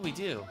 What do we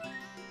do?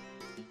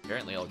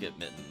 Apparently I'll get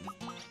Mitten.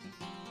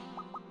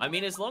 I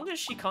mean, as long as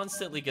she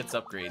constantly gets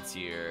upgrades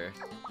here...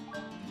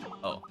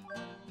 Oh.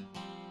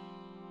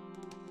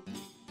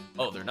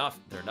 Oh, they're not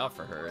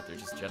for her. They're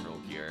just general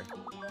gear.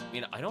 I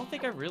mean, I don't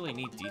think I really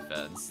need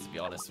defense, to be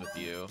honest with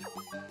you.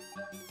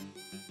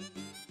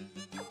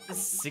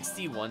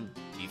 61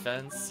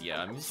 defense?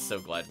 Yeah, I'm just so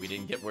glad we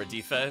didn't get more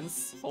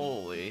defense.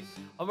 Holy.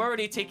 I'm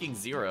already taking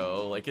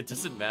 0, like, it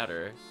doesn't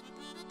matter.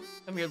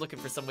 I'm here looking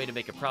for some way to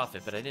make a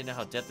profit, but I didn't know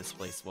how dead this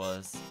place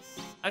was.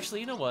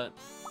 Actually, you know what?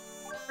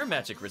 Her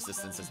magic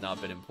resistance has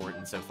not been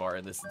important so far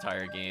in this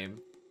entire game.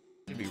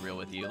 To be real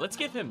with you. Let's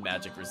give him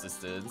magic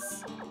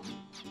resistance.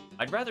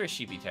 I'd rather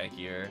she be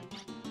tankier.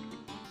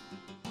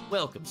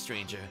 Welcome,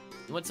 stranger.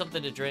 You want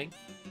something to drink?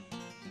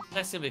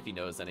 Ask him if he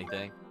knows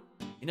anything.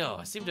 You know,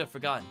 I seem to have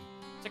forgotten.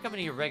 If I come in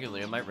here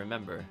regularly, I might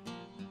remember.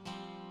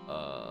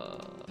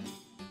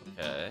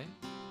 Okay.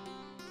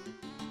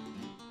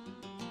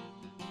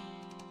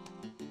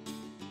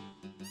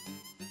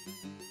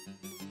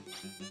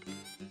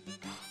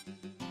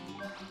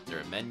 Is there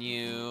a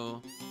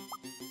menu?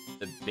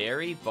 The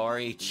Berry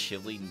Barry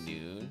Chili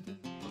Noon?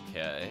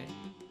 Okay.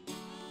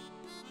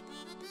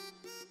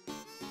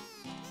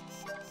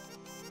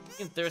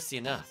 I'm thirsty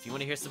enough. You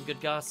want to hear some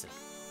good gossip?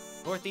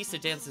 Northeast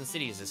of Dancing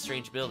City is a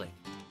strange building.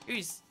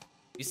 You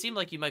seem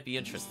like you might be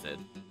interested.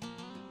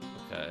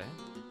 Okay.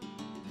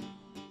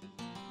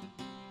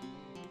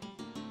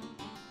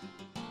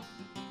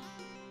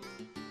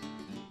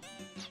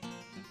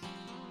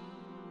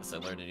 Guess I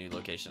learned a new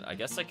location. I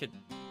guess I could...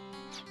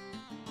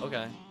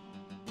 Okay.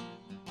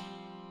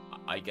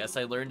 I guess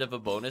I learned of a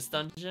bonus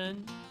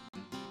dungeon?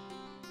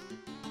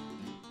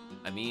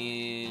 I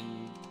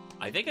mean...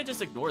 I think I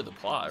just ignored the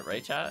plot,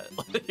 right, chat?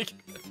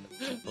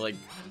 like,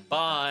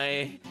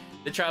 bye!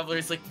 The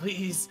traveler's like,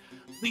 please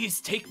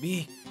take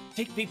me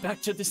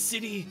back to the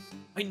city!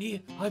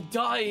 I'm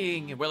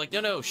dying! And we're like,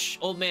 no, shh,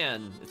 old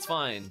man, it's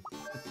fine.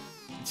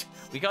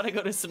 We gotta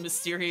go to some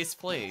mysterious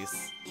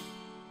place.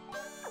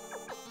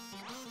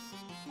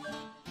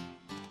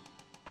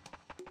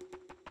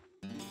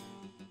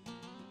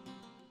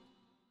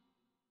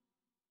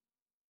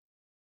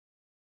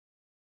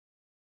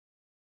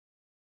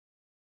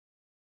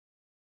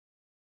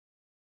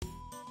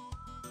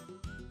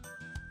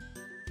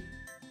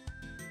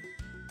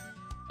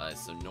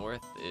 So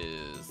north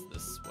is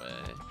this way.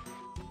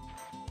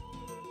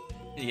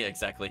 Yeah,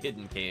 exactly.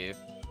 Hidden cave.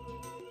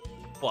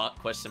 Plot,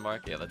 question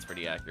mark? Yeah, that's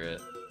pretty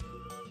accurate.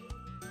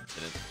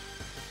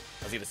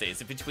 I was gonna say,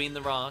 is it between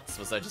the rocks?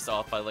 Was I just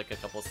off by like a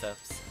couple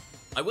steps?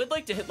 I would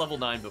like to hit level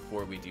 9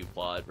 before we do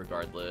plot,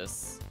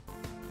 regardless.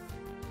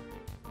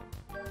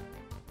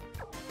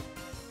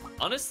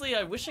 Honestly,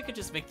 I wish I could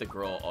just make the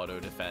girl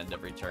auto-defend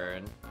every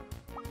turn.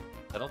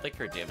 I don't think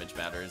her damage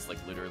matters, like,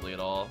 literally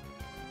at all.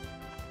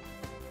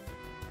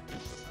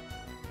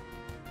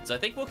 So I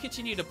think we'll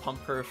continue to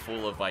pump her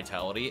full of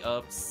vitality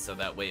ups, so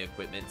that way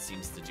equipment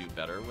seems to do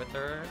better with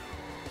her.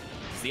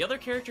 The other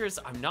characters,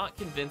 I'm not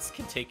convinced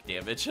can take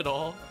damage at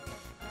all.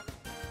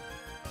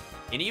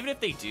 And even if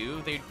they do,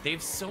 they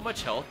have so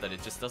much health that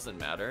it just doesn't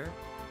matter.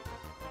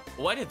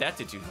 Why did that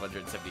do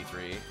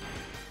 273?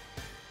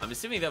 I'm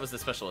assuming that was the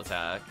special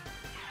attack.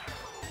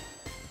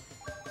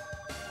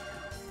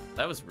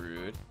 That was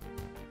rude.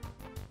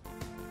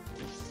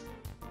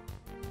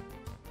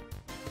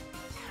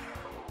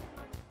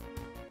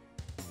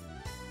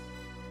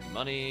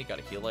 Money, got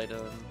a heal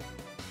item.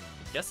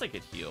 I guess I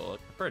could heal. I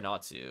prefer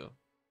not to.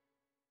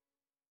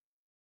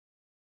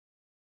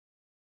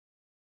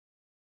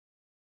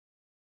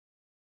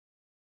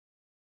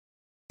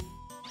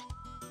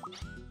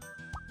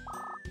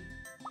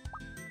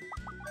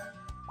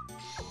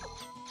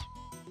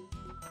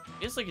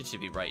 Feels like it should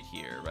be right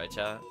here, right,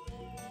 chat?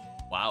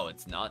 Wow,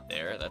 it's not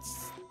there.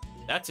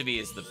 That to me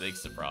is the big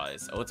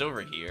surprise. Oh, it's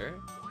over here?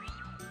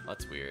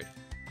 That's weird.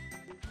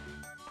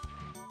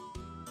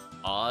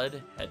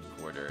 Odd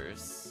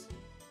headquarters.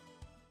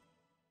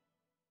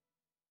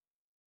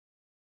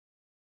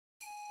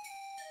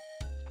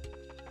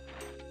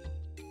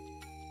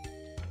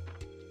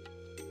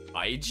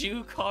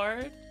 Kaiju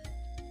card?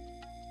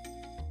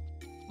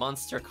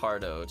 Monster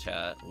Cardo,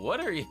 chat. What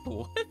are you?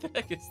 What the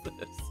heck is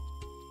this?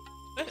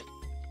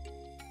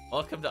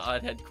 Welcome to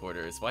Odd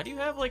Headquarters. Why do you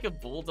have like a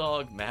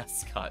bulldog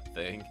mascot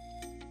thing?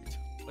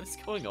 What is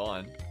going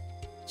on?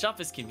 Shop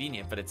is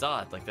convenient, but it's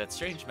odd, like that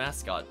strange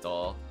mascot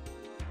doll.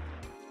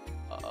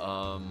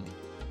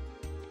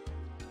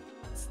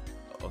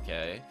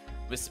 Okay.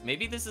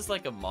 Maybe this is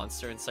like a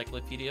monster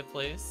encyclopedia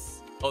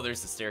place? Oh,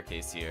 there's a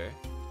staircase here.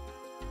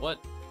 What?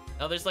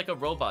 Oh, there's like a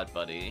robot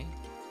buddy.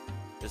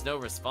 There's no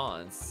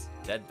response.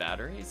 Dead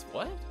batteries?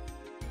 What?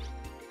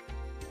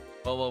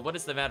 Oh, well, what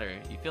is the matter?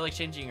 You feel like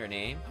changing your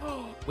name?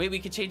 Wait, we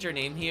can change our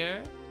name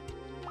here?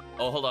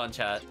 Oh, hold on,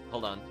 chat.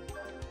 Hold on.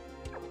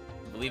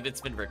 I believe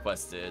it's been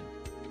requested.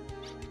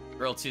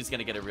 Girl 2's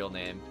gonna get a real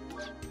name.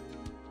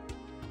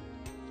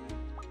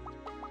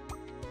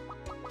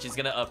 She's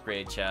gonna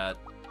upgrade, chat.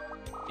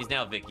 She's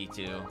now Vicky,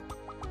 too.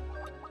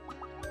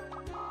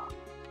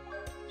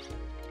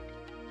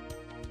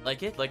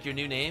 Like it? Like your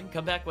new name?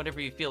 Come back whenever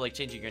you feel like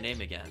changing your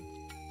name again.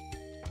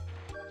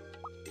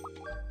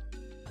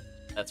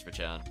 That's for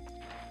chat.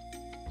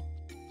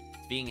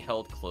 It's being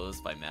held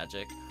closed by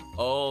magic.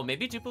 Oh,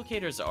 maybe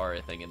duplicators are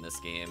a thing in this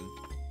game.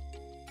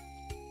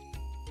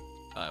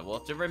 We'll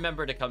have to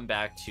remember to come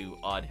back to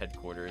Odd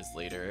Headquarters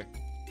later.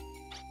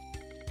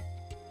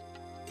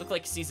 Look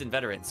like seasoned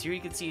veterans. Here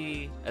you can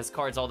see as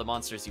cards all the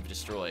monsters you've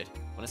destroyed.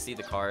 Want to see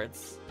the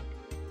cards?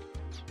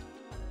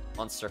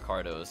 Monster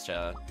Cardos,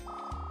 chat.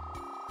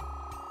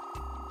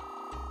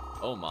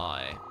 Oh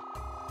my.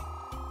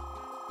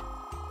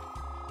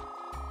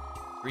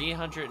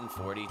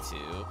 342.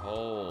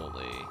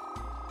 Holy.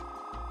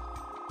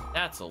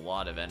 That's a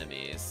lot of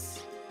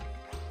enemies.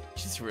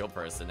 She's a real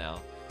person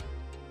now.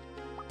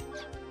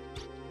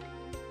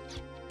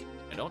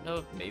 I don't know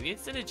if maybe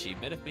it's an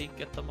achievement if we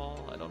get them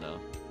all. I don't know.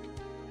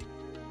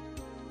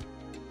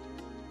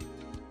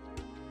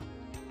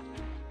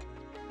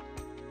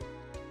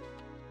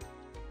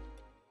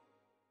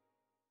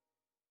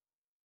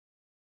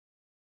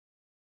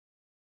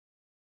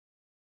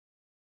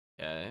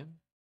 Okay.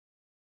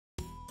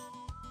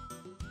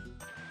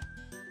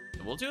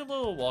 We'll do a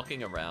little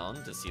walking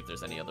around to see if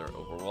there's any other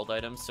overworld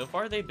items. So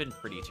far, they've been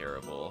pretty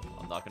terrible.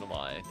 I'm not gonna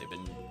lie. They've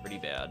been pretty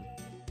bad.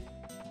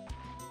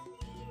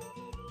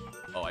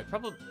 Oh,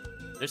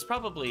 there's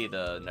probably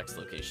the next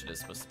location is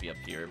supposed to be up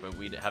here, but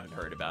we haven't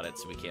heard about it,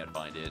 so we can't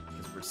find it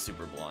because we're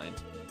super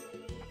blind.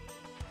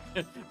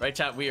 Right,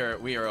 chat? We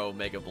are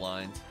omega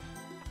blind.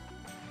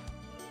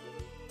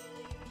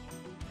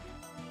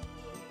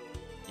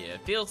 Yeah,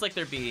 it feels like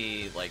there'd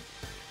be, like,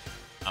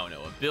 I don't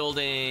know, a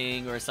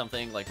building or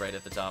something, like, right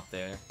at the top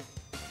there.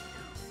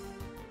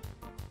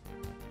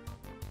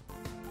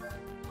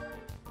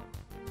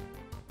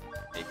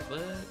 Big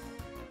clip.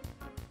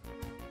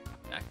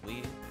 Back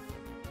lead.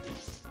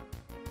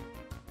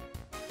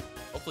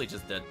 Hopefully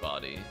just dead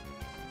body.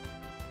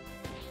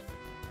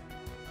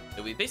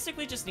 So we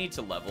basically just need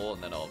to level,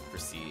 and then I'll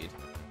proceed.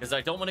 Because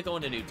I don't want to go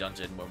in a new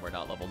dungeon when we're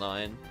not level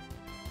 9.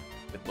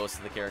 With most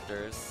of the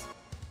characters.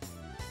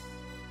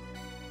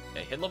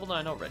 Okay, hit level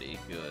 9 already.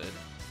 Good.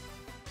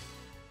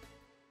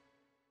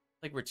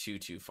 Like we're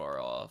too far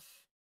off.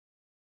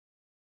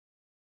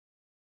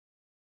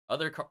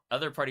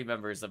 Other party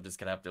members, I'm just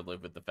gonna have to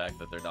live with the fact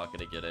that they're not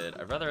gonna get it.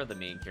 I'd rather have the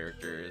main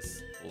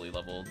characters fully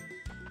leveled.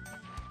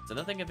 So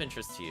nothing of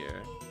interest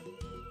here.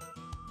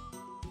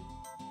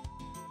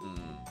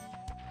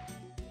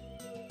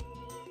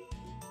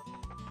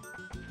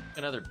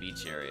 Another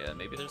beach area.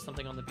 Maybe there's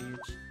something on the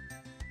beach.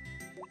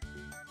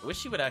 I wish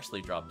she would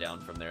actually drop down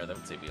from there. That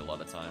would save me a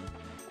lot of time.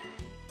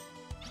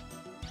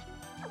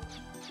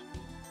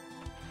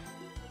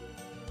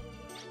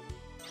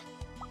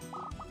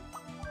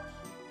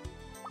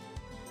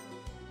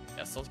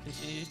 Guess I'll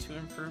continue to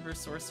improve her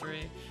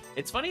sorcery.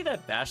 It's funny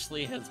that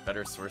Bashley has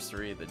better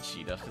sorcery than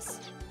she does.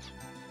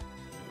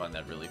 I find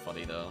that really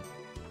funny, though.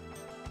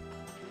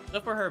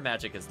 So for her,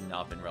 magic has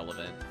not been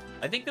relevant.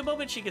 I think the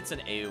moment she gets an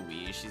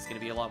AoE, she's going to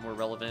be a lot more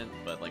relevant,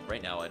 but like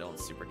right now, I don't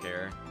super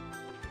care.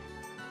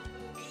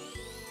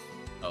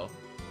 Oh.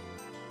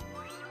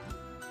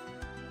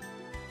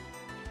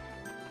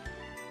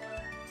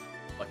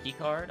 Lucky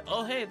card?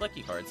 Oh, hey,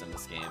 lucky cards in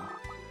this game.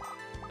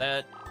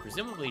 That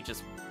presumably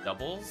just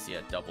doubles? Yeah,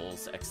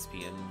 doubles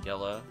XP and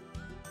Gela.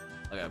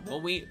 Okay, well,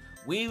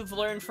 we've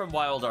learned from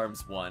Wild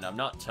Arms 1. I'm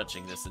not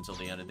touching this until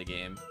the end of the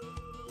game.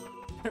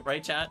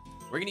 Right, chat?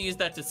 We're going to use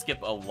that to skip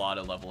a lot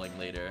of leveling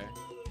later.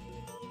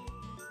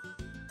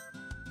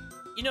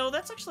 You know,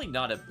 that's actually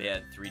not a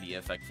bad 3D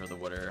effect for the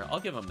water. I'll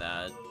give him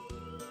that.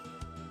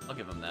 I'll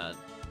give him that.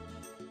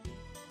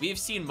 We've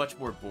seen much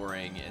more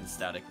boring and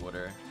static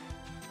water.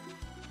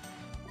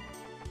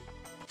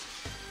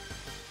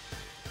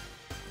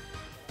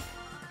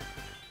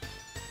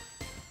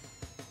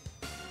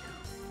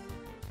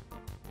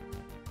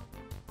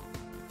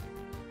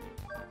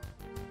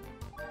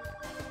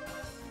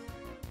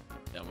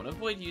 Yeah, I'm gonna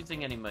avoid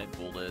using any of my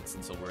bullets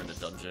until we're in a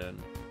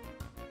dungeon.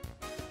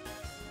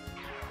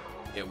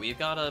 Yeah, we've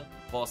got a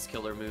boss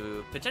killer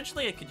move.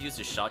 Potentially I could use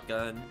a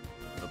shotgun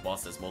if the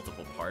boss has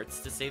multiple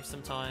parts to save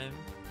some time.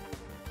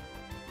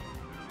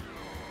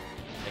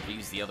 I could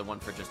use the other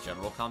one for just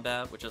general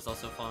combat, which is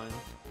also fine.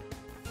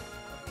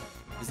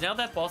 Because now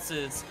that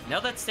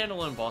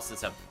standalone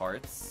bosses have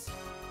parts,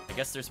 I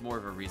guess there's more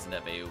of a reason to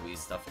have AoE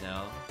stuff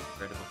now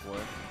compared to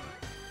before.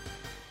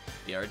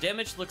 Yeah, our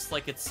damage looks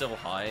like it's so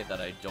high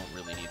that I don't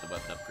really need the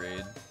weapon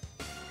upgrade.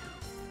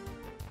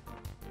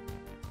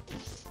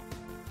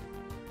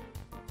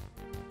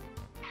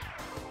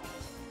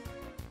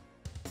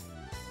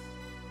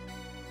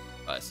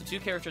 So 2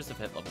 characters have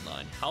hit level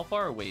 9. How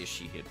far away is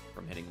she hit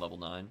from hitting level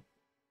 9?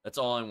 That's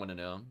all I want to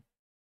know.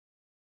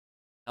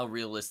 How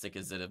realistic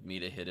is it of me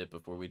to hit it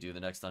before we do the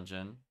next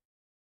dungeon?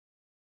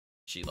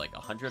 She like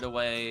 100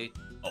 away?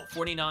 Oh,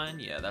 49?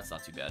 Yeah, that's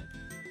not too bad.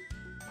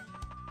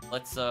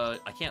 Let's, I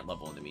can't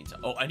level in the meantime.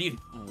 Oh, I need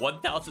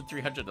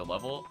 1,300 to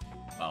level?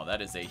 Wow,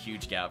 that is a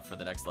huge gap for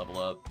the next level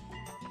up.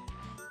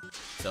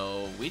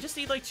 So, we just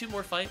need like 2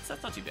 more fights?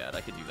 That's not too bad,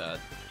 I could do that.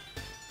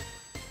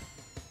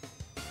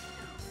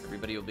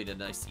 Everybody will be at a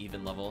nice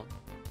even level.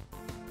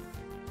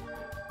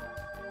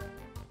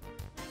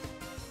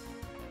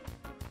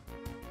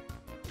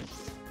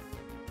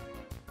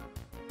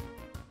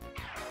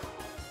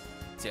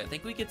 So yeah, I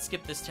think we could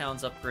skip this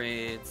town's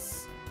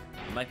upgrades.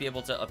 We might be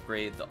able to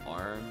upgrade the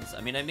arms. I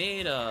mean, I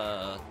made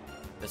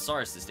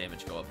Thesaurus'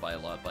 damage go up by a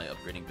lot by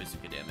upgrading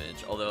bazooka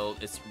damage, although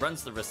it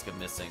runs the risk of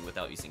missing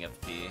without using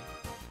FP.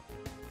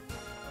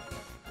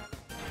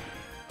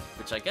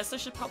 Which I guess I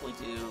should probably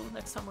do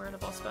next time we're in a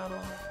boss battle.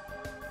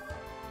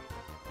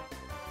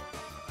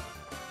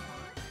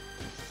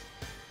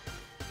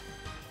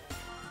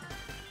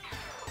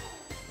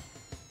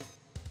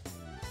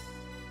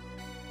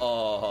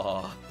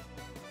 Oh,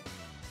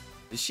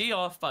 is she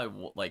off by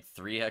like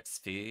 3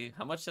 XP?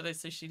 How much did I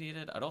say she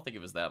needed? I don't think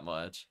it was that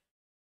much.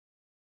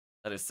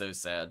 That is so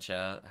sad,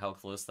 chat, how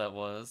close that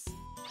was.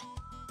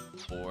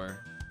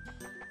 4.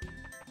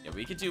 Yeah,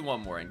 we could do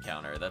 1 more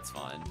encounter, that's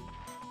fine.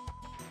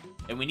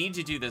 And we need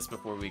to do this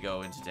before we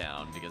go into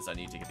town, because I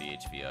need to get the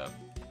HP up.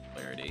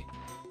 Clarity.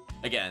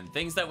 Again,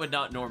 things that would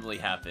not normally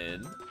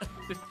happen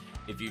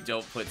if you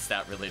don't put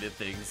stat-related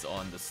things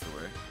on the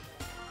store.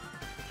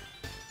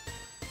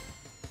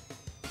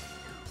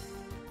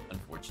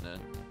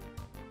 unfortunate.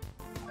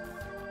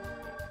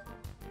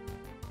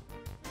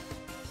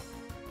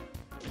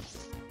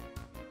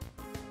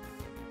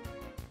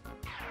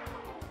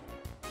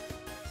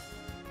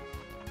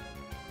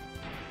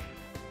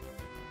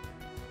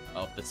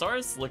 Oh,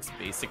 Thesaurus looks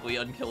basically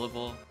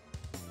unkillable.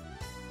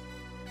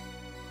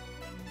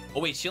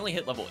 Oh wait, she only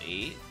hit level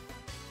 8?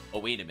 Oh,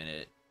 wait a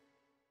minute.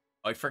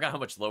 Oh, I forgot how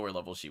much lower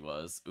level she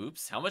was.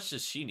 Oops, how much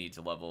does she need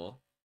to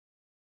level?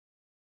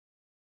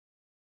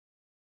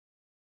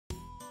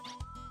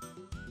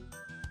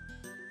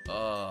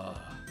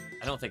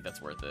 I don't think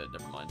that's worth it.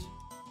 Never mind.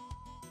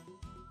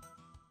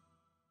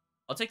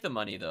 I'll take the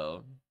money,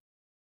 though.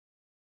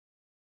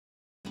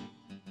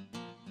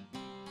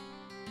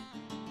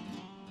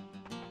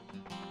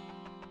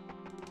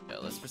 Yeah,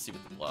 let's proceed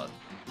with the plot.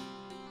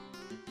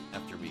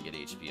 After we get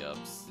HP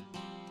ups.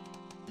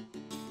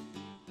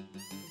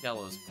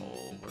 Gallows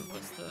pole. Where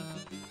was the...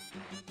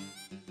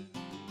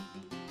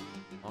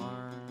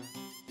 R...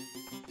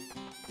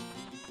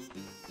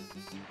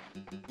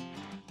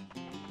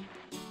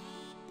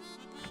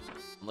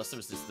 Unless it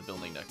was just the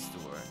building next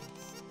door.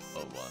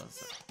 Oh, it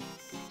was.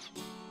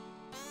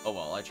 Oh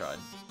well, I tried.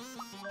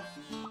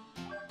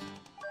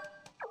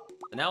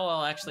 Now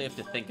I'll actually have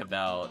to think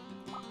about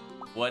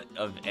what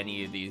of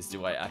any of these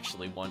do I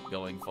actually want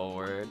going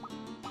forward.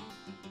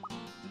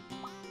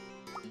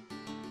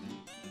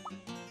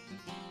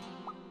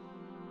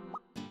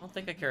 I don't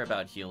think I care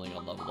about healing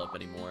on level up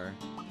anymore.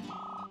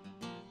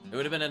 It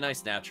would have been a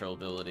nice natural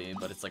ability,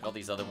 but it's like all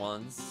these other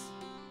ones.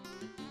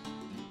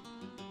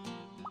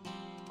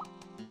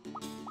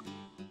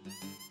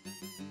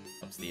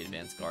 Ups the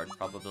advanced guard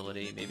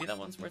probability. Maybe that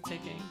one's worth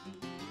taking.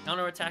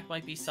 Counterattack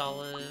might be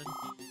solid.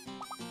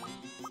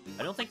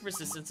 I don't think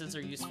resistances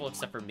are useful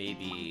except for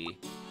maybe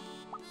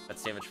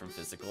that's damage from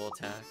physical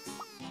attacks.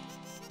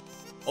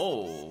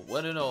 Oh,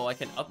 well, no, I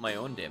can up my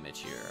own damage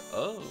here.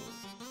 Oh,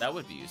 that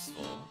would be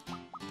useful.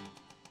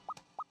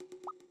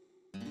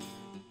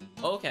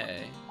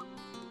 Okay.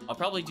 I'll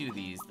probably do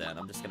these then.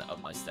 I'm just gonna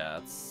up my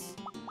stats.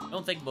 I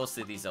don't think most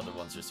of these other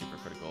ones are super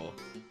critical.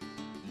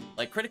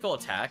 Like, critical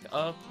attack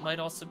up might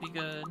also be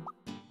good.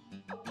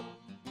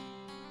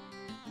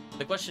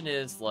 The question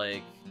is,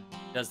 like,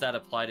 does that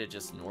apply to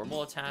just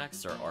normal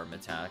attacks or arm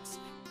attacks?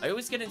 I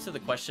always get into the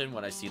question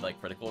when I see, like,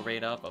 critical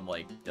rate up. I'm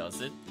like,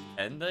 does it?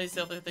 And these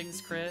other things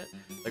crit?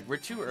 Like, we're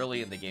too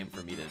early in the game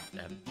for me to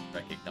have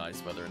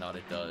recognized whether or not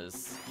it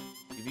does.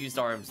 We've used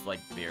arms, like,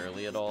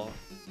 barely at all.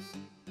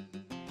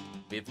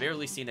 We've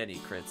barely seen any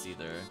crits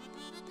either.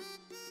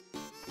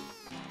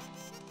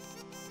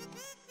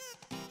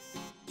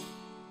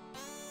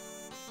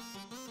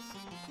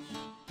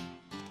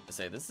 I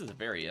say, this is a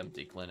very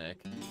empty clinic.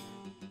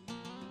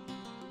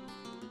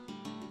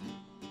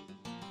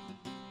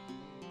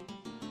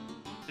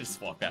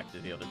 Just walk back to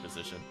the other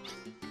position.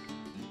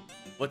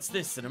 What's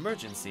this, an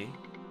emergency?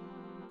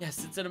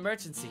 Yes, it's an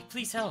emergency.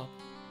 Please help.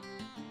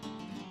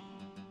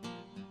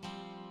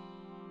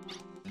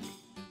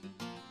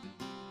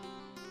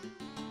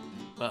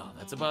 Well,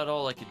 that's about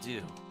all I could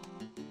do.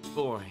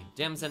 Boring.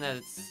 Damson's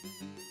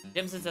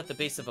at the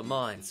base of a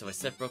mine, so I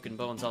set broken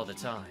bones all the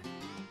time.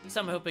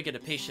 Some hope I get a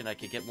patient I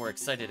could get more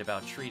excited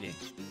about treating.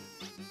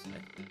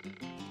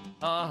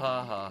 Ha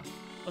ha ha.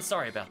 Oh,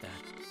 sorry about that.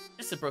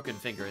 Just a broken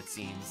finger, it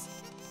seems.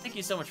 Thank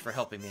you so much for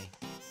helping me.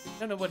 I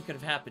don't know what could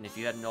have happened if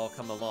you hadn't all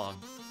come along.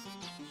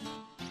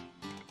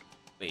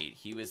 Wait,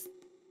 he was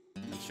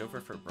a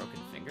chauffeur for a broken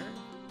finger?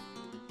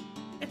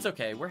 It's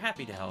okay, we're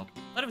happy to help.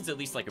 Thought it was at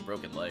least like a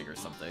broken leg or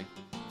something.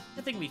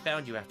 Good thing we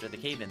found you after the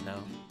cave-in,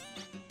 though.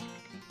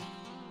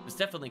 It was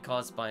definitely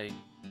caused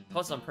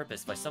on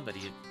purpose by somebody,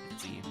 it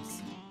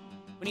seems.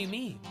 What do you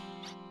mean?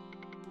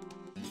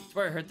 It's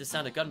where I heard the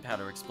sound of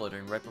gunpowder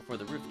exploding right before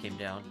the roof came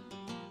down.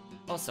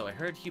 Also, I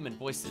heard human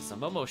voices.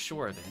 I'm almost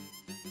sure of it.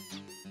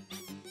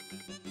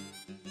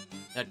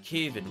 That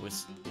cave-in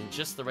was in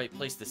just the right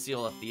place to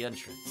seal off the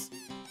entrance.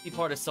 Be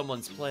part of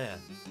someone's plan.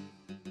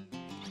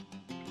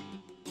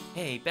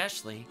 Hey,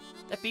 Bashley.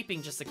 That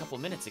beeping just a couple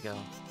minutes ago.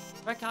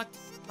 Try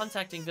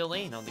contacting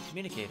Villain on the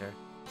communicator.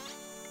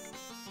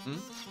 Hmm?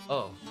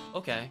 Oh,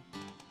 okay.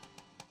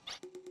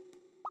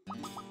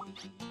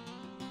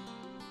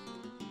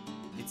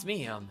 It's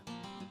me,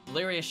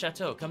 Valeria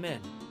Chateau, come in.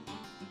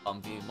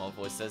 Female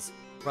voice says,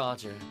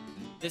 Roger,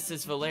 this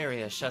is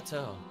Valeria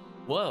Chateau.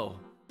 Whoa,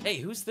 hey,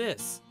 who's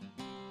this?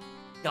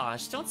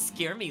 Gosh, don't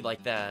scare me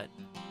like that.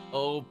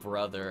 Oh,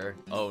 brother.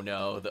 Oh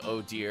no, the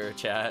oh dear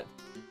chat.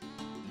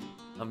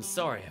 I'm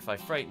sorry if I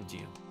frightened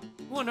you.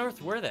 Who on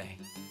earth were they?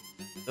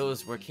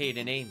 Those were Kate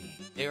and Amy.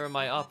 They were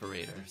my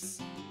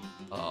operators.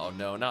 Oh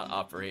no, not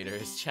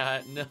operators,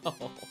 chat, no.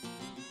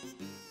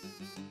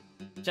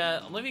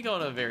 Chat, let me go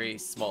on a very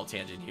small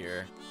tangent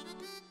here.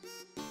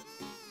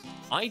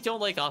 I don't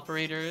like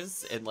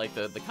operators in like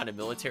the kind of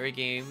military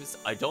games.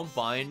 I don't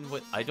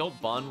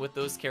bond with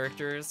those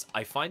characters.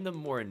 I find them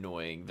more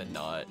annoying than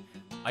not.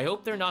 I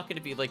hope they're not going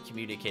to be like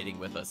communicating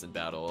with us in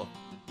battle.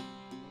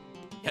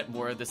 Get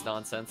more of this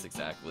nonsense,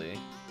 exactly.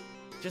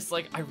 Just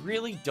like, I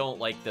really don't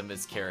like them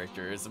as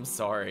characters. I'm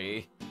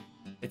sorry.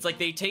 It's like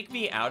they take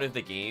me out of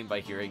the game by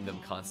hearing them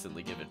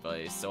constantly give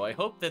advice, so I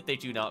hope that they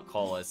do not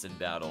call us in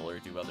battle or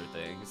do other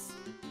things.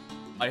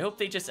 I hope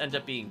they just end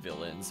up being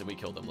villains and we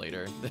kill them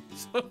later.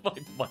 That's what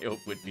my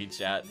hope would be,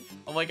 chat.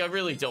 I'm like, I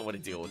really don't want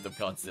to deal with them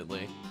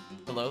constantly.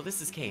 Hello,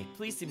 this is Kate.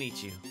 Pleased to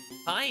meet you.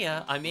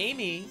 Hiya, I'm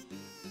Amy.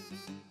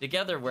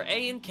 Together, we're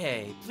A and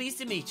K. Pleased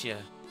to meet you.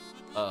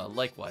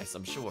 Likewise,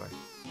 I'm sure.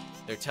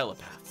 They're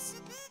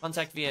telepaths.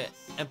 Contact via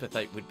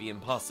empathite would be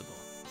impossible.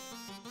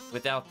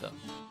 Without them,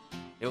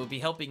 they will be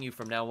helping you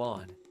from now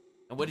on.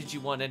 And what did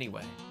you want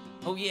anyway?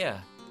 Oh yeah,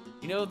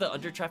 you know the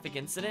under traffic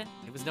incident?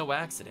 It was no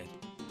accident.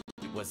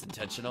 It was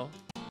intentional.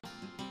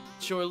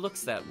 Sure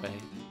looks that way.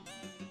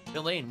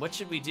 Elaine, what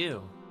should we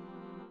do?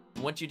 I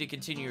want you to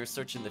continue your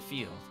search in the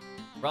field.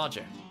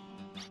 Roger.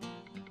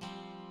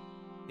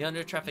 The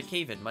under traffic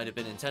cave-in might have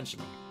been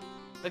intentional.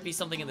 Might be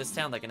something in this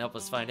town that can help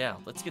us find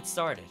out. Let's get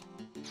started.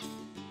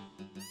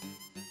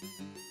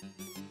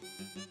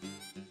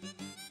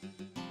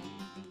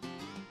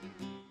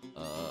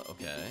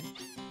 Okay.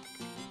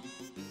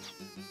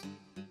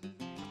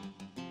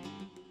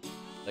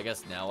 I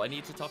guess now I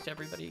need to talk to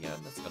everybody again?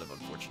 That's kind of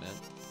unfortunate.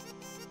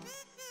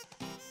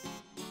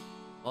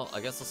 Well, I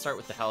guess I'll start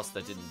with the house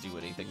that didn't do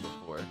anything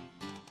before.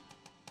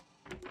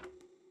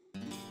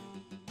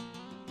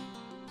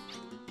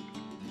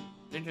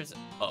 Dangerous.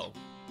 Oh,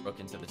 broke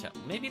into the town.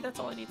 Maybe that's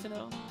all I need to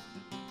know.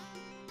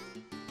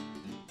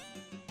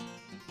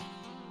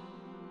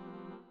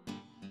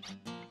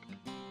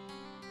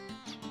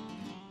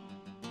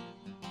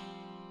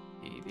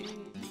 Maybe.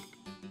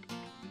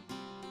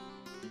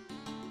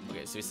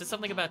 Okay, so he said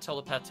something about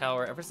Telepath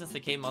Tower. Ever since the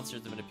cave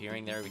monsters have been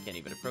appearing there, we can't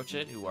even approach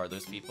it. Who are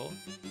those people?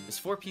 There's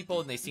 4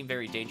 people and they seem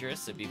very dangerous,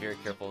 so be very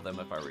careful of them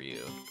if I were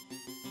you.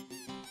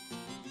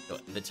 So,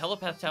 the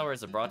Telepath Tower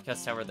is a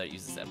broadcast tower that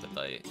uses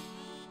empathite.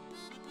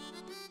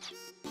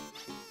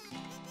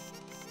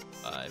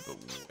 But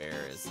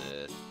where is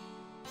it?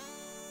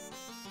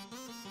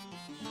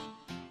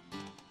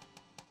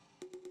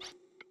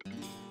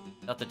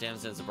 Not the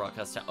damsel is a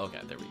broadcast tower. Okay,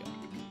 there we go.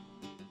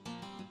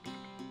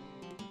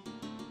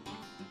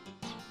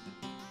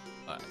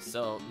 Alright,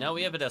 so now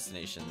we have a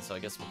destination, so I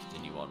guess we'll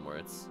continue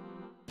onwards.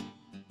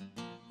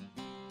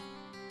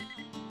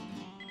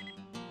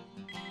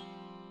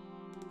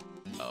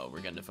 Oh, we're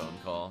getting a phone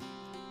call.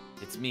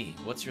 It's me.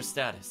 What's your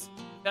status?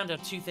 Found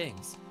out 2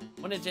 things.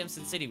 1, in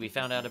Damson City, we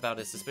found out about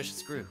a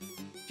suspicious group.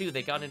 2,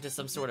 they got into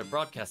some sort of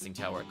broadcasting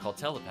tower called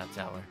Telepath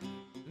Tower.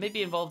 They may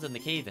be involved in the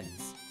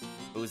cave-ins.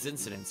 Those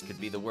incidents could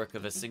be the work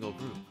of a single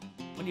group.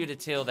 When you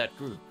detail that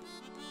group,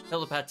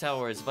 Telepath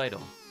Tower is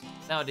vital.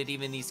 Now that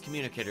even these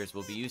communicators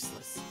will be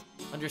useless.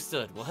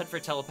 Understood. We'll head for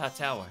Telepath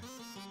Tower.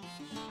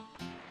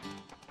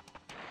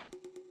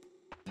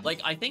 Like,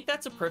 I think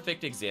that's a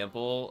perfect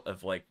example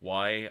of, like,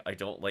 why I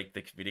don't like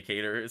the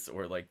communicators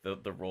or, like,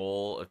 the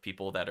role of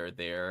people that are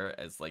there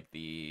as, like,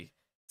 the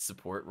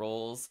support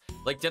roles.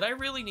 Like, did I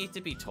really need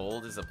to be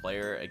told as a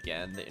player,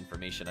 again, the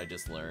information I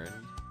just learned?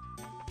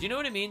 Do you know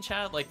what I mean,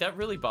 chat? Like, that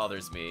really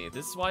bothers me.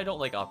 This is why I don't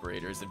like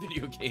operators in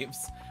video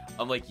games.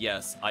 I'm like,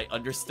 yes, I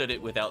understood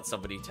it without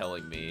somebody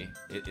telling me.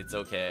 It's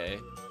okay.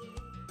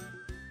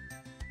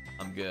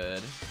 I'm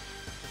good.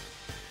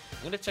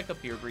 I'm gonna check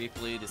up here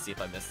briefly to see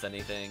if I missed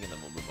anything, and then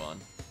we'll move on.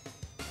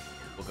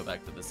 We'll go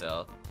back to the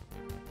south.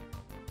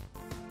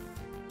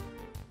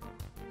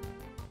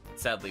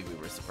 Sadly, we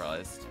were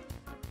surprised.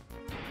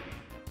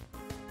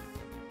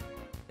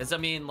 Because, I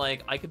mean,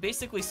 like, I could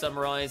basically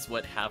summarize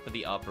what half of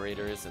the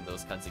operators in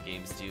those kinds of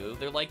games do.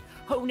 They're like,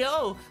 oh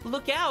no,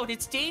 look out,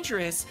 it's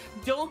dangerous.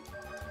 Don't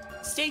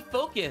stay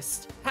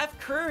focused. Have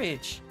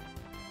courage.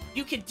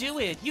 You can do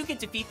it. You can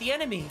defeat the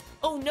enemy.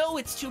 Oh no,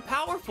 it's too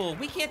powerful.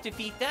 We can't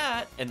defeat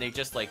that. And they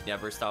just, like,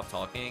 never stop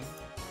talking.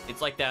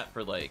 It's like that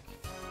for, like,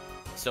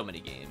 so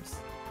many games.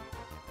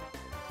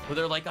 Where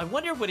they're like, I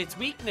wonder what its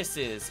weakness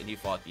is. And you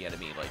fought the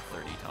enemy, like,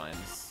 30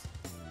 times.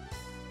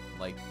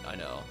 Like, I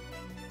know.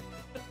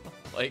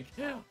 Like,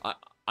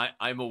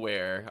 I'm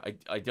aware.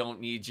 I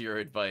don't need your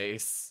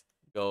advice.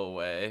 Go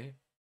away.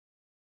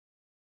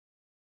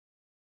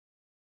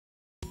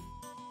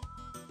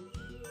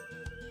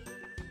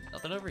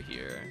 Nothing over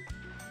here.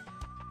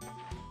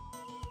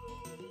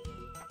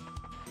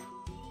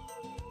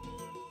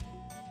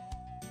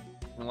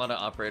 A lot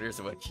of operators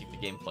that would keep the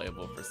game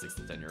playable for 6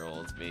 to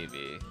 10-year-olds,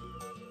 maybe.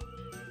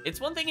 It's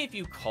one thing if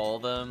you call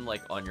them,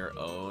 like, on your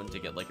own to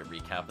get, like, a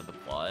recap of the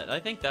plot. I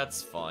think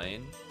that's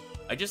fine.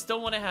 I just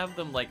don't want to have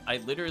them, like, I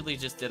literally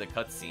just did a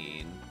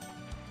cutscene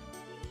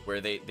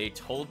where they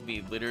told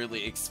me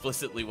literally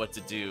explicitly what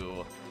to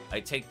do.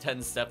 I take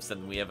 10 steps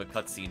and we have a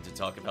cutscene to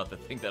talk about the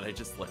thing that I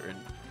just learned.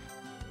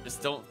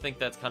 Just don't think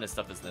that kind of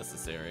stuff is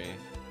necessary.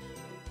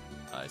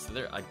 So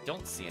there, I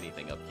don't see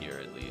anything up here,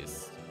 at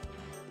least.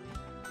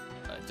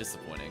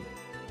 Disappointing.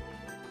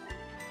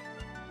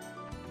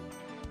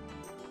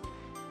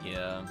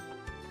 Yeah.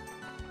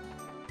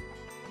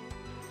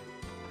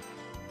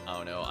 I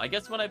don't know. I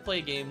guess when I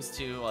play games,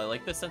 too, I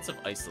like the sense of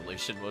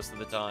isolation most of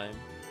the time.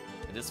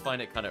 I just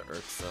find it kind of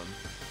irksome.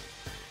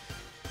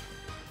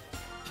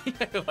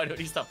 Why don't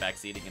you stop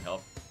backseating and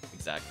help?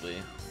 Exactly.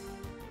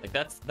 Like,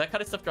 that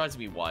kind of stuff drives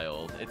me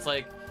wild. It's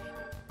like,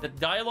 the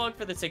dialogue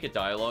for the sake of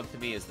dialogue to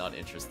me is not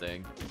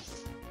interesting.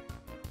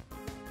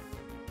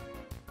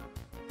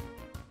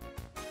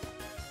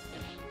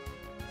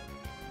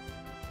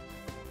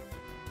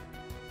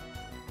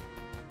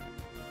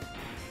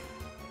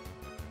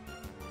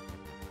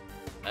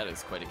 That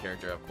is quite a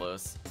character up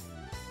close.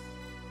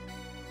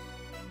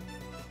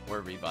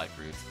 Or revive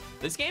fruits.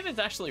 This game is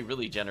actually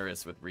really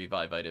generous with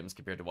revive items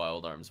compared to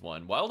Wild Arms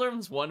 1. Wild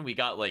Arms 1, we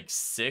got like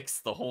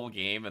 6 the whole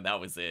game, and that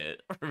was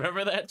it.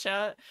 Remember that,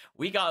 chat?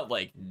 We got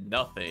like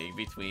nothing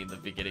between the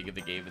beginning of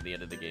the game and the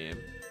end of the game.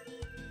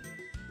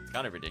 It's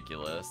kind of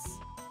ridiculous.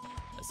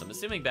 So I'm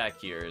assuming back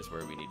here is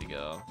where we need to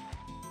go.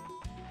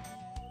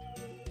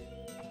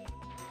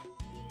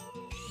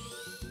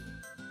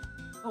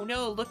 Oh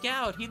no, look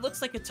out! He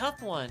looks like a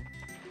tough one!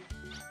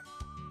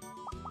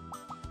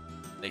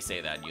 They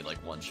say that and you like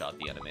one-shot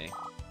the enemy.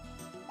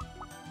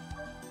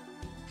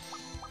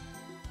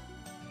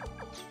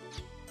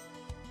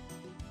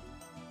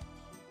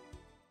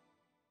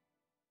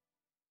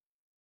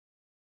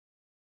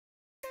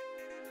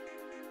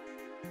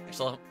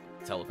 Actual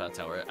telepath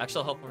tower.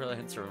 Actual helpful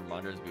hints or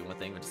reminders would be one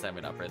thing, but just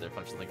having not pray their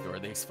functions like Door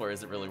the Explorer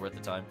isn't really worth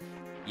the time.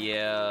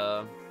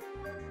 Yeah.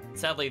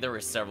 Sadly, there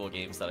were several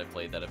games that I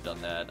played that have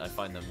done that. I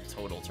find them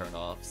total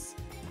turn-offs.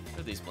 What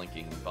are these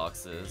blinking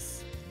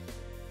boxes?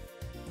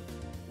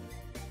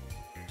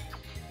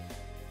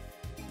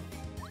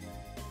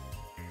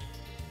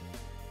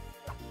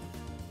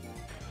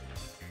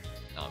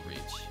 Not reach.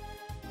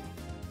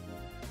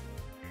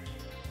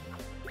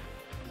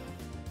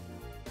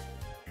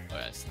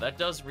 Okay, so that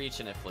does reach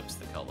and it flips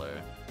the color.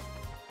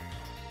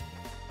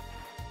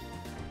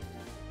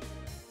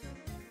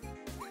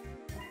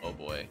 Oh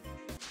boy.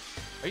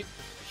 Are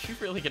you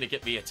really gonna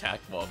get me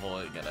attacked while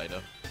pulling an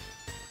item?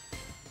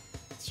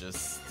 It's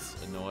just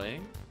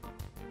annoying.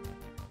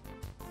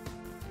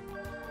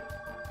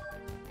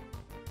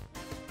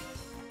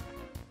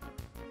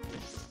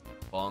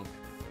 Bonk.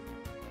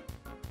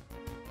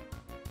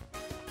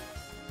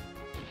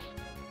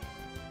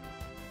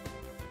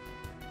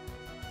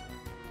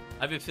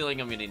 I have a feeling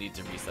I'm gonna need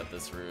to reset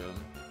this room.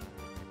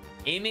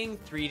 Aiming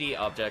 3D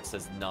objects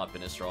has not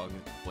been a strong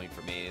point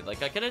for me.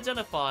 Like, I can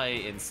identify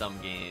in some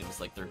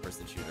games, like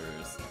third-person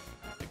shooters,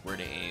 like where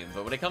to aim,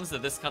 but when it comes to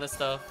this kind of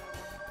stuff,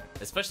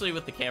 especially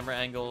with the camera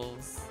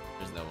angles,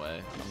 there's no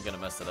way. I'm gonna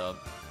mess it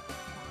up.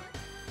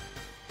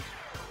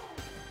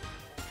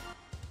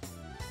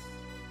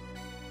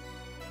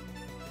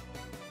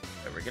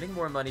 Alright, we're getting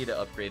more money to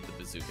upgrade the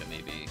bazooka,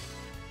 maybe.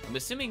 I'm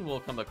assuming we'll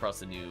come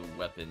across a new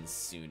weapon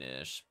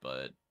soonish,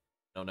 but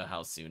I don't know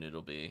how soon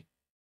it'll be.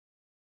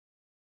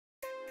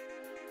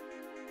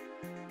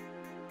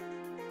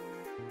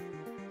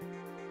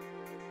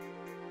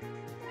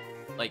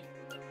 Like,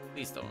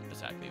 please don't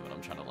attack me when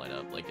I'm trying to line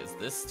up. Like, is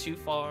this too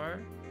far?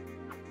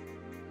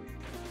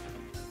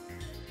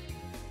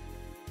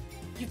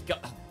 You've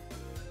got...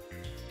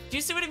 Do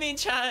you see what I mean,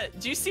 chat?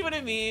 Do you see what I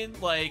mean?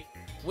 Like,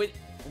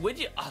 would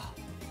you... Oh,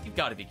 you've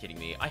got to be kidding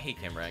me. I hate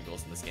camera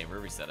angles in this game. We're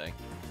resetting.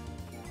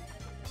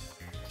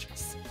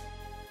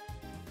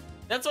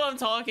 That's what I'm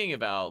talking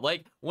about.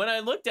 Like, when I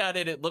looked at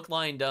it, it looked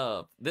lined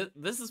up.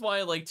 This is why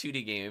I like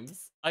 2D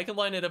games. I can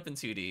line it up in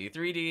 2D.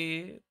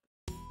 3D...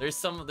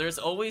 There's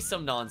always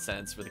some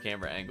nonsense where the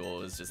camera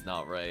angle is just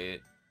not right.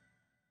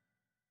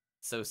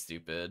 So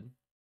stupid.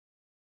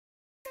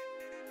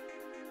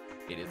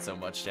 Hate it so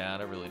much, Chad.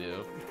 I really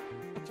do.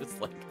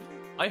 Just like,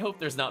 I hope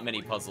there's not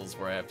many puzzles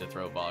where I have to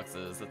throw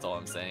boxes. That's all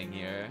I'm saying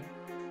here.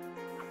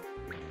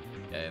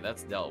 Okay,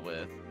 that's dealt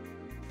with.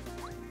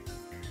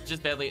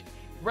 Just badly,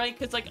 right?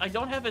 Because like I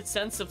don't have a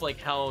sense of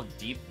like how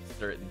deep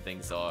certain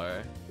things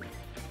are.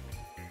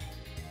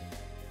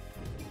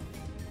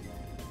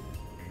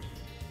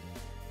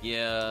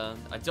 Yeah,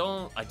 I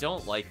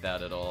don't like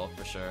that at all,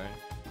 for sure.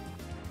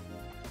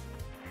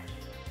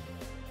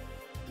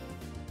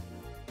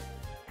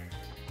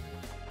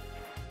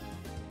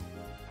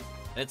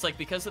 And it's like,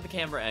 because of the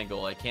camera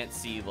angle, I can't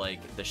see like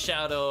the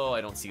shadow,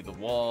 I don't see the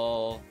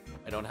wall,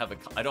 I don't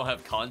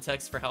have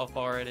context for how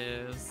far it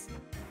is.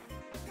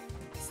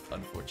 It's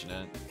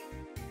unfortunate.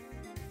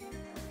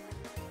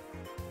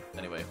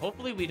 Anyway,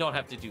 hopefully we don't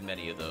have to do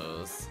many of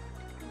those.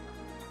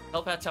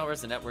 Telepath Tower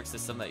is a network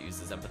system that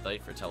uses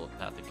empathite for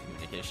telepathic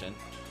communication.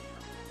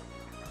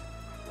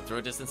 A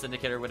throw distance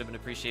indicator would have been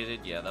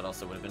appreciated. Yeah, that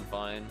also would have been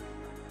fine.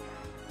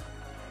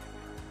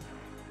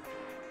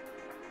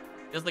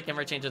 Feels like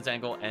camera changes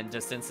angle and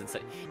distance and say,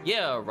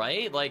 yeah,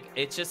 right? Like,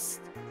 it's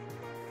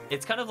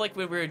kind of like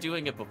when we were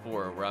doing it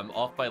before, where I'm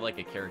off by like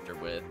a character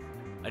width.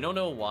 I don't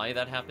know why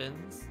that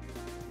happens,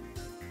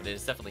 but it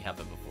has definitely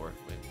happened before.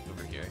 Wait,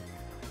 over here.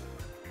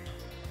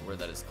 Where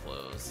that is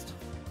closed.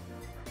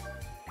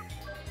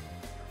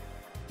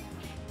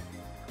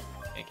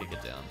 Can't kick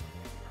it down.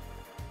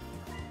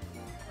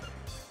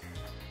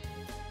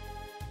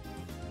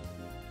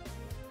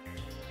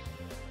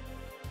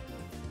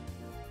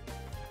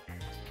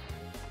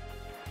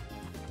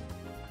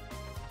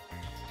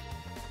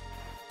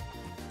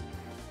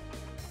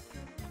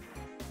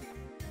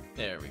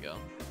 There we go.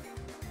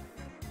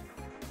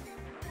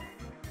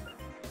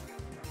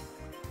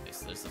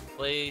 there's a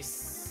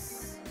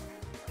place.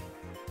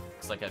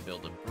 Looks like I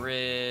build a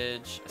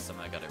bridge.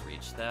 Somehow I gotta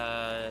reach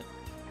that.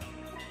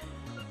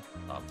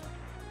 Stop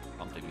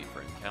prompting me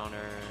for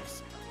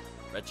encounters.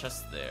 Red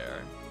chest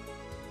there.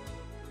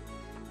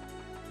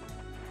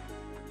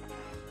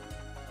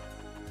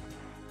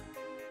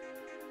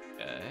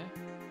 Okay.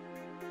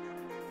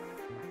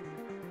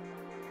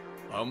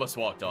 I almost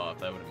walked off.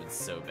 That would have been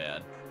so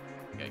bad.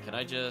 Okay, can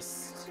I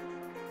just...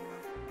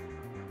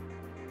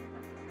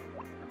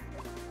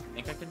 I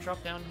think I can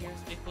drop down here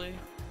safely?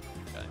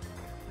 Okay.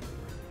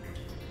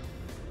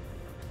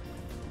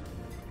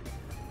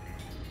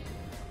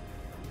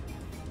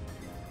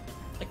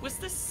 Like, was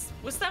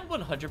that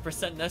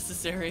 100%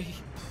 necessary?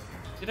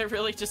 Did I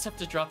really just have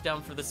to drop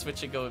down for the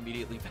switch and go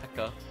immediately back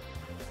up?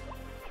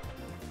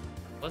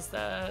 Was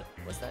that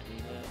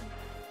needed?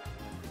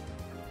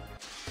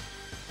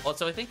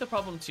 Also, I think the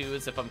problem too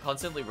is if I'm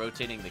constantly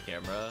rotating the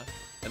camera,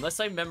 unless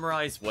I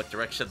memorize what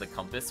direction the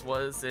compass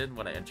was in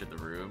when I entered the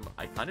room,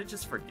 I kind of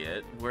just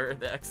forget where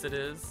the exit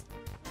is.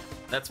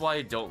 That's why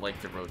I don't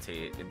like to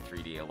rotate in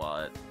 3D a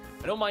lot.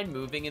 I don't mind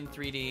moving in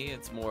 3D,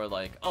 it's more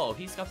like, oh,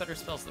 he's got better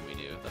spells than we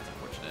do. That's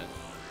unfortunate.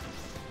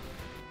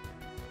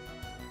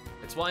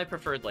 It's why I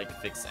preferred like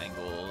fixed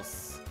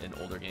angles in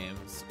older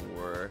games,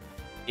 or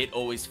it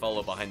always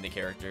follow behind the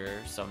character,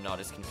 so I'm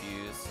not as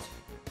confused.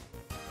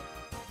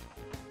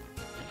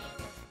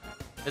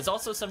 There's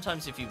also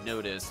sometimes, if you've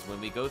noticed, when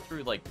we go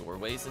through like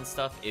doorways and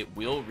stuff, it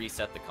will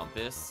reset the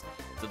compass.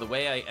 So the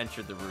way I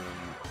entered the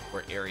room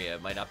or area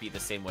might not be the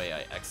same way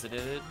I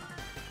exited.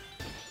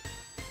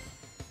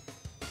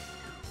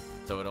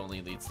 So it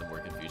only leads to more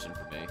confusion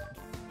for me.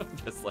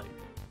 Just like... ...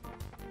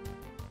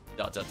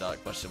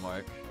 question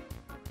mark.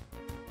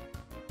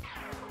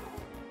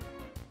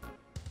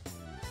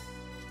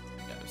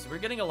 Okay, so we're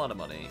getting a lot of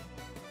money.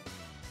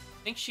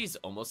 I think she's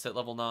almost at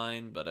level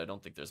 9, but I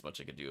don't think there's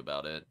much I could do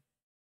about it.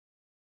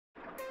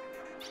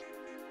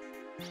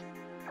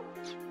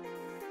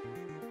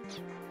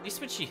 At least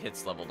when she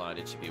hits level 9,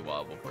 it should be a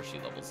while before she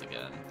levels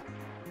again.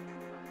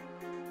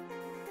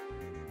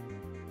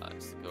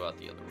 Nice, go out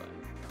the other way.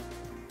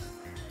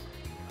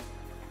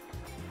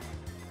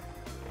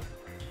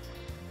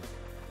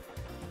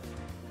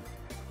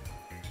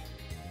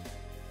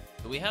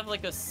 Do we have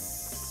like a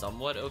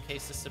somewhat okay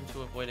system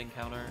to avoid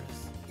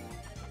encounters?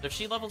 So if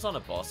she levels on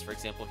a boss, for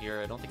example, here,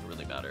 I don't think it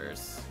really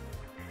matters.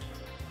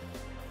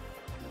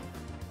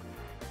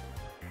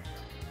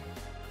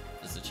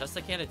 There's a chest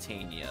I can't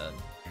attain yet.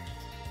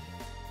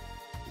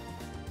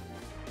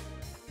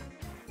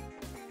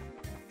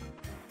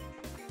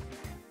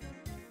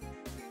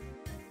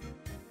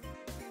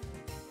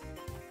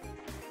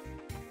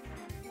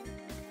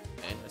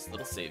 Okay, nice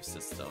little save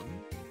system.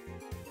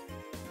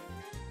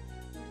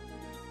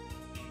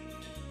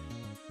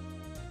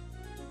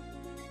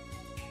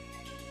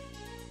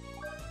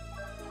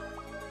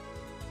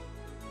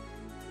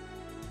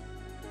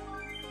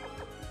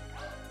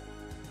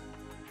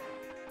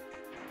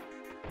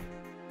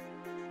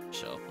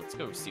 Let's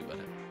go see what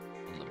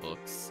in the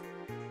books.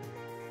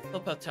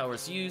 Help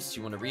Tower's used.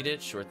 You want to read it?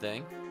 Sure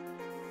thing.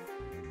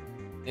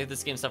 If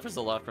this game suffers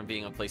a lot from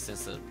being on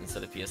PlayStation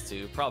instead of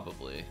PS2,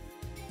 probably.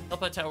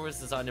 Help Tower is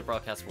designed to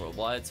broadcast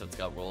worldwide, so it's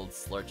got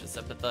world's largest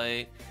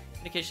empatite.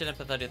 Communication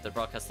empatite at the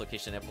broadcast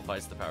location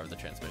amplifies the power of the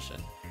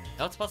transmission.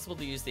 Now it's possible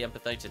to use the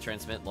empatite to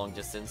transmit long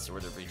distance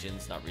or to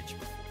regions not reached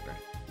before.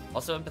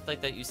 Also,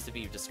 empatite that used to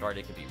be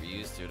discarded can be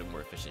reused due to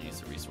more efficient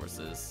use of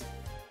resources.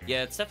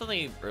 Yeah, it's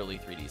definitely early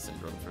 3D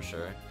syndrome for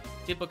sure.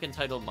 See a book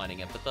entitled Mining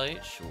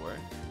Empatite? Sure.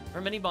 There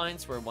are many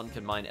mines where one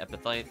can mine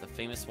empatite. The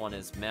famous one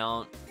is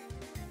Mount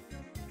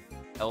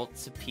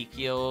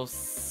Eltepikio.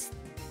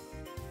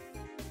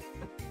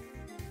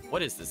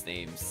 What is this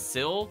name?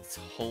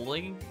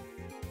 Siltoling?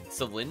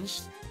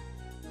 Silinge?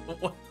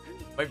 What?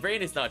 My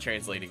brain is not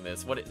translating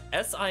this. What is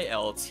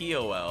Siltolinge?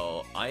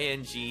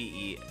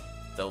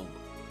 The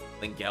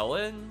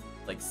Lingelen?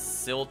 Like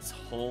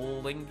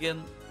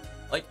Siltolingen?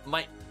 Like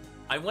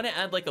I want to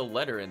add like a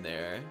letter in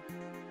there.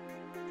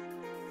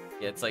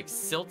 Yeah, it's like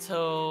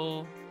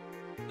Silto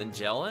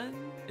Lingelen?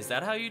 Is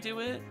that how you do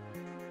it?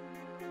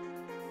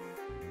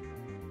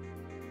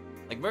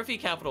 Like Murphy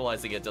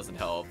capitalizing it doesn't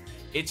help.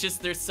 It's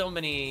just there's so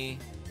many.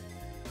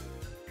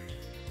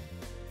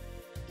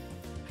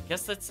 I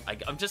guess that's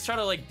I'm just trying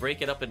to like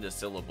break it up into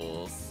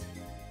syllables.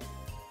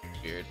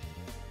 Weird.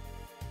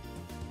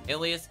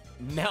 Alias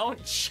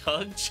Mount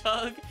Chug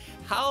Chug?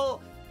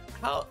 How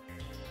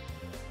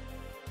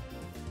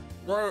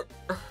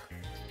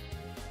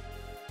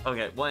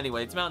okay, well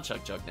anyway, it's Mount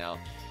Chug Chug now.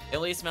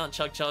 Alias Mount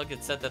Chug Chug,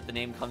 it's said that the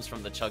name comes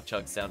from the chug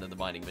chug sound of the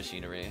mining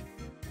machinery.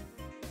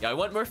 Yeah, I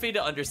want Murphy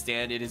to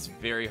understand it is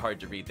very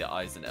hard to read the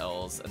I's and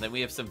L's, and then we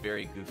have some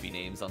very goofy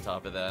names on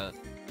top of that.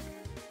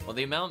 While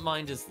the amount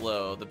mined is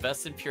low, the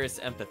best and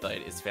purest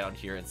empatite is found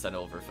here in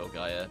Silverfell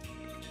Gaia.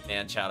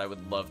 Man, chat, I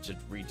would love to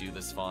redo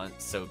this font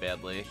so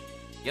badly.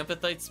 The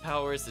empatite's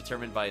power is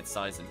determined by its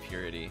size and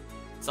purity.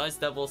 Size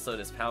doubles, so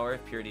does power.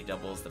 If purity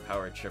doubles, the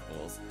power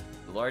triples.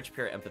 The large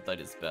pure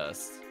empatite is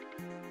best.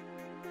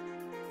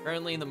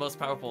 Currently, the most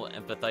powerful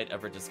empathite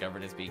ever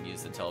discovered is being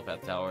used in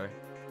Telepath Tower.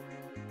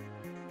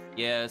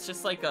 Yeah, it's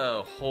just like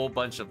a whole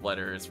bunch of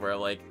letters where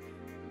like...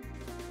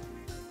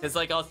 It's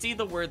like, I'll see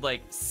the word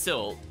like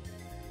silt,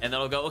 and then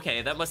I'll go,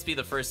 okay, that must be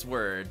the first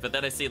word. But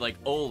then I see like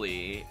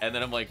Oli, and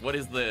then I'm like, what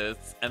is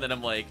this? And then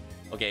I'm like,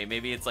 okay,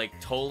 maybe it's like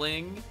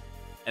tolling.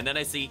 And then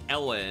I see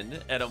Ellen,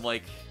 and I'm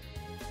like,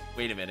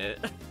 wait a minute.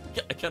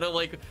 I kind of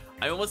like,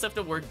 I almost have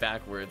to work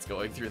backwards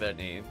going through that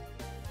name.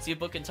 See a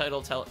book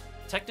entitled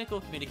Technical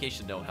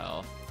Communication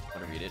Know-How.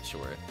 Want to read it?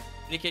 Sure.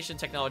 Communication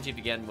technology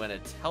began when a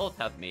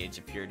telepath mage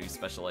appeared who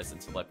specialized in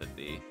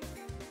telepathy.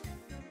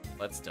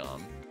 That's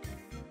dumb.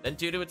 Then,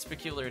 due to its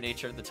peculiar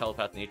nature, the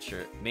telepath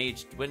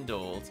mage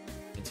dwindled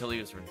until he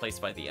was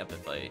replaced by the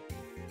empathite.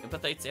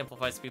 Empathites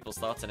amplifies people's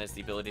thoughts and has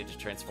the ability to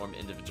transform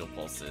individual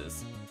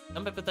pulses.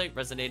 Some empathite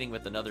resonating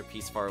with another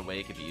piece far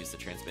away could be used to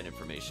transmit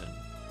information.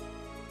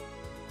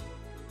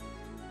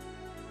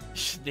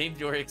 Name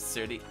New York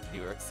City,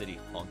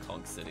 Hong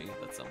Kong City.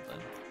 That's something.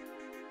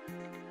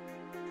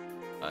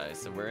 Alright,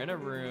 so we're in a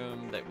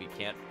room that we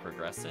can't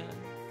progress in.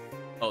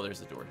 Oh,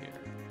 there's a door here.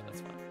 Yeah,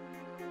 that's fine.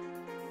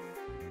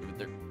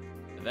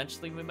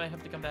 Eventually, we might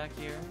have to come back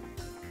here.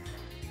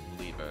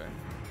 Lever.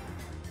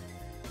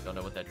 Don't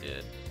know what that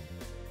did.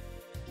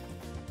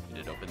 Did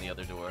it open the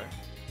other door?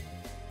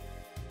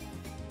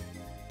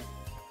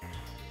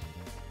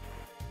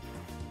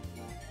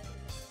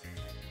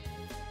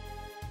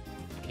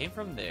 It came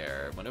from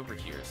there, went over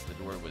here, so the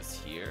door was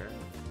here.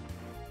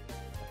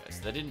 Okay,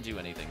 so that didn't do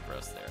anything for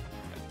us there.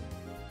 Okay.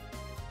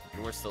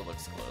 The door still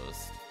looks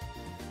closed.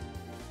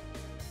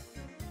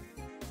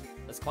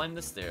 Let's climb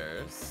the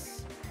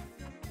stairs.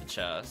 The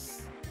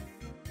chest.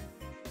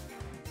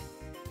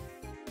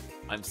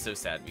 I'm so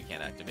sad we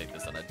can't activate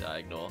this on a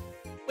diagonal.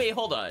 Wait,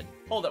 hold on.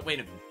 Hold on. Wait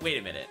a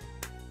minute.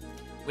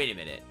 Wait a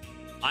minute.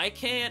 I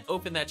can't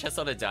open that chest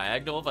on a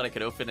diagonal, but I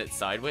could open it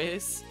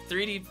sideways?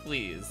 3D,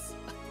 please.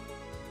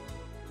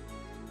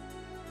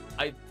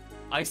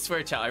 I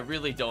swear, chat, I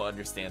really don't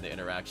understand the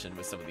interaction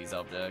with some of these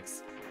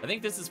objects. I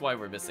think this is why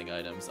we're missing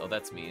items. Oh,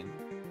 that's mean.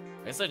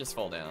 I guess I just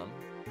fall down.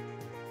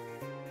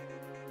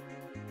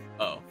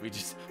 Oh, we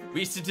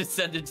used to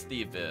descend into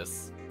the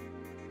abyss.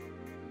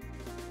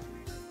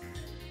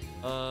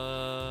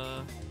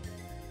 Oh,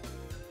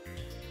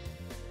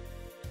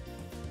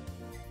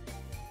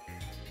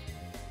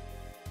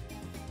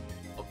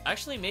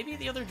 actually, maybe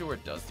the other door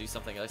does do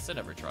something. I still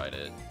never tried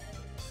it.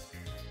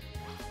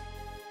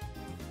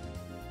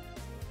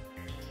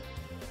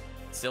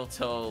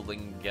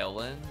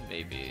 Siltolingelen?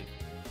 Maybe.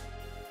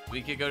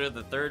 We could go to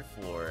the 3rd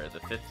floor, the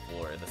 5th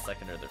floor, the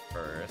 2nd, or the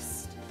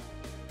 1st.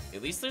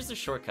 At least there's a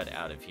shortcut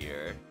out of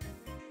here.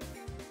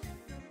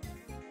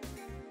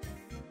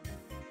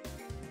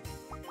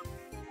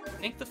 I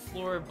think the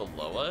floor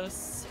below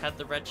us had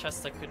the red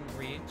chest I couldn't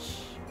reach.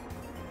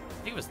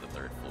 I think it was the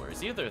 3rd floor.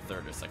 It's either the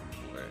 3rd or 2nd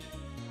floor.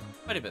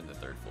 Might have been the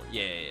 3rd floor.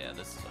 Yeah,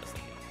 this is what I was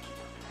thinking.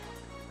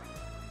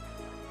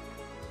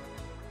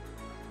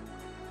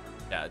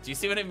 Yeah, do you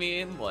see what I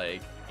mean?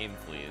 Like, aim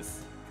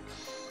please.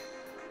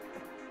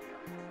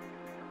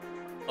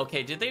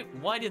 Okay,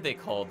 why did they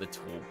call the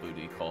tool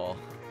booty call?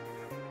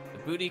 The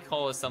booty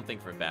call is something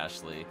for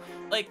Bashley.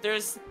 Like,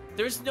 there's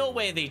no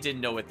way they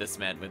didn't know what this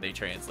meant when they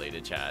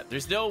translated, chat.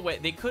 There's no way.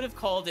 They could have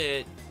called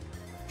it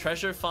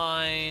treasure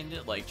find,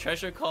 like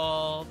treasure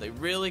call. They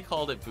really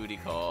called it booty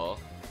call.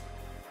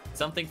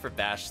 Something for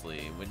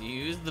Bashley. When you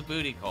use the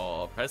booty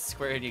call, press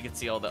square and you can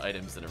see all the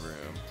items in a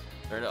room.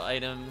 There are no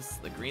items.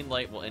 The green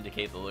light will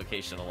indicate the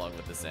location along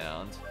with the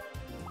sound.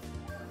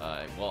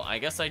 Well, I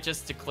guess I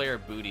just declare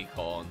booty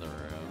call in the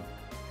room.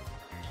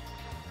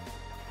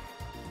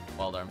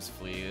 Wild Arms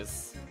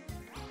Fleas.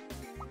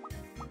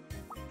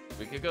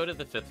 We could go to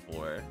the 5th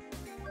floor.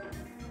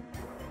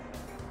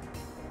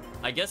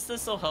 I guess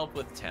this will help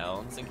with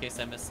towns in case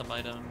I miss some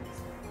items.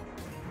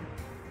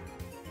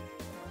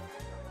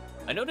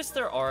 I noticed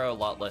there are a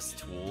lot less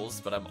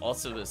tools, but I'm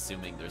also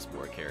assuming there's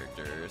more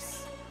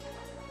characters.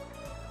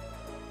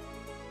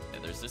 Yeah,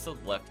 there's just a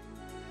left...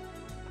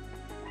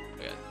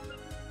 Okay.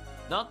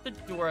 Not the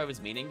door I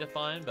was meaning to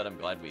find, but I'm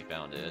glad we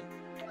found it.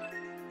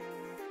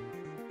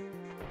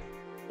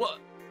 What?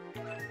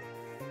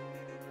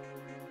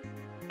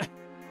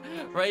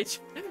 Right,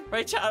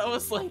 chat, I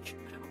was like,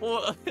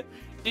 well,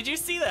 did you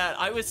see that?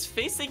 I was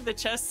facing the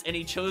chest and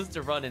he chose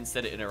to run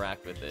instead of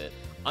interact with it.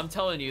 I'm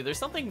telling you, there's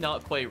something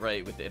not quite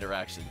right with the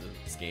interactions in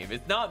this game.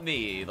 It's not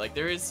me. Like,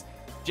 there is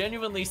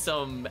genuinely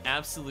some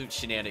absolute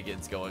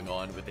shenanigans going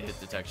on with the hit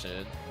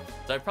detection.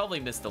 So I probably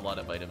missed a lot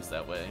of items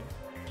that way.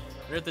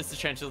 I wonder if this is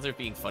translator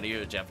being funny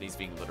or Japanese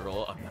being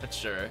literal. I'm not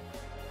sure.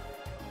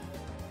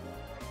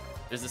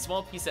 There's a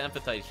small piece of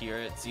empathite here.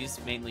 It's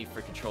used mainly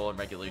for control and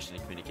regulation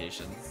and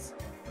communications.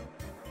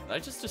 Did I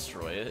just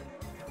destroy it?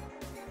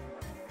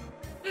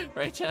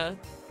 Right, Chad?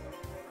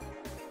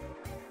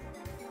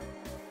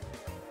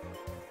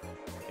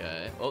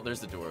 Okay. Oh, there's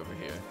the door over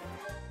here.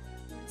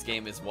 This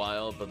game is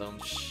wild, but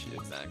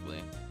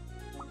exactly.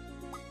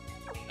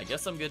 I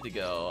guess I'm good to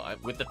go.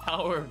 With the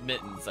power of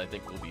mittens, I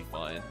think we'll be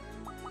fine.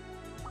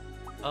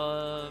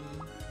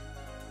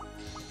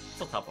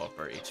 Still top off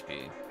our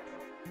HP.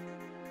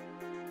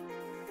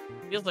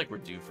 Feels like we're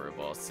due for a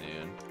boss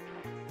soon.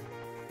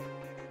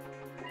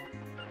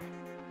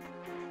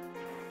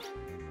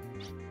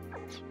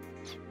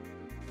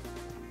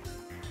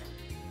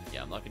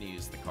 Yeah, I'm not gonna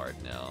use the card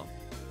now.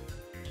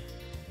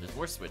 There's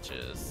more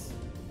switches.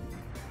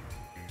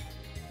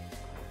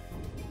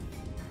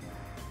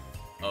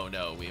 Oh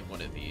no, we have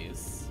one of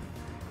these.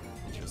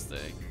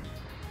 Interesting.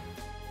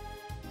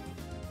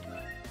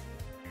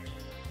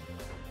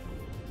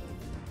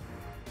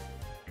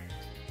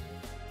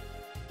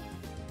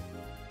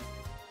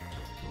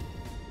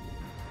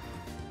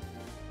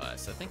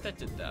 So I think that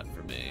did that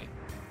for me.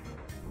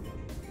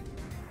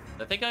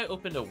 I think I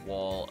opened a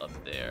wall up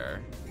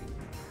there.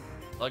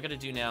 All I gotta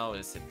do now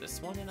is hit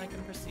this one and I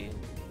can proceed.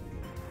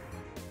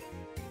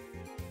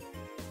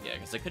 Yeah,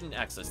 because I couldn't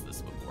access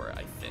this before,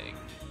 I think.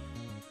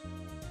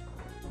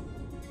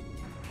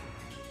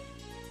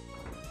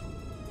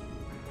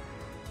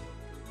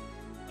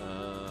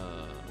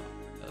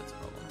 That's a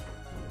problem.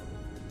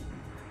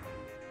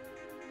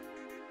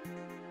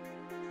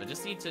 I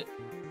just need to...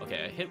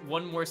 Okay, I hit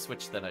one more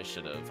switch than I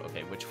should have.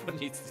 Okay, which one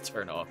needs to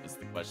turn off is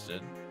the question.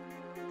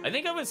 I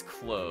think I was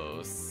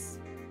close.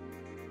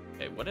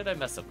 Okay, what did I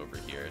mess up over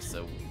here?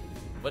 So,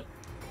 what...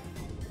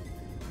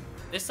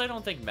 This I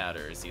don't think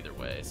matters either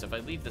way. So if I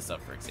leave this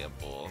up, for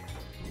example...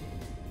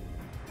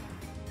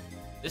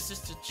 This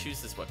just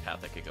chooses what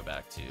path I could go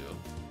back to.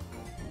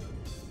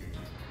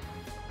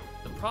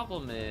 The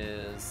problem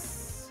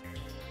is...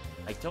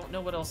 I don't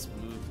know what else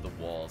moved the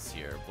walls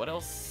here. What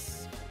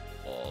else...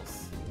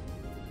 Walls...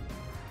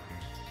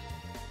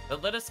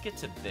 But let us get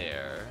to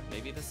there.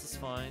 Maybe this is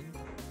fine.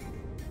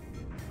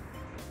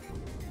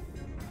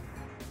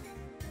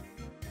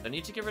 I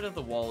need to get rid of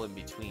the wall in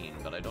between,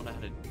 but I don't know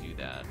how to do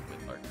that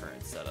with our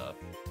current setup.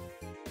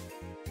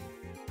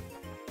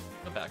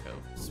 Tobacco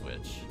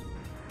switch.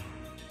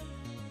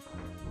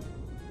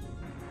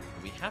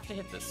 We have to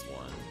hit this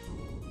one.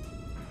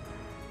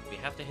 We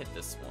have to hit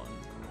this one.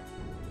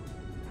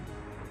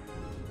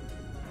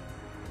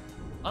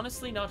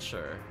 Honestly, not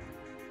sure.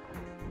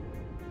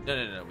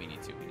 No, we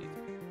need to.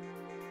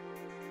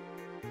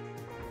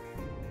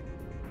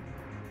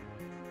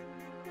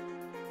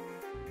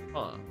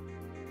 Huh.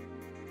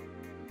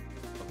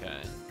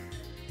 Okay.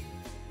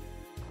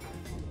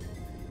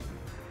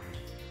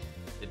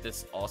 Did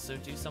this also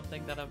do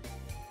something that I'm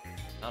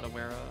not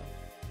aware of?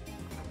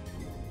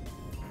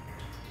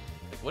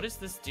 Like, what does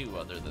this do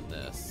other than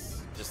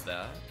this? Just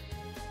that?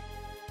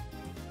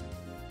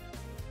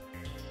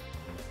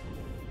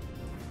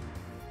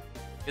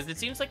 Because it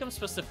seems like I'm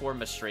supposed to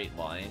form a straight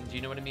line, do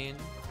you know what I mean?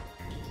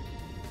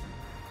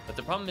 But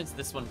the problem is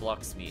this one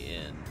blocks me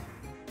in.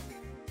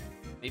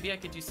 Maybe I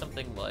could do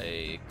something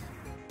like...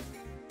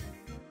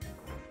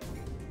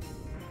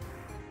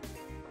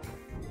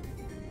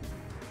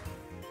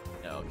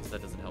 No, because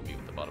that doesn't help me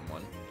with the bottom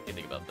one. I can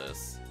think about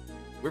this.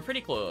 We're pretty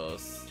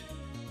close.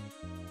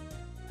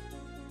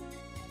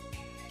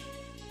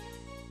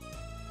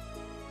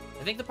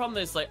 I think the problem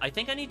is, like, I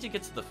think I need to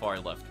get to the far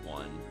left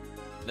one.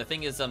 The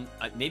thing is,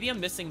 maybe I'm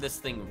missing this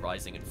thing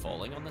rising and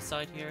falling on the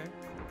side here.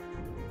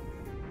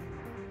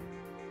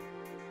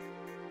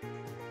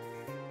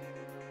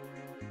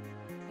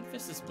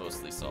 This is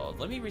mostly solved.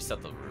 Let me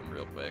reset the room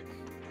real quick.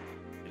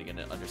 Getting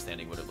an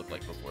understanding what it looked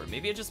like before.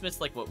 Maybe I just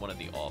missed like what one of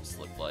the offs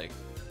looked like.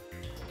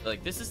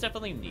 Like, this is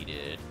definitely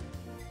needed.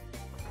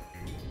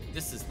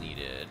 This is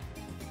needed.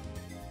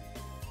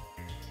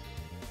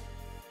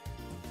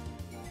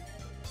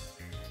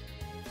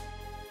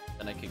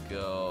 Then I could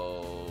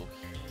go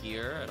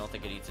here. I don't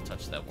think I need to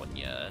touch that one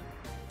yet.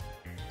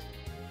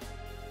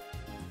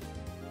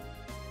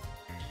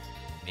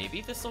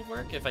 Maybe this will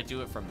work if I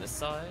do it from this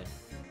side.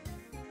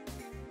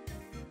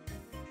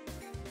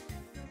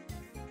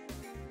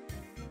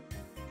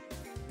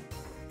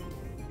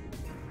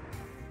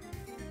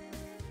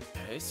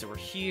 Okay, so we're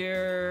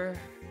here.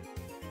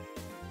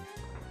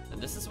 And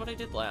this is what I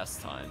did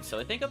last time. So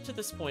I think up to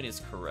this point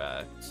is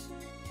correct.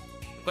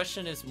 The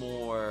question is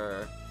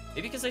more...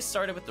 Maybe because I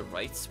started with the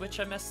right switch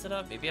I messed it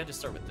up. Maybe I just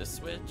start with this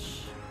switch.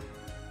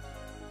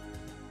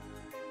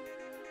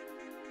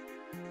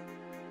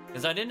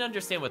 Because I didn't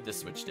understand what this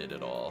switch did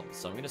at all.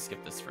 So I'm going to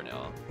skip this for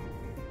now.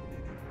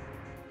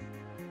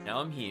 Now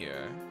I'm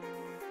here.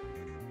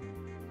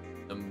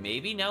 So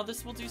maybe now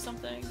this will do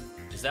something?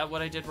 Is that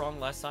what I did wrong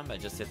last time? I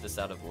just hit this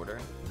out of order?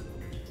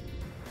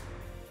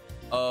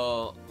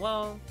 Oh,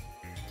 well...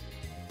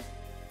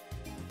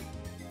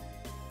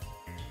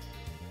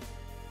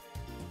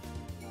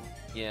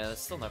 Yeah,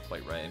 that's still not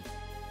quite right.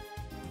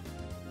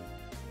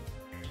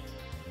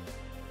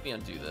 Let me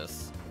undo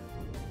this.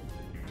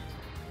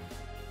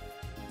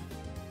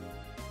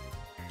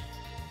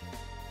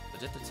 I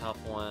did the top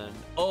one.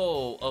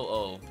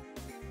 Oh.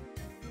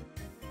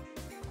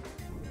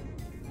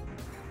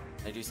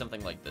 Can I do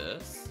something like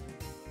this?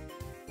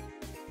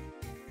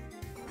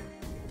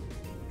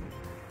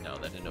 No,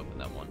 that didn't open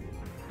that one.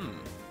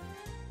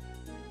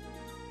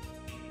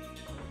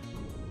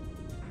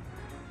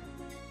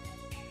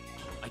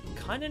 I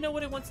kind of know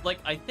what it wants. Like,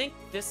 I think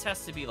this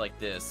has to be like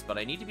this, but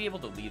I need to be able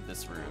to leave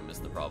this room is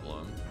the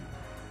problem.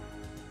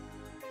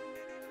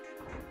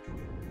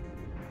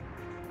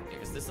 Yeah,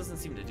 because this doesn't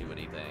seem to do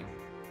anything.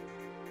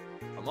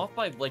 I'm off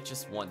by, like,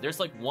 just one. There's,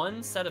 like,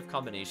 one set of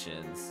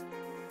combinations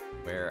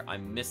where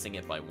I'm missing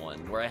it by one,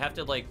 where I have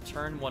to, like,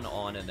 turn one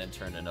on and then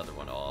turn another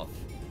one off.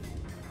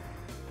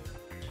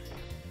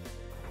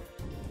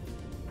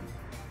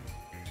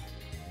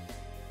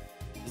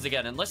 Because,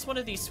 again, unless one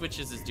of these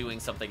switches is doing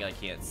something I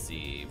can't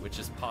see, which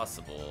is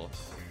possible.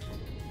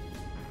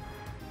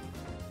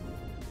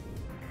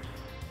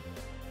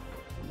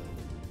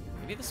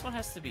 Maybe this one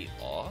has to be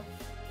off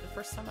the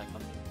first time I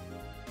come here.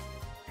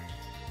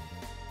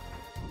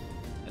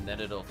 And then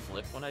it'll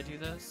flip when I do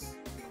this?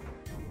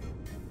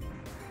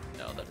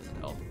 No, that doesn't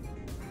help.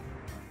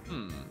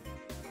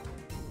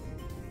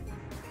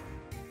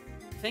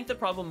 I think the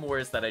problem more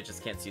is that I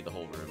just can't see the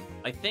whole room.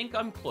 I think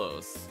I'm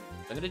close.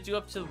 I'm gonna do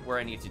up to where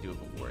I need to do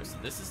it before. So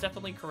this is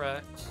definitely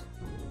correct.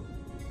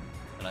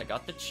 And I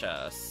got the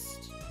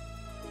chest.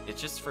 It's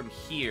just from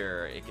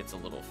here, it gets a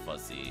little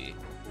fuzzy.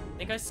 I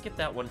think I skip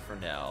that one for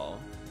now.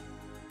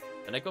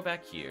 Then I go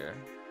back here.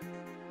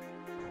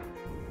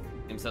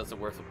 Seems that's the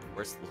worst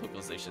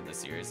localization in this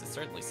series. It's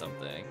certainly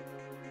something.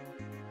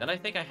 Then I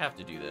think I have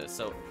to do this.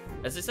 So,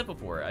 as I said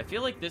before, I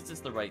feel like this is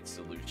the right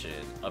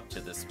solution up to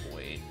this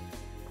point.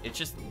 It's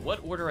just what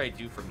order I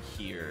do from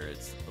here,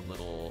 it's a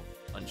little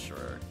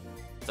unsure.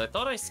 So I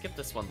thought I skipped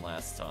this one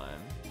last time.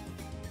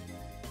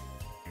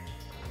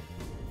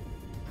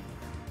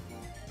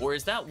 Or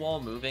is that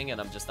wall moving and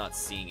I'm just not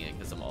seeing it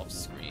because I'm off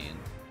screen?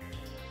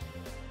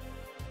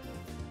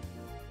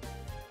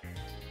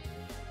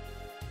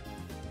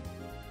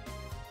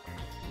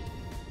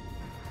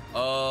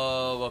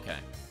 Oh, okay.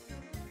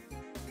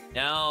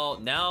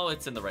 Now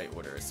it's in the right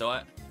order. So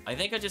I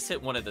think I just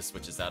hit one of the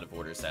switches out of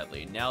order,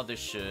 sadly. Now this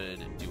should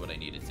do what I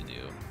needed to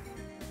do.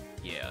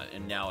 Yeah,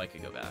 and now I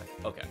could go back.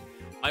 Okay.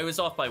 I was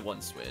off by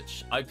one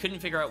switch. I couldn't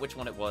figure out which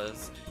one it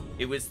was.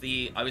 It was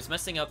I was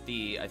messing up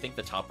I think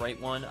the top right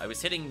one. I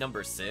was hitting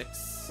number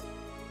 6,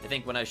 I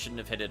think, when I shouldn't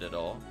have hit it at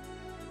all.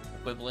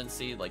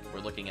 Equivalency, like, we're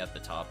looking at the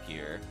top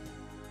here.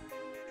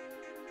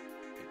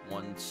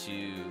 1,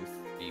 2,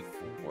 3,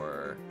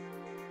 4.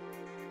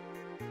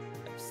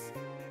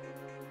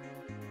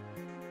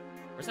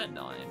 Where's that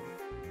 9?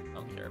 I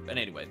don't care. But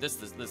anyway,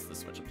 this is the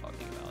switch I'm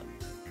talking about.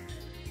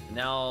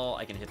 Now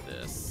I can hit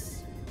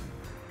this.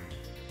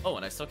 Oh,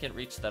 and I still can't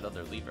reach that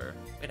other lever.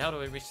 Wait, how do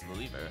I reach the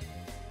lever?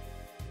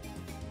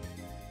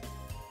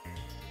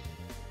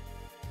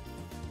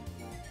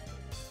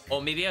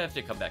 Oh, maybe I have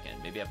to come back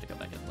in. Maybe I have to come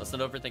back in. Let's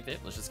not overthink it.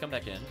 Let's just come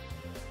back in.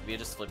 Maybe I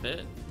just flip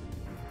it.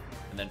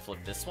 And then flip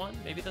this one.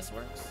 Maybe this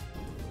works.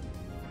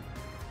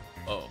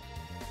 Oh.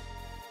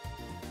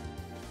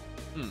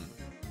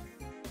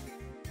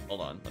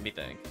 Hold on. Let me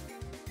think.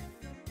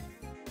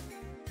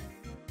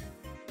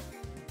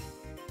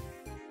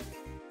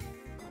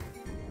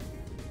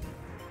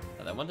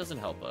 That one doesn't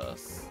help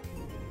us.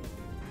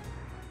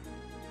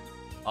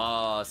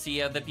 See,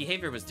 yeah, the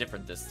behavior was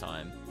different this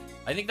time.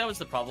 I think that was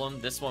the problem.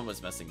 This one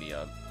was messing me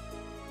up.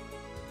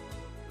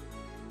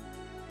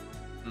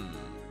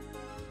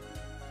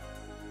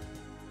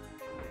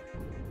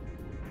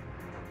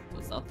 So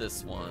it's not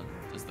this one.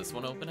 Does this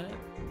one open it?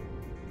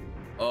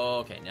 Oh,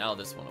 okay, now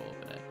this one will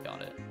open it.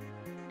 Got it.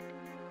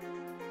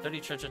 30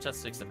 treasure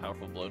chest takes a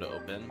powerful blow to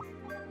open.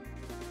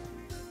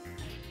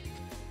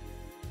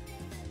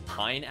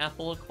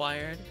 Pineapple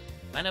acquired.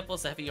 Pineapple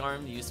is a heavy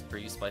arm used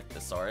by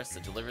Thesaurus.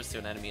 It delivers to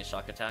an enemy a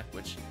shock attack,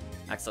 which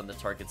acts on the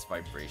target's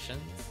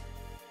vibrations.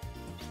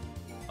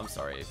 I'm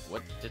sorry,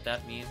 what did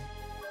that mean?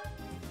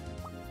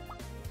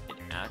 It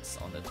acts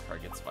on the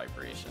target's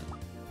vibration.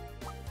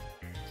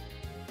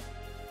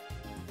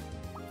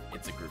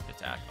 It's a group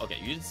attack. Okay,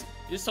 you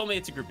just told me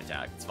it's a group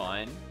attack. It's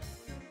fine.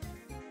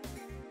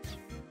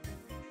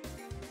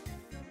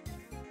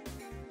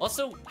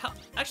 Also,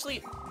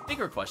 actually,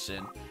 bigger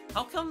question.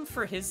 How come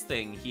for his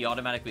thing, he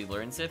automatically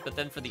learns it, but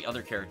then for the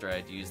other character, I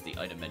had to use the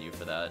item menu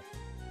for that?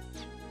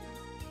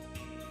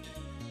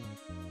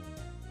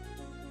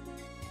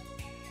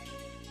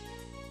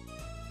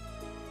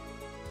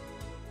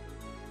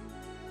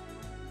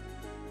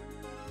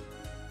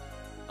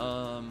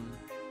 I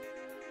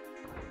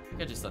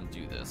think I just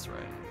undo this,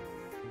 right?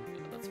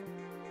 Yeah, that's fine.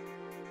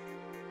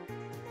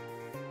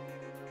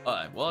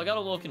 Alright, well, I got a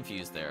little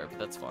confused there, but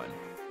that's fine.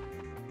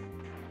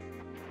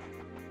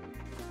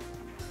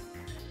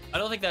 I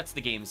don't think that's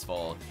the game's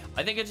fault.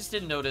 I think I just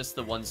didn't notice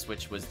the one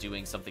switch was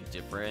doing something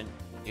different.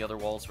 The other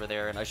walls were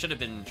there, and I should have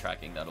been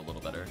tracking that a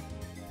little better.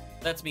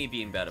 That's me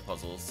being bad at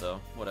puzzles,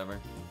 so whatever.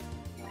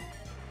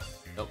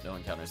 Nope, no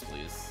encounters,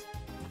 please.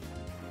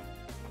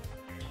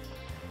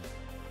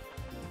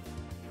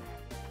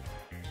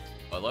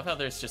 Oh, I love how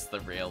there's just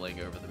the railing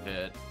over the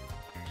pit.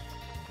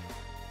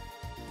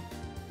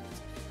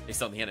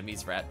 Based on the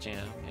enemy's rat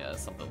jam. Yeah,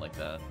 something like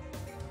that.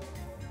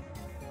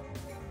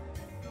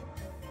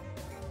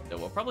 So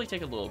we'll probably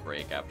take a little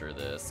break after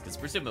this, because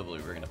presumably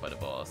we're going to fight a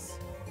boss.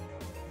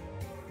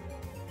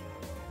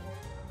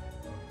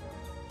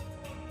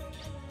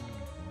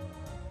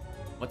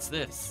 What's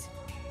this?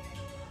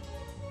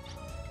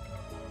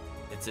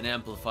 It's an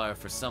amplifier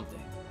for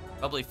something.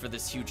 Probably for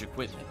this huge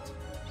equipment.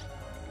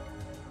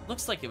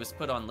 Looks like it was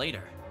put on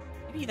later.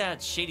 Maybe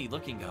that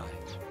shady-looking guy.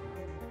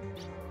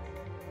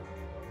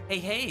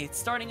 Hey, it's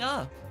starting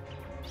up.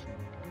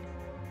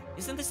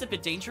 Isn't this a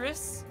bit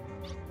dangerous?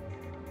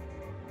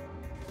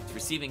 It's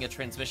receiving a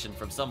transmission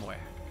from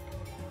somewhere.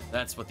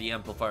 That's what the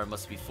amplifier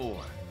must be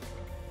for.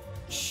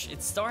 Shh,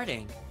 it's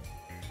starting.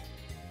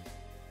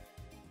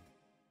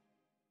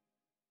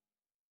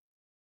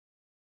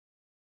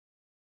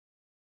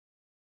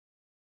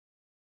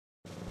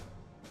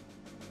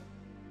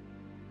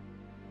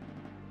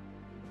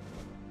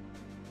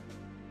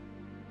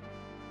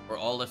 We're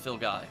all a Phil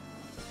guy.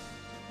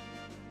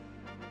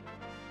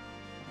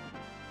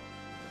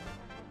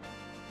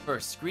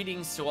 First,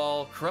 greetings to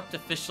all corrupt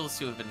officials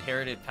who have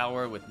inherited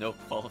power with no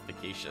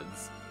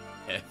qualifications.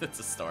 Yeah, that's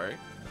a start.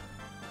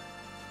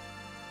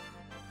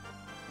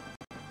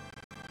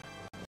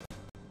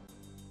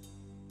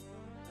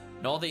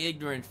 And all the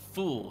ignorant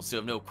fools who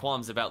have no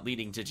qualms about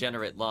leading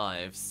degenerate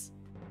lives.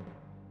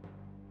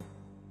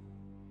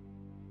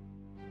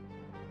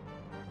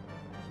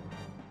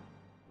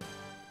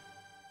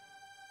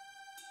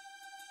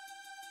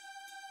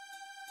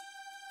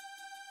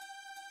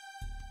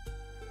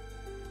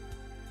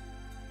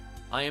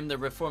 I am the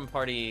Reform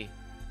Party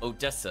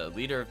Odessa,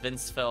 leader of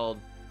Vinsfeld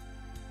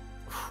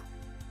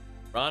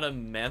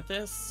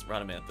Radamanthus?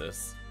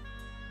 Radamanthus.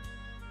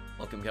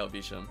 Welcome,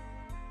 Calvisham.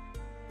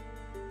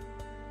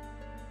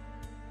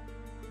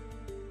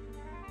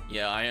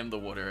 Yeah, I am the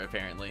water,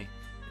 apparently.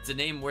 It's a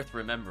name worth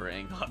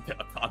remembering.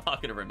 I'm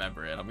not gonna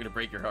remember it. I'm gonna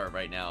break your heart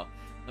right now.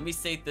 Let me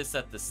state this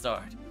at the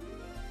start.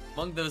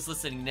 Among those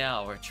listening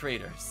now are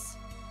traitors.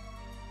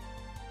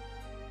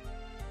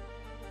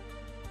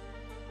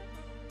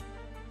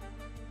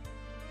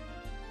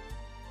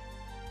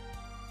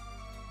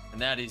 And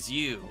that is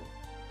you.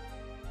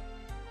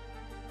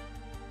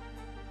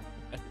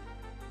 If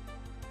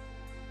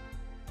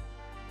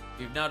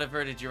you've not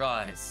averted your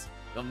eyes,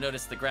 you'll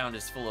notice the ground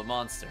is full of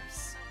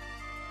monsters.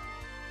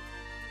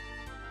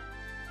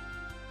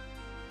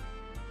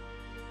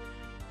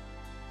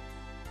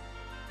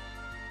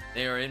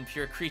 They are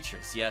impure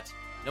creatures, yet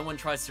no one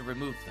tries to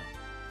remove them.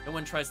 No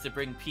one tries to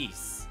bring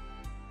peace.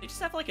 They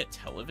just have like a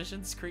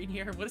television screen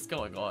here? What is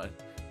going on?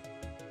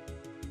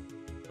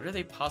 What are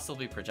they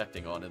possibly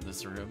projecting on in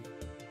this room?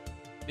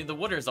 I mean, the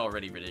water's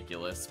already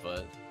ridiculous,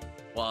 but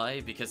why?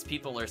 Because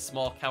people are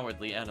small,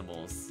 cowardly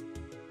animals.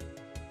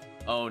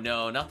 Oh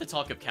no, not the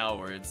talk of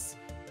cowards.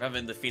 We're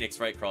having the Phoenix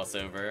Wright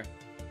crossover.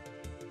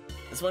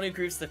 As one who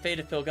grieves the fate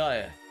of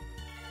Pilgaia,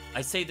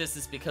 I say this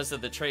is because of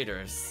the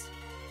traitors.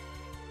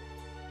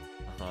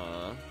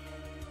 Uh-huh.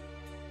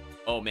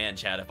 Oh man,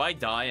 Chad, if I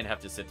die and have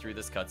to sit through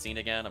this cutscene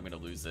again, I'm gonna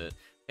lose it.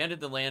 Handed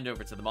the land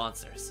over to the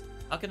monsters.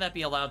 How can that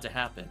be allowed to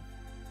happen?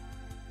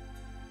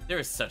 There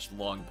are such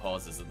long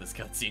pauses in this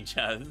cutscene,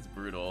 Chad. It's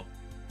brutal.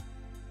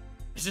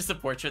 It's just a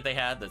portrait they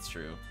had, that's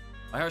true.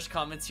 My harsh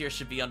comments here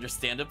should be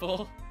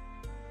understandable.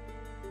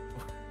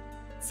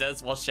 It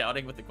says while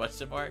shouting with a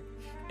question mark.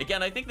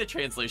 Again, I think the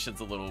translation's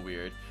a little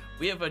weird.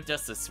 We have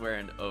Odessa swear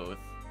an oath.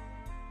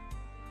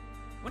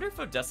 I wonder if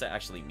Odessa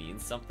actually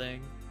means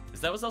something. Because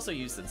that was also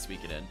used in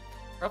Suikoden.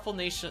 Powerful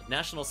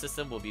national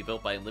system will be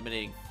built by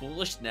eliminating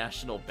foolish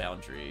national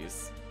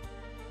boundaries.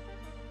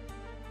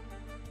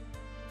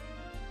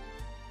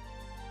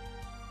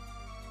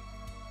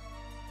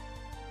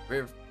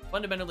 We're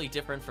fundamentally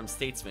different from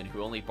statesmen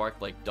who only bark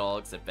like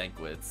dogs at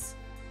banquets.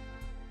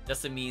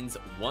 Odessa means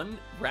one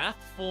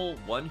wrathful,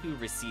 one who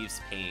receives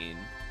pain.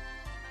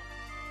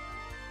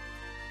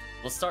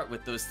 We'll start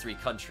with those three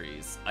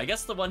countries. I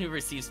guess the one who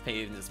receives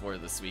pain is more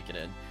of the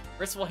Suikoden.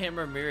 First we'll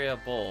hammer Miria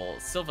Bowl,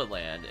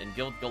 Silvaland, and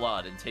Guild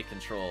Galad and take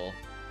control.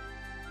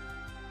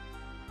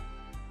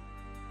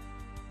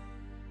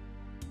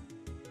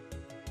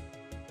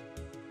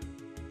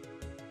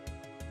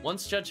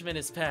 Once judgment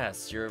is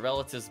passed, your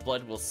relatives'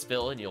 blood will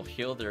spill and you'll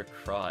heal their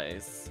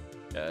cries.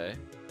 Okay.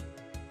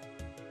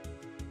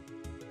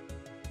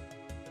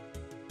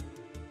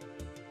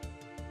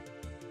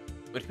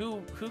 But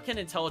who can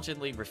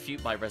intelligently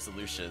refute my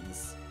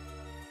resolutions?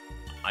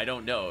 I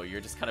don't know, you're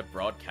just kind of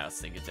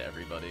broadcasting it to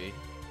everybody.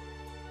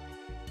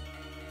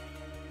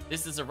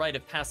 This is a rite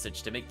of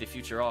passage to make the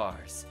future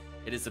ours.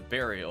 It is a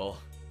burial.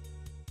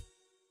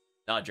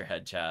 Nod your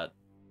head, chat.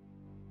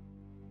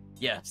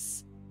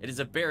 Yes, it is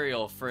a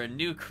burial for a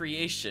new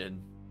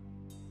creation.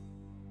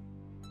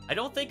 I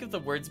don't think of the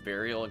words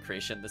burial and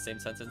creation in the same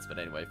sentence, but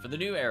anyway. For the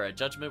new era,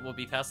 judgment will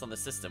be passed on the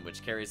system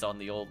which carries on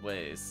the old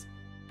ways.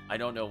 I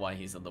don't know why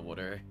he's in the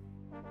water.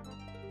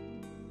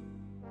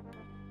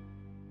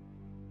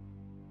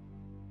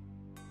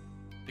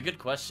 A good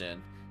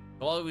question.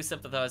 We'll always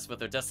sympathize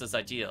with Odessa's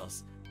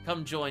ideals.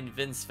 Come join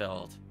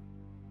Vinsfeld.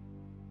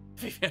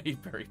 You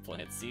bury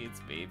plant seeds,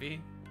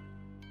 baby.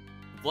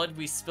 The blood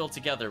we spill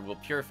together will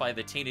purify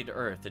the tainted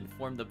earth and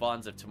form the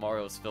bonds of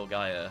tomorrow's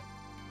Filgaia.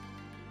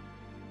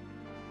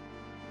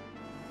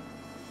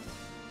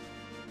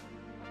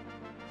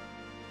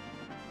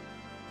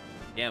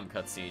 Damn,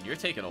 cutscene, you're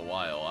taking a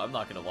while, I'm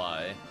not gonna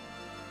lie.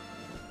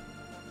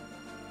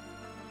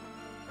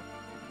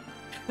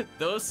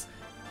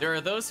 There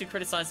are those who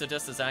criticize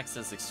Odessa's acts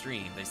as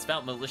extreme. They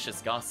spout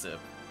malicious gossip.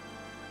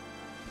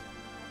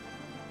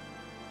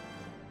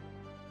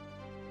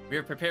 We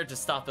are prepared to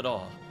stop it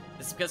all.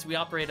 It's because we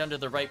operate under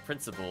the right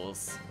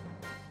principles.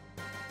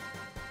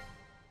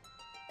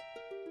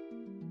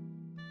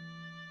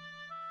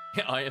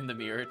 I am the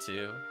mirror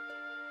too.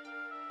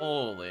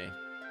 Holy.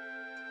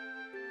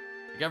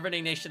 The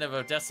governing nation of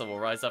Odessa will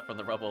rise up from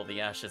the rubble of the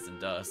ashes and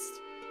dust.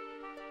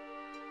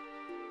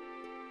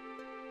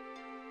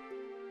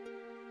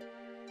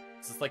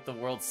 This is like the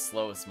world's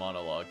slowest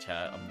monologue,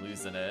 chat. I'm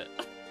losing it.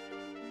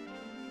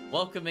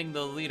 Welcoming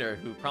the leader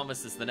who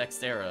promises the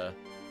next era. ...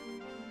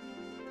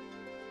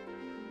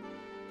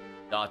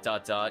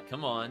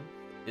 Come on.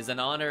 Is an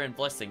honor and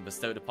blessing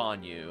bestowed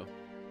upon you.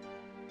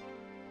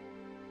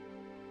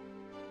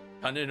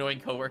 Kind of annoying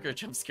coworker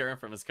jump scaring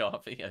from his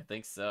coffee? I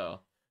think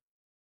so.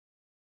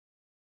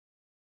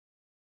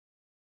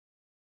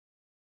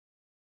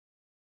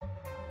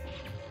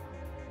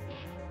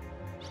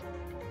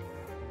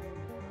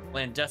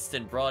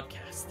 Clandestine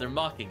broadcast. They're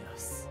mocking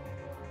us.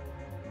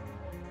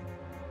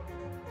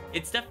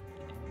 It's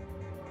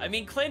I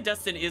mean,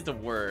 clandestine is a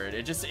word.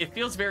 It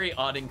feels very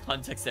odd in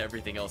context to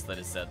everything else that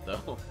is said,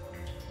 though.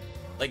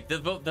 Like, the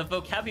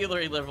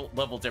vocabulary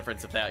level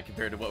difference of that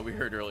compared to what we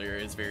heard earlier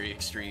is very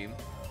extreme.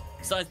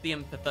 Besides the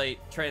empathite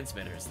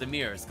transmitters, the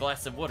mirrors,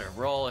 glass of water,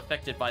 we're all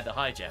affected by the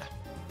hijack.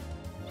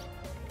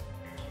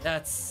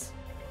 That's...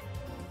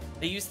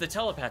 They used the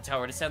telepath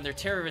tower to send their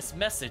terrorist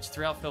message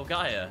throughout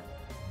Filgaia.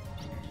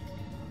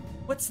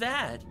 What's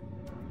that?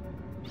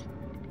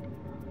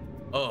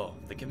 Oh,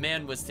 the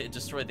command was to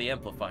destroy the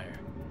amplifier.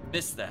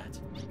 Missed that.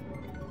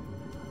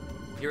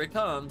 Here it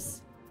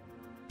comes.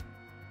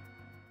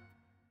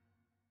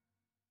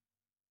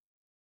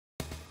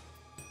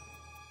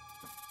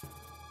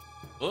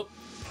 Whoop.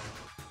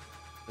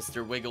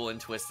 Mr. Wiggle and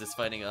Twist is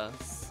fighting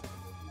us.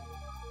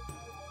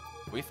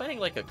 Are we fighting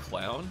like a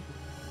clown?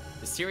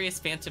 Mysterious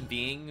phantom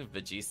being,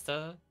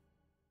 Vegista?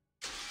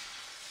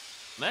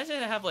 Imagine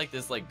it have like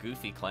this like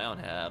goofy clown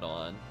hat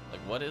on.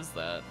 Like what is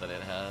that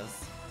it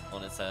has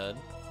on its head?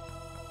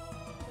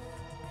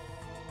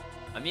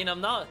 I mean,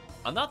 I'm not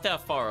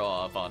that far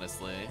off,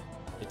 honestly.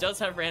 It does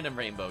have random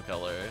rainbow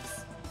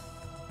colors.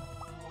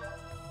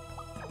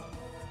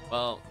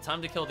 Well,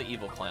 time to kill the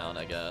evil clown,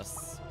 I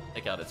guess.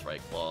 Take out its right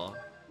claw.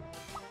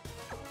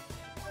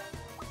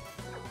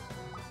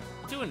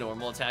 I'll do a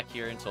normal attack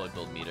here until I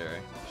build meter.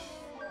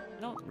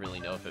 I don't really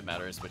know if it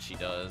matters what she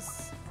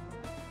does.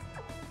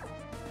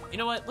 You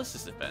know what? Let's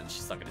just defend.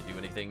 She's not gonna do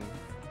anything.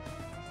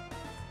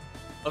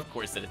 Of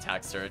course it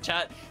attacks her.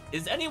 Chat,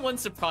 is anyone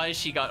surprised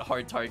she got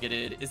hard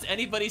targeted? Is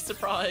anybody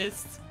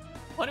surprised?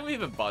 Why do we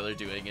even bother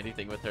doing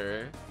anything with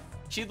her?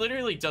 She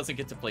literally doesn't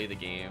get to play the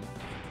game.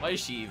 Why is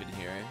she even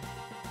here?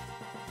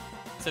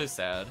 So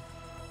sad.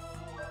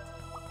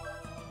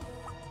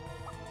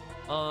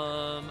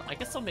 I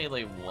guess I'll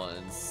melee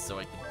once so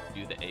I can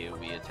do the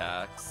AoE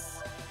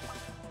attacks.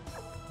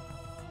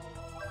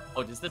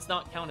 Oh, does this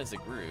not count as a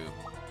group?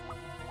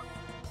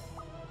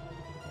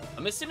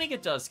 I'm assuming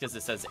it does because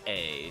it says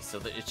A, so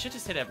that it should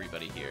just hit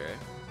everybody here.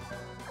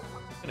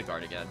 I'm gonna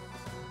guard again.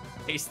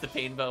 Taste the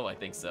pain bow? I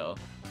think so.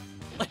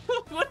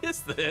 What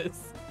is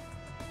this?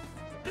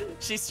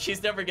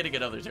 She's never gonna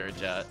get another turn,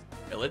 chat.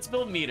 Okay, let's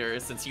build meter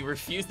since he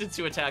refused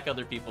to attack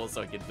other people,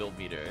 so I can build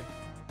meter.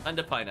 Time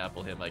to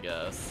pineapple him, I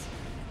guess.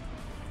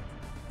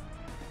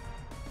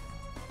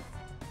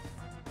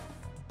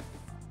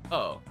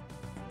 Oh.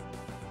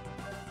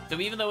 So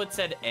even though it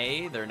said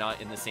A, they're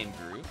not in the same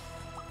group?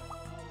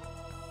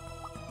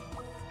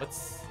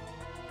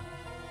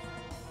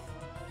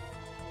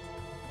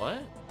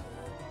 What?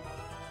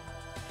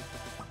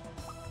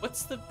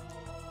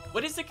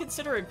 What is it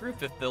consider a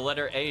group if the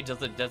letter A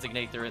doesn't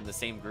designate they're in the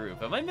same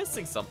group? Am I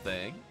missing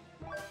something?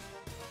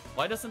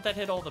 Why doesn't that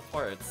hit all the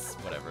parts?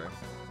 Whatever.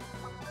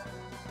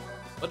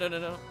 Oh, no.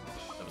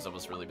 That was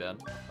almost really bad.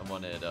 I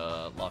wanted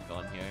lock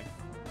on here.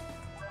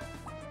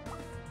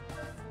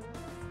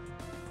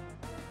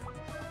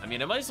 I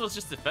mean, I might as well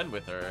just defend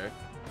with her.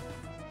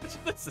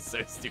 This is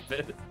so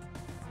stupid.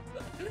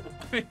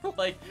 I mean,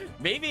 like,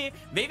 maybe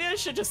I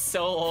should just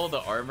sell all the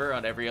armor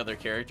on every other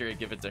character and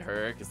give it to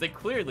her, because they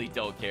clearly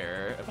don't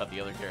care about the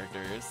other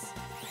characters.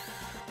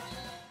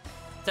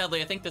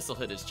 Sadly, I think this will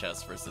hit his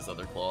chest versus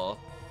other claw.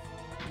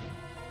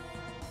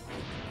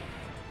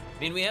 I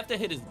mean, we have to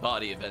hit his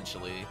body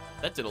eventually.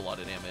 That did a lot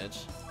of damage.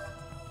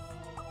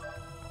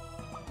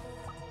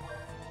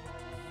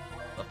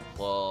 Left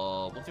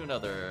claw. We'll do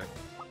another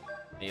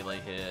melee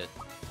hit.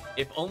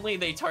 If only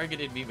they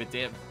targeted me with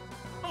damn...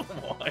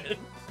 What?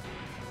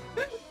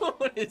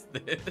 What is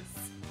this?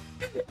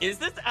 Is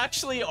this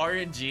actually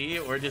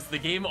RNG, or does the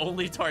game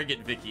only target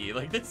Vicky?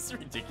 Like, this is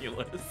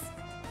ridiculous.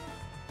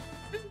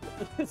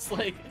 It's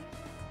like...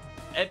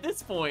 At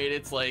this point,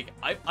 it's like,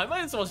 I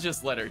might as well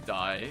just let her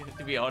die,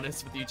 to be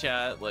honest with you,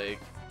 chat. Like,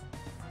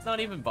 let's not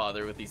even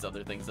bother with these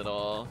other things at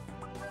all.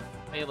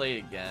 Melee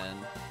again.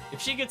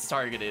 If she gets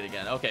targeted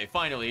again. Okay,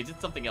 finally, he did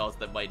something else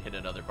that might hit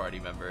another party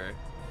member.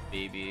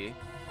 Maybe.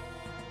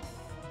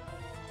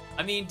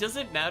 I mean, does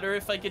it matter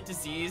if I get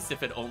diseased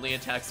if it only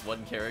attacks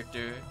one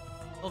character?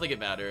 I don't think it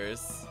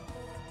matters.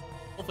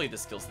 Hopefully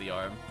this kills the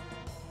arm.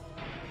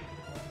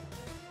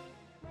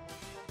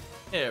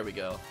 There we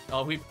go.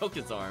 Oh, we broke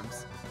its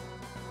arms.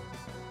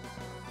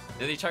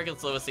 If he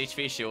targets lowest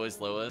HP, she always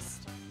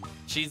lowest.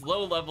 She's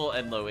low level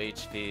and low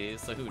HP,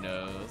 so who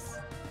knows?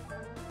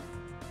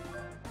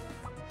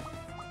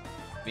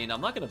 I mean, I'm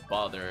not gonna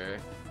bother.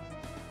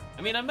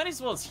 I mean, I might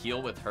as well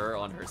heal with her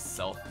on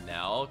herself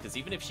now, because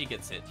even if she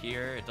gets hit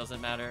here, it doesn't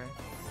matter.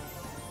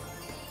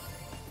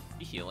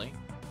 He healing?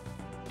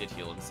 He did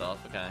heal himself,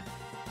 okay.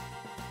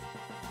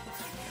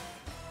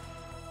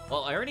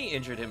 Well, I already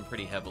injured him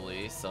pretty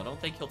heavily, so I don't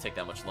think he'll take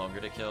that much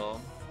longer to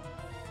kill.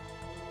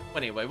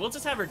 Anyway, we'll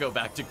just have her go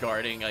back to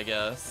guarding, I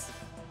guess.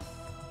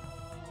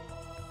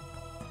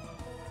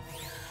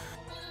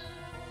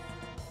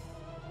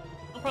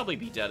 He'll probably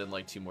be dead in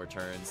like 2 more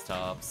turns,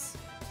 tops.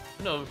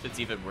 I don't know if it's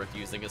even worth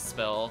using a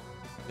spell,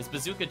 because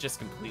Bazooka just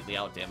completely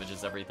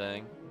out-damages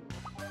everything.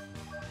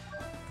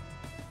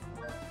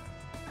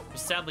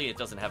 Sadly, it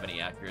doesn't have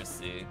any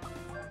accuracy.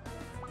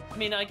 I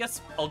mean, I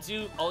guess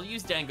I'll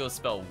use Dango's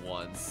spell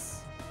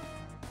once.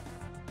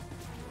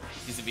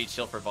 Use a beach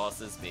shield for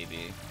bosses,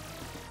 maybe.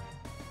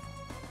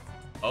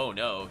 Oh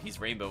no, he's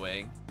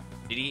rainbowing.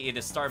 Did he eat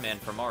a Starman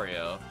for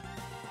Mario?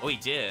 Oh, he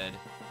did.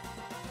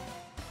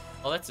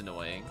 Oh, that's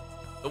annoying.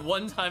 The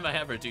one time I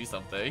have her do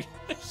something,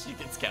 she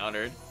gets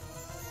countered.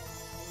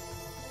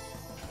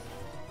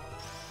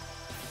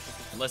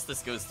 Unless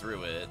this goes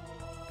through it.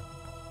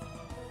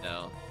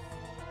 No.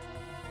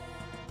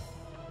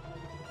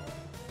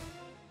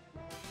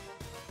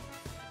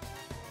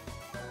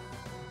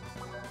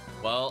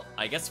 Well,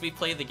 I guess we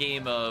play the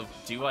game of,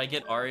 do I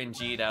get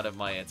RNG'd out of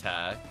my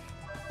attack?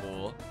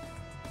 Cool.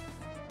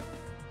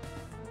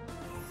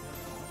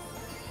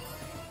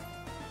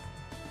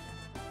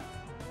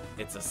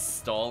 It's a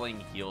stalling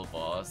heal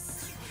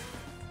boss.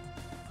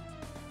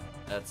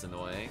 That's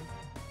annoying.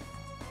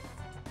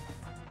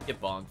 Get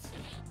bonked.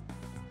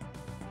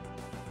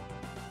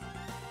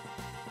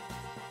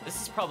 This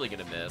is probably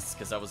gonna miss,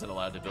 because I wasn't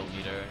allowed to build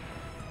meter.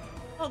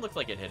 Oh, it looked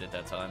like it hit at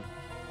that time.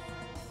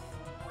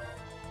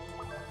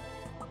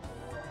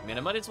 I mean,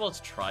 I might as well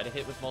try to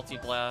hit with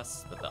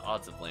multi-blast, but the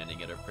odds of landing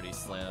it are pretty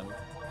slim.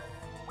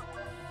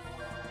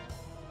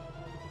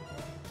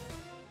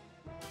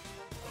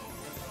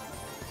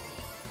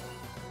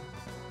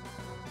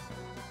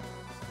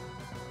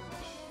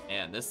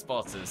 Man, this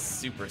boss is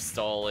super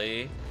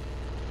stally.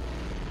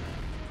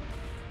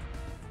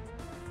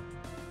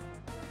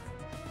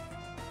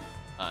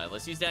 Alright,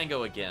 let's use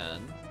Dango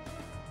again.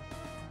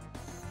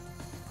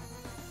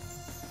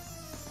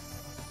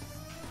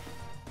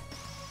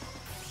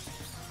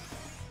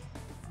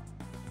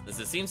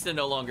 It seems to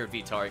no longer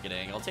be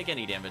targeting. I'll take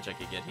any damage I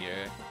could get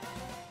here.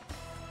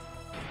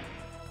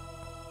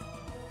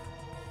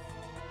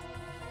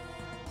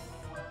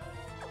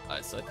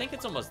 Alright, so I think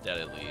it's almost dead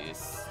at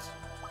least.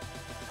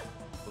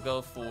 We'll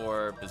go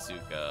for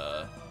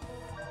Bazooka.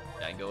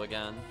 Dango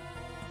again.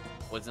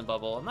 Poison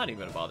Bubble. I'm not even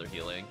gonna bother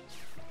healing.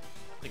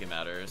 I think it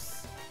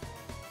matters.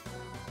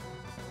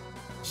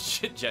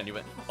 Shit,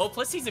 genuine. Oh,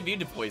 plus he's immune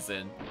to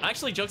poison.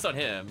 Actually, joke's on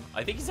him.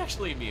 I think he's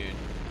actually immune.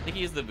 I think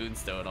he has the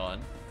Moonstone on.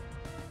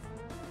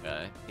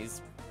 Okay,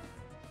 he's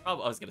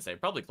probably, I was gonna say,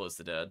 probably close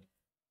to dead.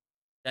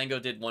 Dango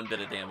did 1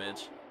 bit of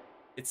damage.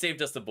 It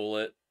saved us a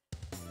bullet.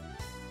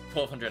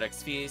 1200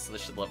 XP, so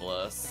this should level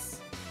us.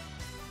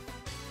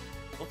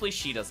 Hopefully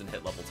she doesn't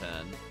hit level 10.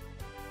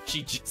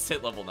 She just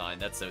hit level 9,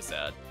 that's so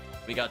sad.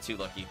 We got 2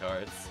 lucky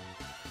cards.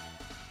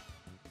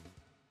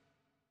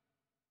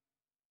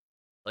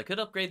 I could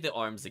upgrade the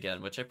arms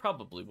again, which I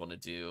probably want to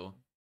do.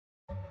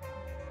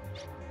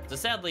 So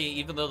sadly,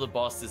 even though the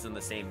boss is in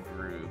the same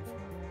groove,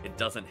 it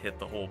doesn't hit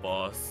the whole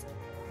boss.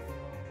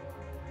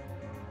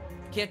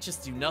 Can't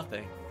just do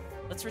nothing.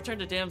 Let's return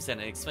to Damson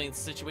and explain the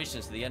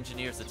situation to the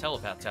engineers at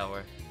Telepath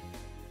Tower.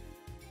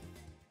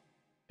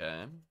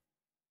 Okay.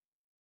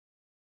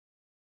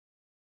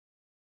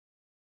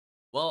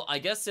 Well, I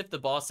guess if the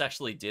boss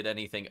actually did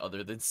anything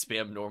other than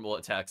spam normal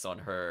attacks on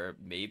her,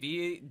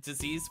 maybe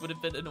disease would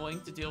have been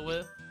annoying to deal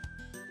with.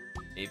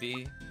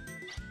 Maybe.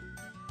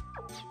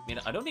 I mean,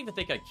 I don't even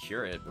think I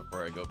cure it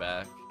before I go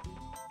back.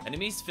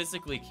 Enemies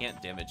physically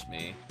can't damage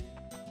me.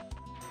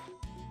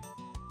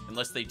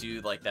 Unless they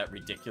do, like, that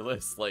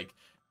ridiculous, like,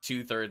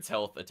 2/3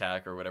 health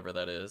attack or whatever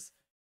that is.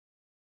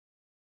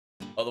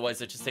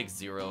 Otherwise, it just takes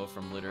 0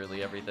 from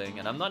literally everything.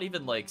 And I'm not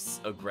even, like,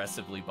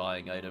 aggressively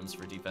buying items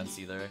for defense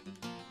either.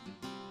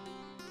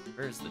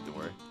 Where's the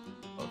door?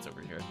 Oh, it's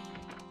over here.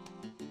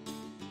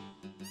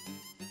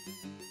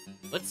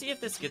 Let's see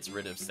if this gets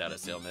rid of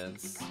status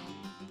ailments.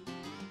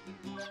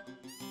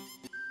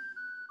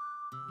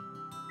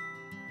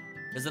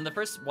 Because in the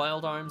first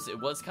Wild Arms, it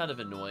was kind of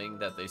annoying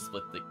that they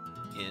split the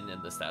in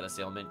and the status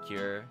ailment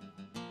cure.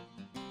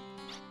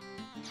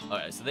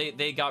 Alright, so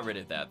they got rid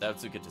of that. That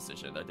was a good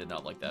decision. I did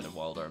not like that in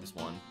Wild Arms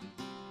 1.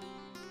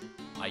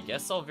 I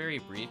guess I'll very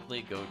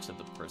briefly go to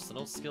the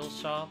personal skills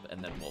shop,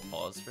 and then we'll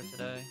pause for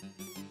today.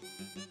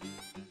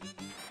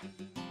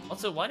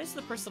 Also, why does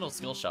the personal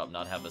skill shop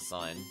not have a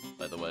sign,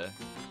 by the way?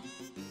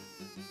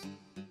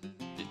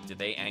 Did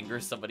they anger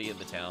somebody in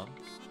the town?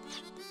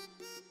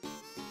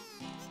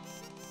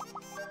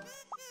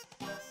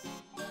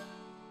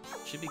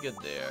 Should be good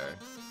there.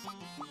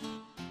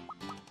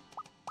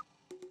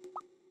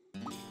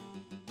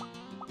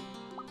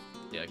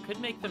 Yeah, I could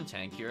make them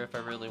tankier if I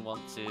really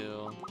want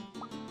to.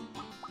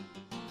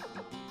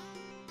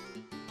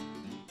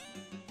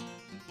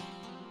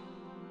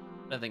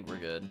 I think we're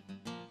good.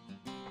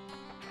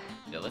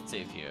 Yeah, let's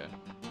save here.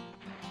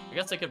 I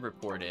guess I could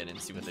report in and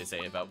see what they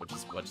say about what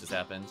just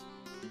happened.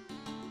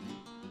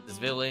 This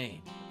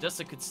villain.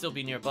 Dessa could still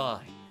be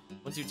nearby.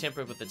 Once you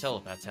tamper with the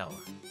telepath tower,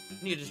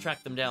 you need to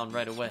track them down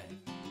right away.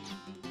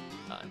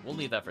 We'll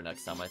leave that for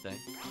next time, I think.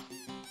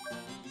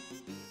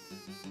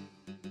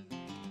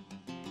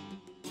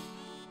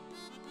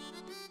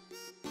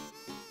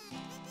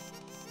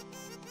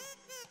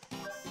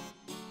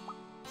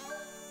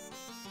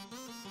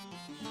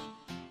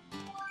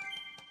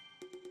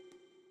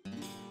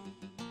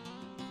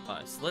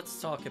 Alright, so let's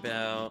talk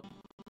about,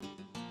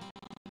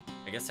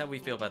 I guess, how we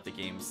feel about the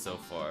game so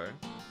far.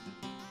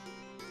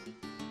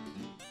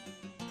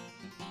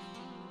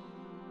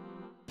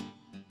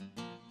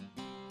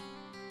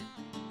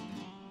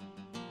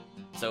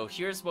 So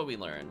here's what we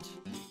learned.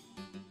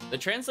 The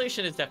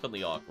translation is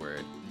definitely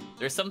awkward.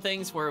 There's some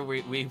things where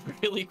we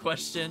really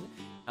question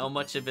how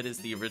much of it is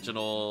the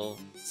original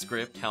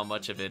script, how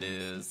much of it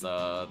is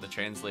the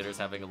translators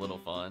having a little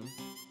fun.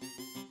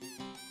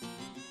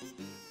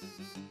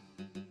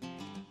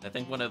 I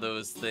think one of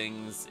those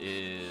things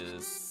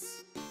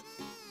is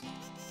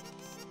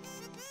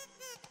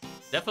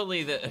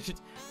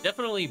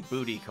definitely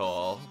booty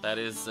call. That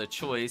is a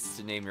choice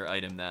to name your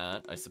item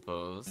that, I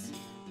suppose.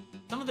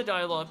 Some of the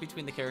dialogue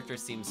between the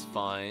characters seems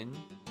fine.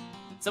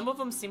 Some of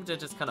them seem to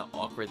just kind of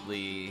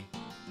awkwardly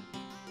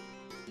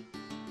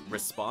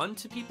respond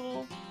to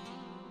people.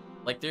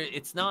 Like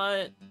it's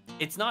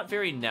not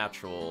very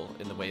natural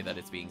in the way that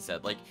it's being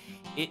said. Like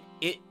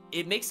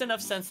it makes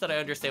enough sense that I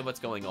understand what's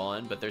going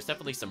on, but there's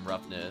definitely some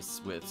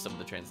roughness with some of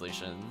the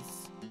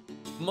translations.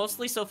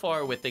 Mostly so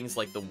far with things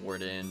like the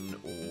Warden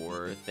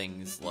or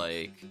things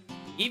like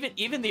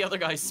even the other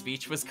guy's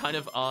speech was kind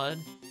of odd.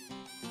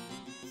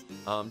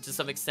 To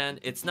some extent,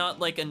 it's not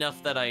like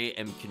enough that I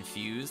am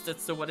confused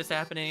as to what is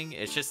happening.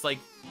 It's just like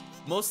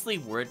mostly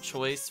word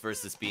choice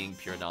versus being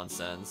pure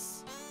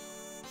nonsense.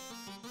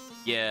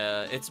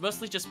 Yeah, it's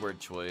mostly just word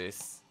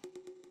choice.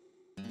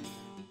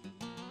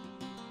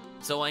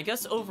 So I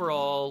guess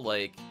overall,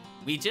 like,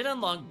 we did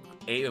unlock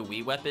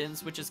AoE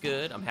weapons, which is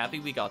good. I'm happy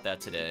we got that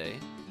today.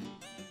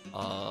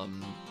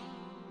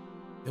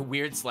 The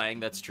weird slang,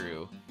 that's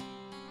true.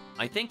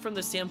 I think from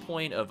the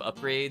standpoint of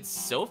upgrades,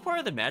 so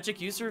far the magic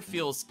user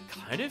feels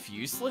kind of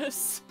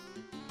useless.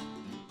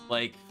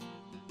 Like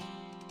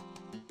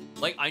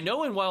I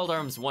know in Wild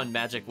Arms 1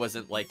 magic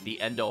wasn't like the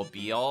end-all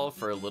be-all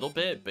for a little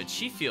bit, but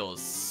she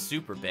feels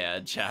super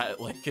bad, chat.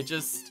 Like it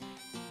just,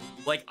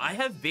 like I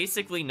have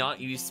basically not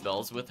used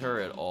spells with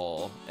her at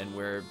all, and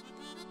we're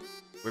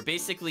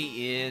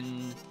basically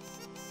in,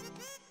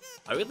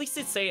 I would at least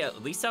say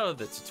at least out of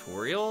the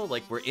tutorial,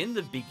 like we're in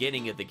the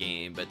beginning of the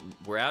game, but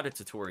we're out of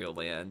tutorial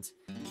land.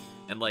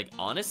 And like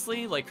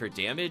honestly, like her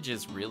damage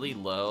is really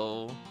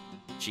low.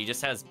 She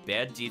just has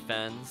bad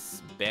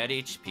defense, bad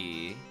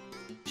HP.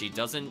 She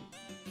doesn't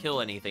kill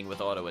anything with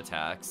auto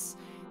attacks.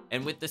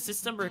 And with the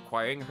system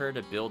requiring her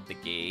to build the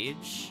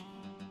gauge,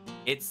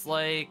 it's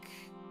like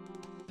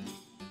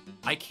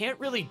I can't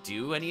really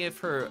do any of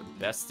her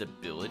best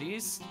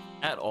abilities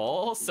at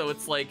all. So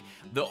it's like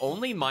the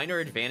only minor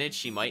advantage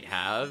she might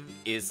have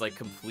is like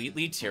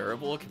completely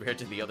terrible compared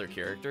to the other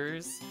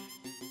characters.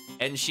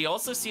 And she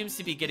also seems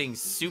to be getting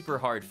super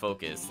hard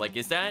focused. Like,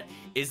 is that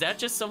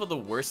just some of the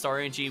worst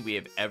RNG we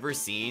have ever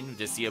seen,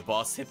 to see a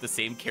boss hit the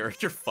same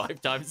character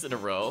 5 times in a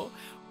row?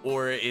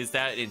 Or is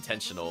that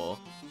intentional?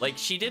 Like,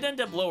 she did end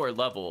up lower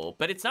level,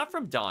 but it's not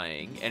from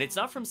dying, and it's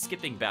not from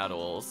skipping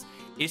battles.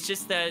 It's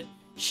just that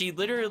she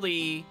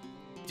literally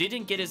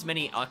didn't get as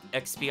many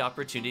XP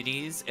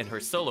opportunities in her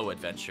solo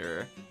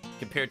adventure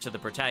compared to the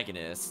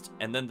protagonist,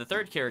 and then the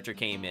third character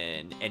came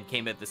in and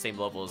came at the same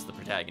level as the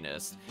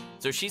protagonist.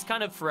 So she's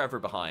kind of forever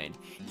behind.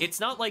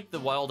 It's not like the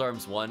Wild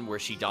Arms 1 where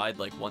she died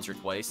like once or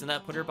twice and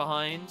that put her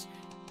behind.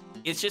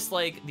 It's just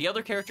like the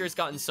other character has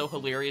gotten so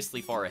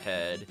hilariously far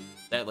ahead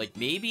that like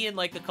maybe in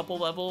like a couple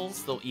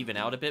levels they'll even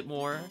out a bit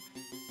more.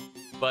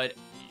 But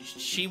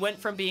she went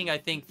from being, I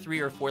think, 3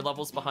 or 4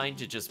 levels behind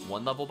to just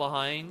 1 level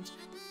behind.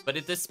 But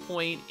at this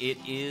point, it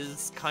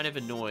is kind of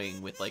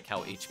annoying with like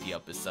how HP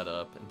up is set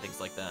up and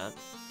things like that.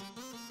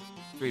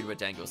 Read what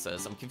Dango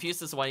says. I'm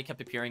confused as to why he kept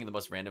appearing in the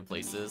most random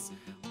places.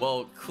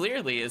 Well,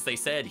 clearly, as they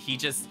said, he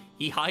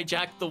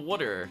hijacked the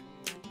water.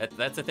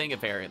 That's a thing,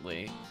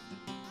 apparently.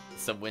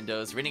 some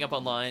windows. Reading up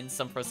online,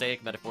 some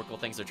prosaic metaphorical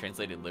things are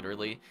translated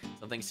literally.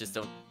 Some things just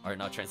are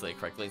not translated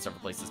correctly. In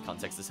several places,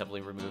 context is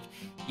heavily removed.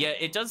 Yeah,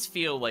 it does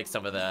feel like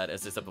some of that,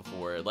 as I said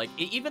before. Like,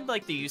 even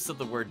like the use of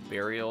the word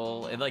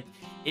burial, and like,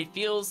 it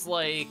feels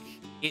like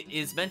it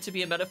is meant to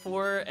be a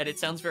metaphor, and it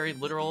sounds very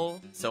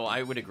literal. So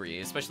I would agree,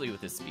 especially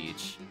with his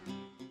speech.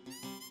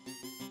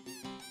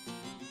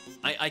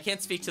 I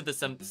can't speak to the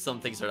some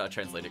things are not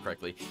translated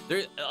correctly.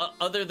 There,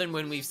 other than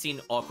when we've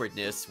seen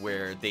awkwardness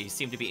where they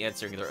seem to be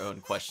answering their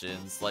own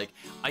questions. Like,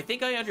 I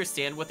think I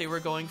understand what they were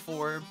going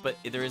for, but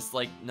there's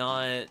like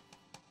not. I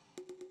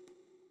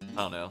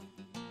don't know.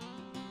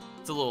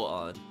 It's a little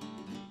odd.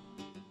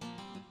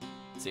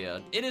 So yeah,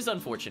 it is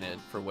unfortunate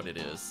for what it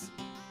is.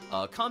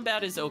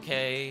 Combat is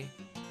okay.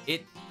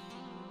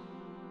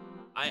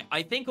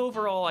 I think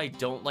overall I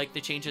don't like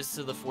the changes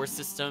to the force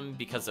system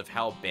because of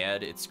how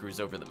bad it screws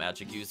over the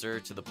magic user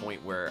to the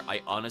point where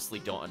I honestly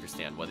don't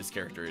understand why this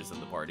character is in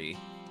the party.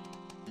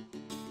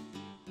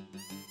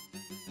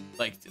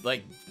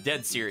 Like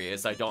dead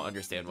serious, I don't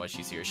understand why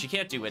she's here. She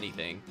can't do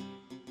anything.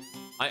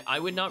 I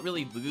would not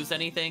really lose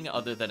anything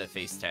other than a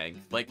face tank.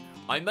 Like,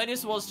 I might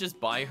as well just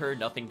buy her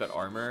nothing but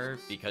armor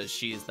because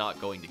she is not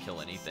going to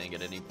kill anything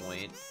at any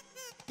point.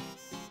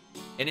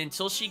 And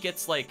until she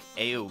gets, like,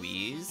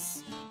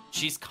 AoEs,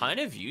 she's kind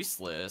of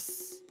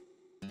useless.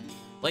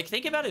 Like,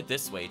 think about it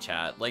this way,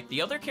 chat. Like,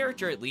 the other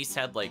character at least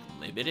had, like,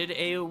 limited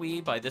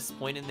AoE by this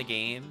point in the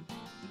game.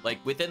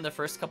 Like, within the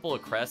first couple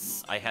of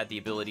crests, I had the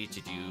ability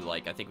to do,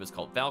 like, I think it was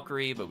called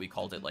Valkyrie, but we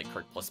called it, like,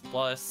 Kirk++.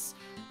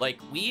 Like,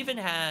 we even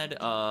had,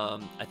 I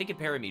think in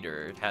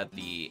Parameter, had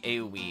the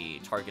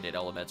AoE targeted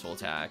elemental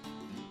attack.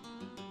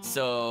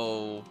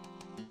 So,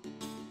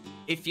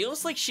 it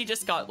feels like she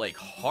just got, like,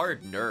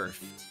 hard nerfed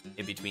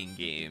in between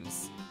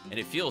games, and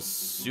it feels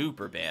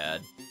super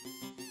bad.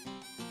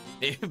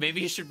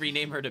 Maybe you should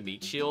rename her to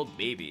Meat Shield?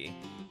 Maybe.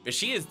 Because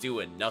she is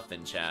doing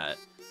nothing, chat.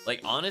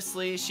 Like,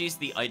 honestly, she's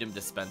the item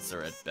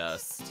dispenser at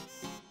best.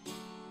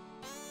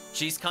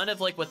 She's kind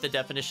of like what the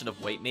definition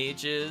of white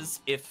mage is,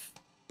 if...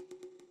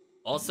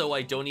 Also,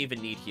 I don't even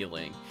need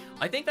healing.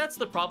 I think that's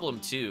the problem,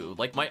 too.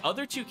 Like, my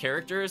other two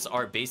characters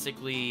are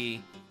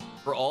basically,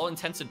 for all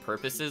intents and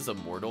purposes,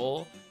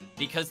 immortal,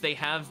 because they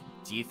have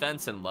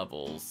defense and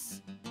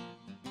levels.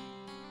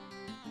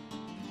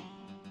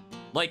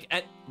 Like,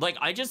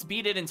 I just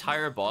beat an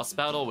entire boss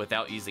battle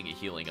without using a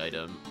healing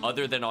item,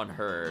 other than on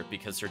her,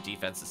 because her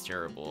defense is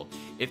terrible.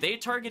 If they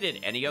targeted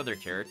any other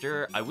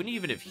character, I wouldn't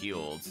even have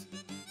healed.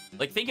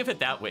 Like, think of it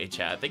that way,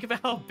 chat. Think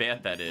about how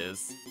bad that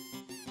is.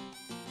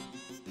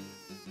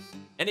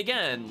 And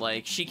again,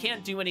 like, she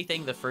can't do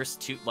anything the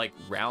first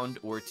round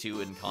or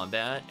two in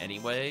combat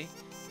anyway.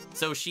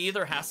 So she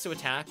either has to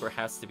attack or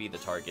has to be the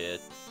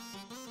target.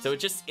 So it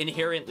just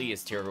inherently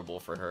is terrible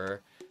for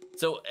her.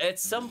 So at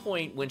some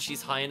point when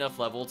she's high enough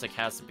level to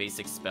cast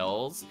basic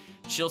spells,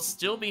 she'll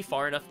still be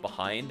far enough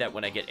behind that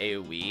when I get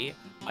AoE,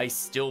 I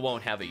still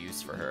won't have a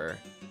use for her.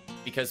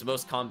 Because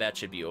most combat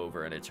should be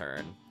over in a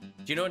turn.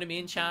 Do you know what I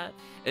mean, chat?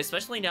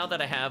 Especially now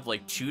that I have,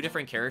 like, 2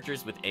 different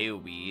characters with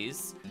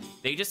AoEs,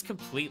 they just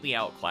completely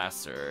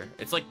outclass her.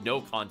 It's like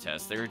no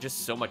contest. They're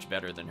just so much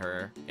better than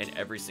her in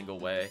every single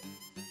way.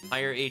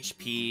 Higher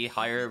HP,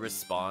 higher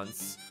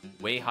response,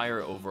 way higher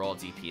overall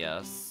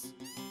DPS.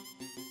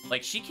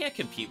 Like, she can't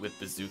compete with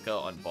Bazooka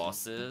on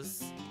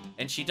bosses,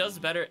 and she does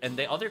better, and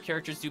the other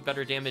characters do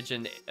better damage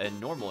in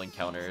normal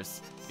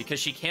encounters, because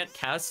she can't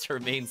cast her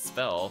main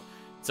spell.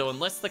 So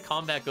unless the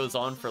combat goes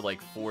on for like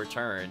 4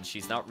 turns,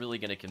 she's not really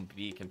going to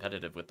be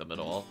competitive with them at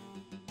all.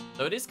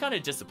 So it is kind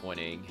of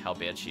disappointing how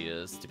bad she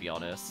is, to be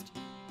honest.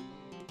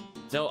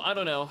 So I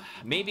don't know,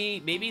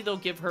 maybe they'll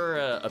give her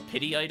a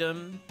pity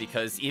item,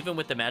 because even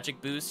with the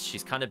magic boost,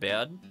 she's kind of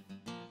bad.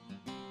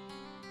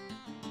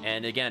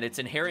 And again, it's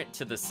inherent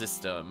to the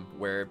system,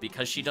 where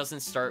because she doesn't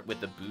start with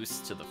the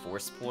boost to the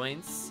force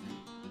points,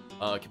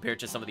 compared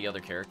to some of the other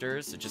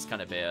characters, it's just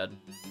kind of bad.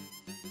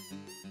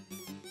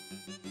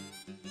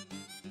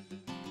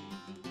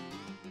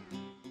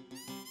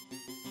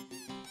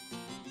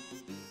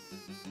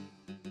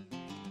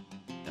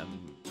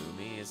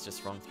 Umi is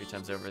just wrong 3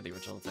 times over. The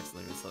original text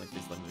literally said, like,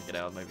 please let me get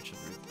out. Maybe should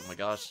read. Oh my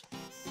gosh.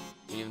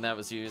 Even that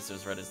was used, it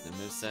was read as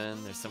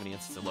Nemusen. There's so many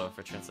instances low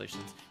for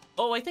translations.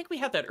 Oh, I think we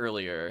had that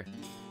earlier.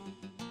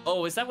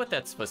 Oh, is that what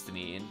that's supposed to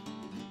mean?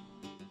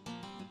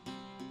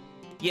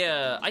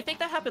 Yeah, I think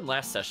that happened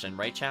last session,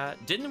 right,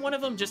 chat? Didn't one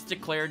of them just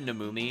declare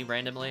Namumi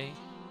randomly?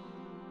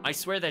 I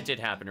swear that did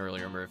happen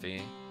earlier,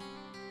 Murphy.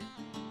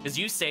 Because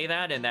you say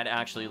that, and that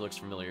actually looks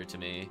familiar to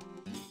me.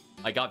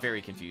 I got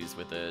very confused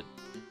with it.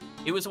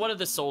 It was one of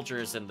the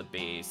soldiers in the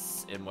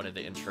base in one of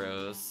the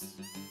intros.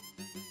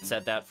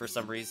 Said that for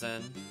some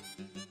reason.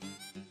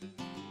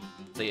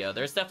 So yeah,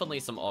 there's definitely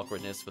some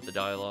awkwardness with the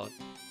dialogue.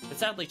 But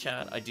sadly,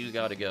 chat, I do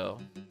gotta go.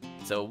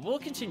 So we'll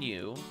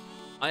continue.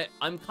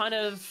 I'm kind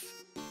of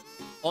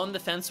on the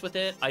fence with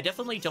it. I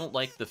definitely don't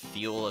like the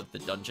feel of the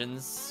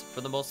dungeons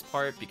for the most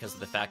part because of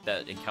the fact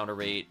that encounter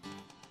rate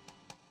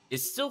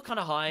is still kind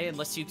of high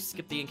unless you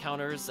skip the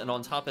encounters. And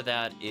on top of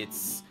that,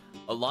 it's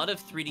a lot of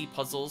 3D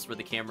puzzles where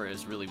the camera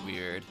is really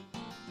weird.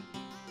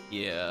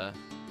 Yeah.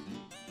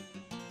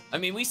 I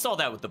mean, we saw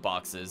that with the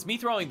boxes. Me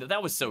throwing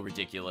that was so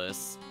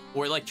ridiculous.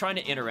 Or like trying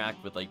to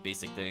interact with like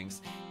basic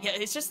things. Yeah,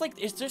 it's just like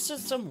it's just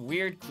some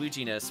weird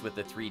kludginess with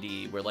the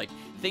 3D where like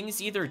things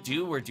either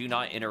do or do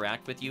not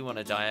interact with you on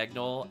a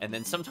diagonal, and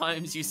then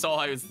sometimes you saw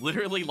I was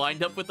literally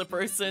lined up with the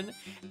person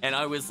and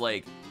I was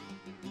like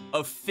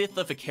a fifth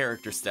of a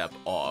character step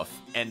off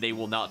and they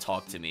will not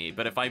talk to me.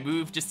 But if I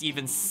move just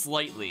even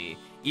slightly,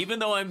 even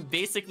though I'm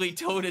basically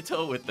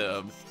toe-to-toe with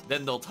them,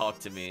 then they'll talk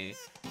to me.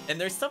 And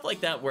there's stuff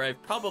like that where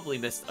I've probably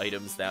missed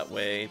items that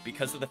way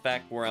because of the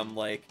fact where I'm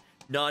like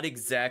not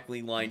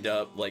exactly lined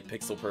up like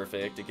pixel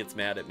perfect. It gets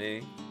mad at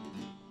me.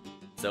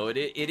 So it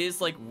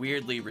is like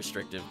weirdly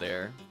restrictive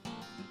there.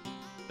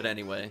 But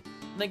anyway,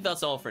 I think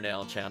that's all for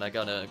now, chat. I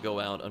gotta go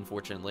out,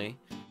 unfortunately.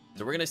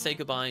 So we're gonna say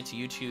goodbye to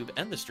YouTube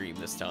and the stream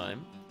this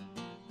time.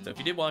 So if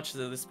you did watch to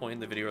this point in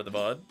the video or the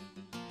VOD,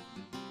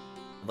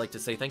 I'd like to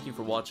say thank you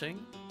for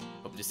watching.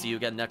 Hope to see you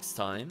again next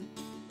time.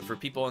 But for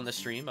people on the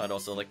stream, I'd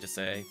also like to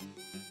say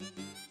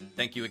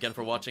thank you again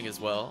for watching as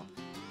well.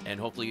 And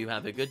hopefully you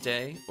have a good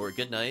day or a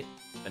good night,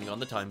 depending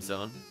on the time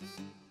zone.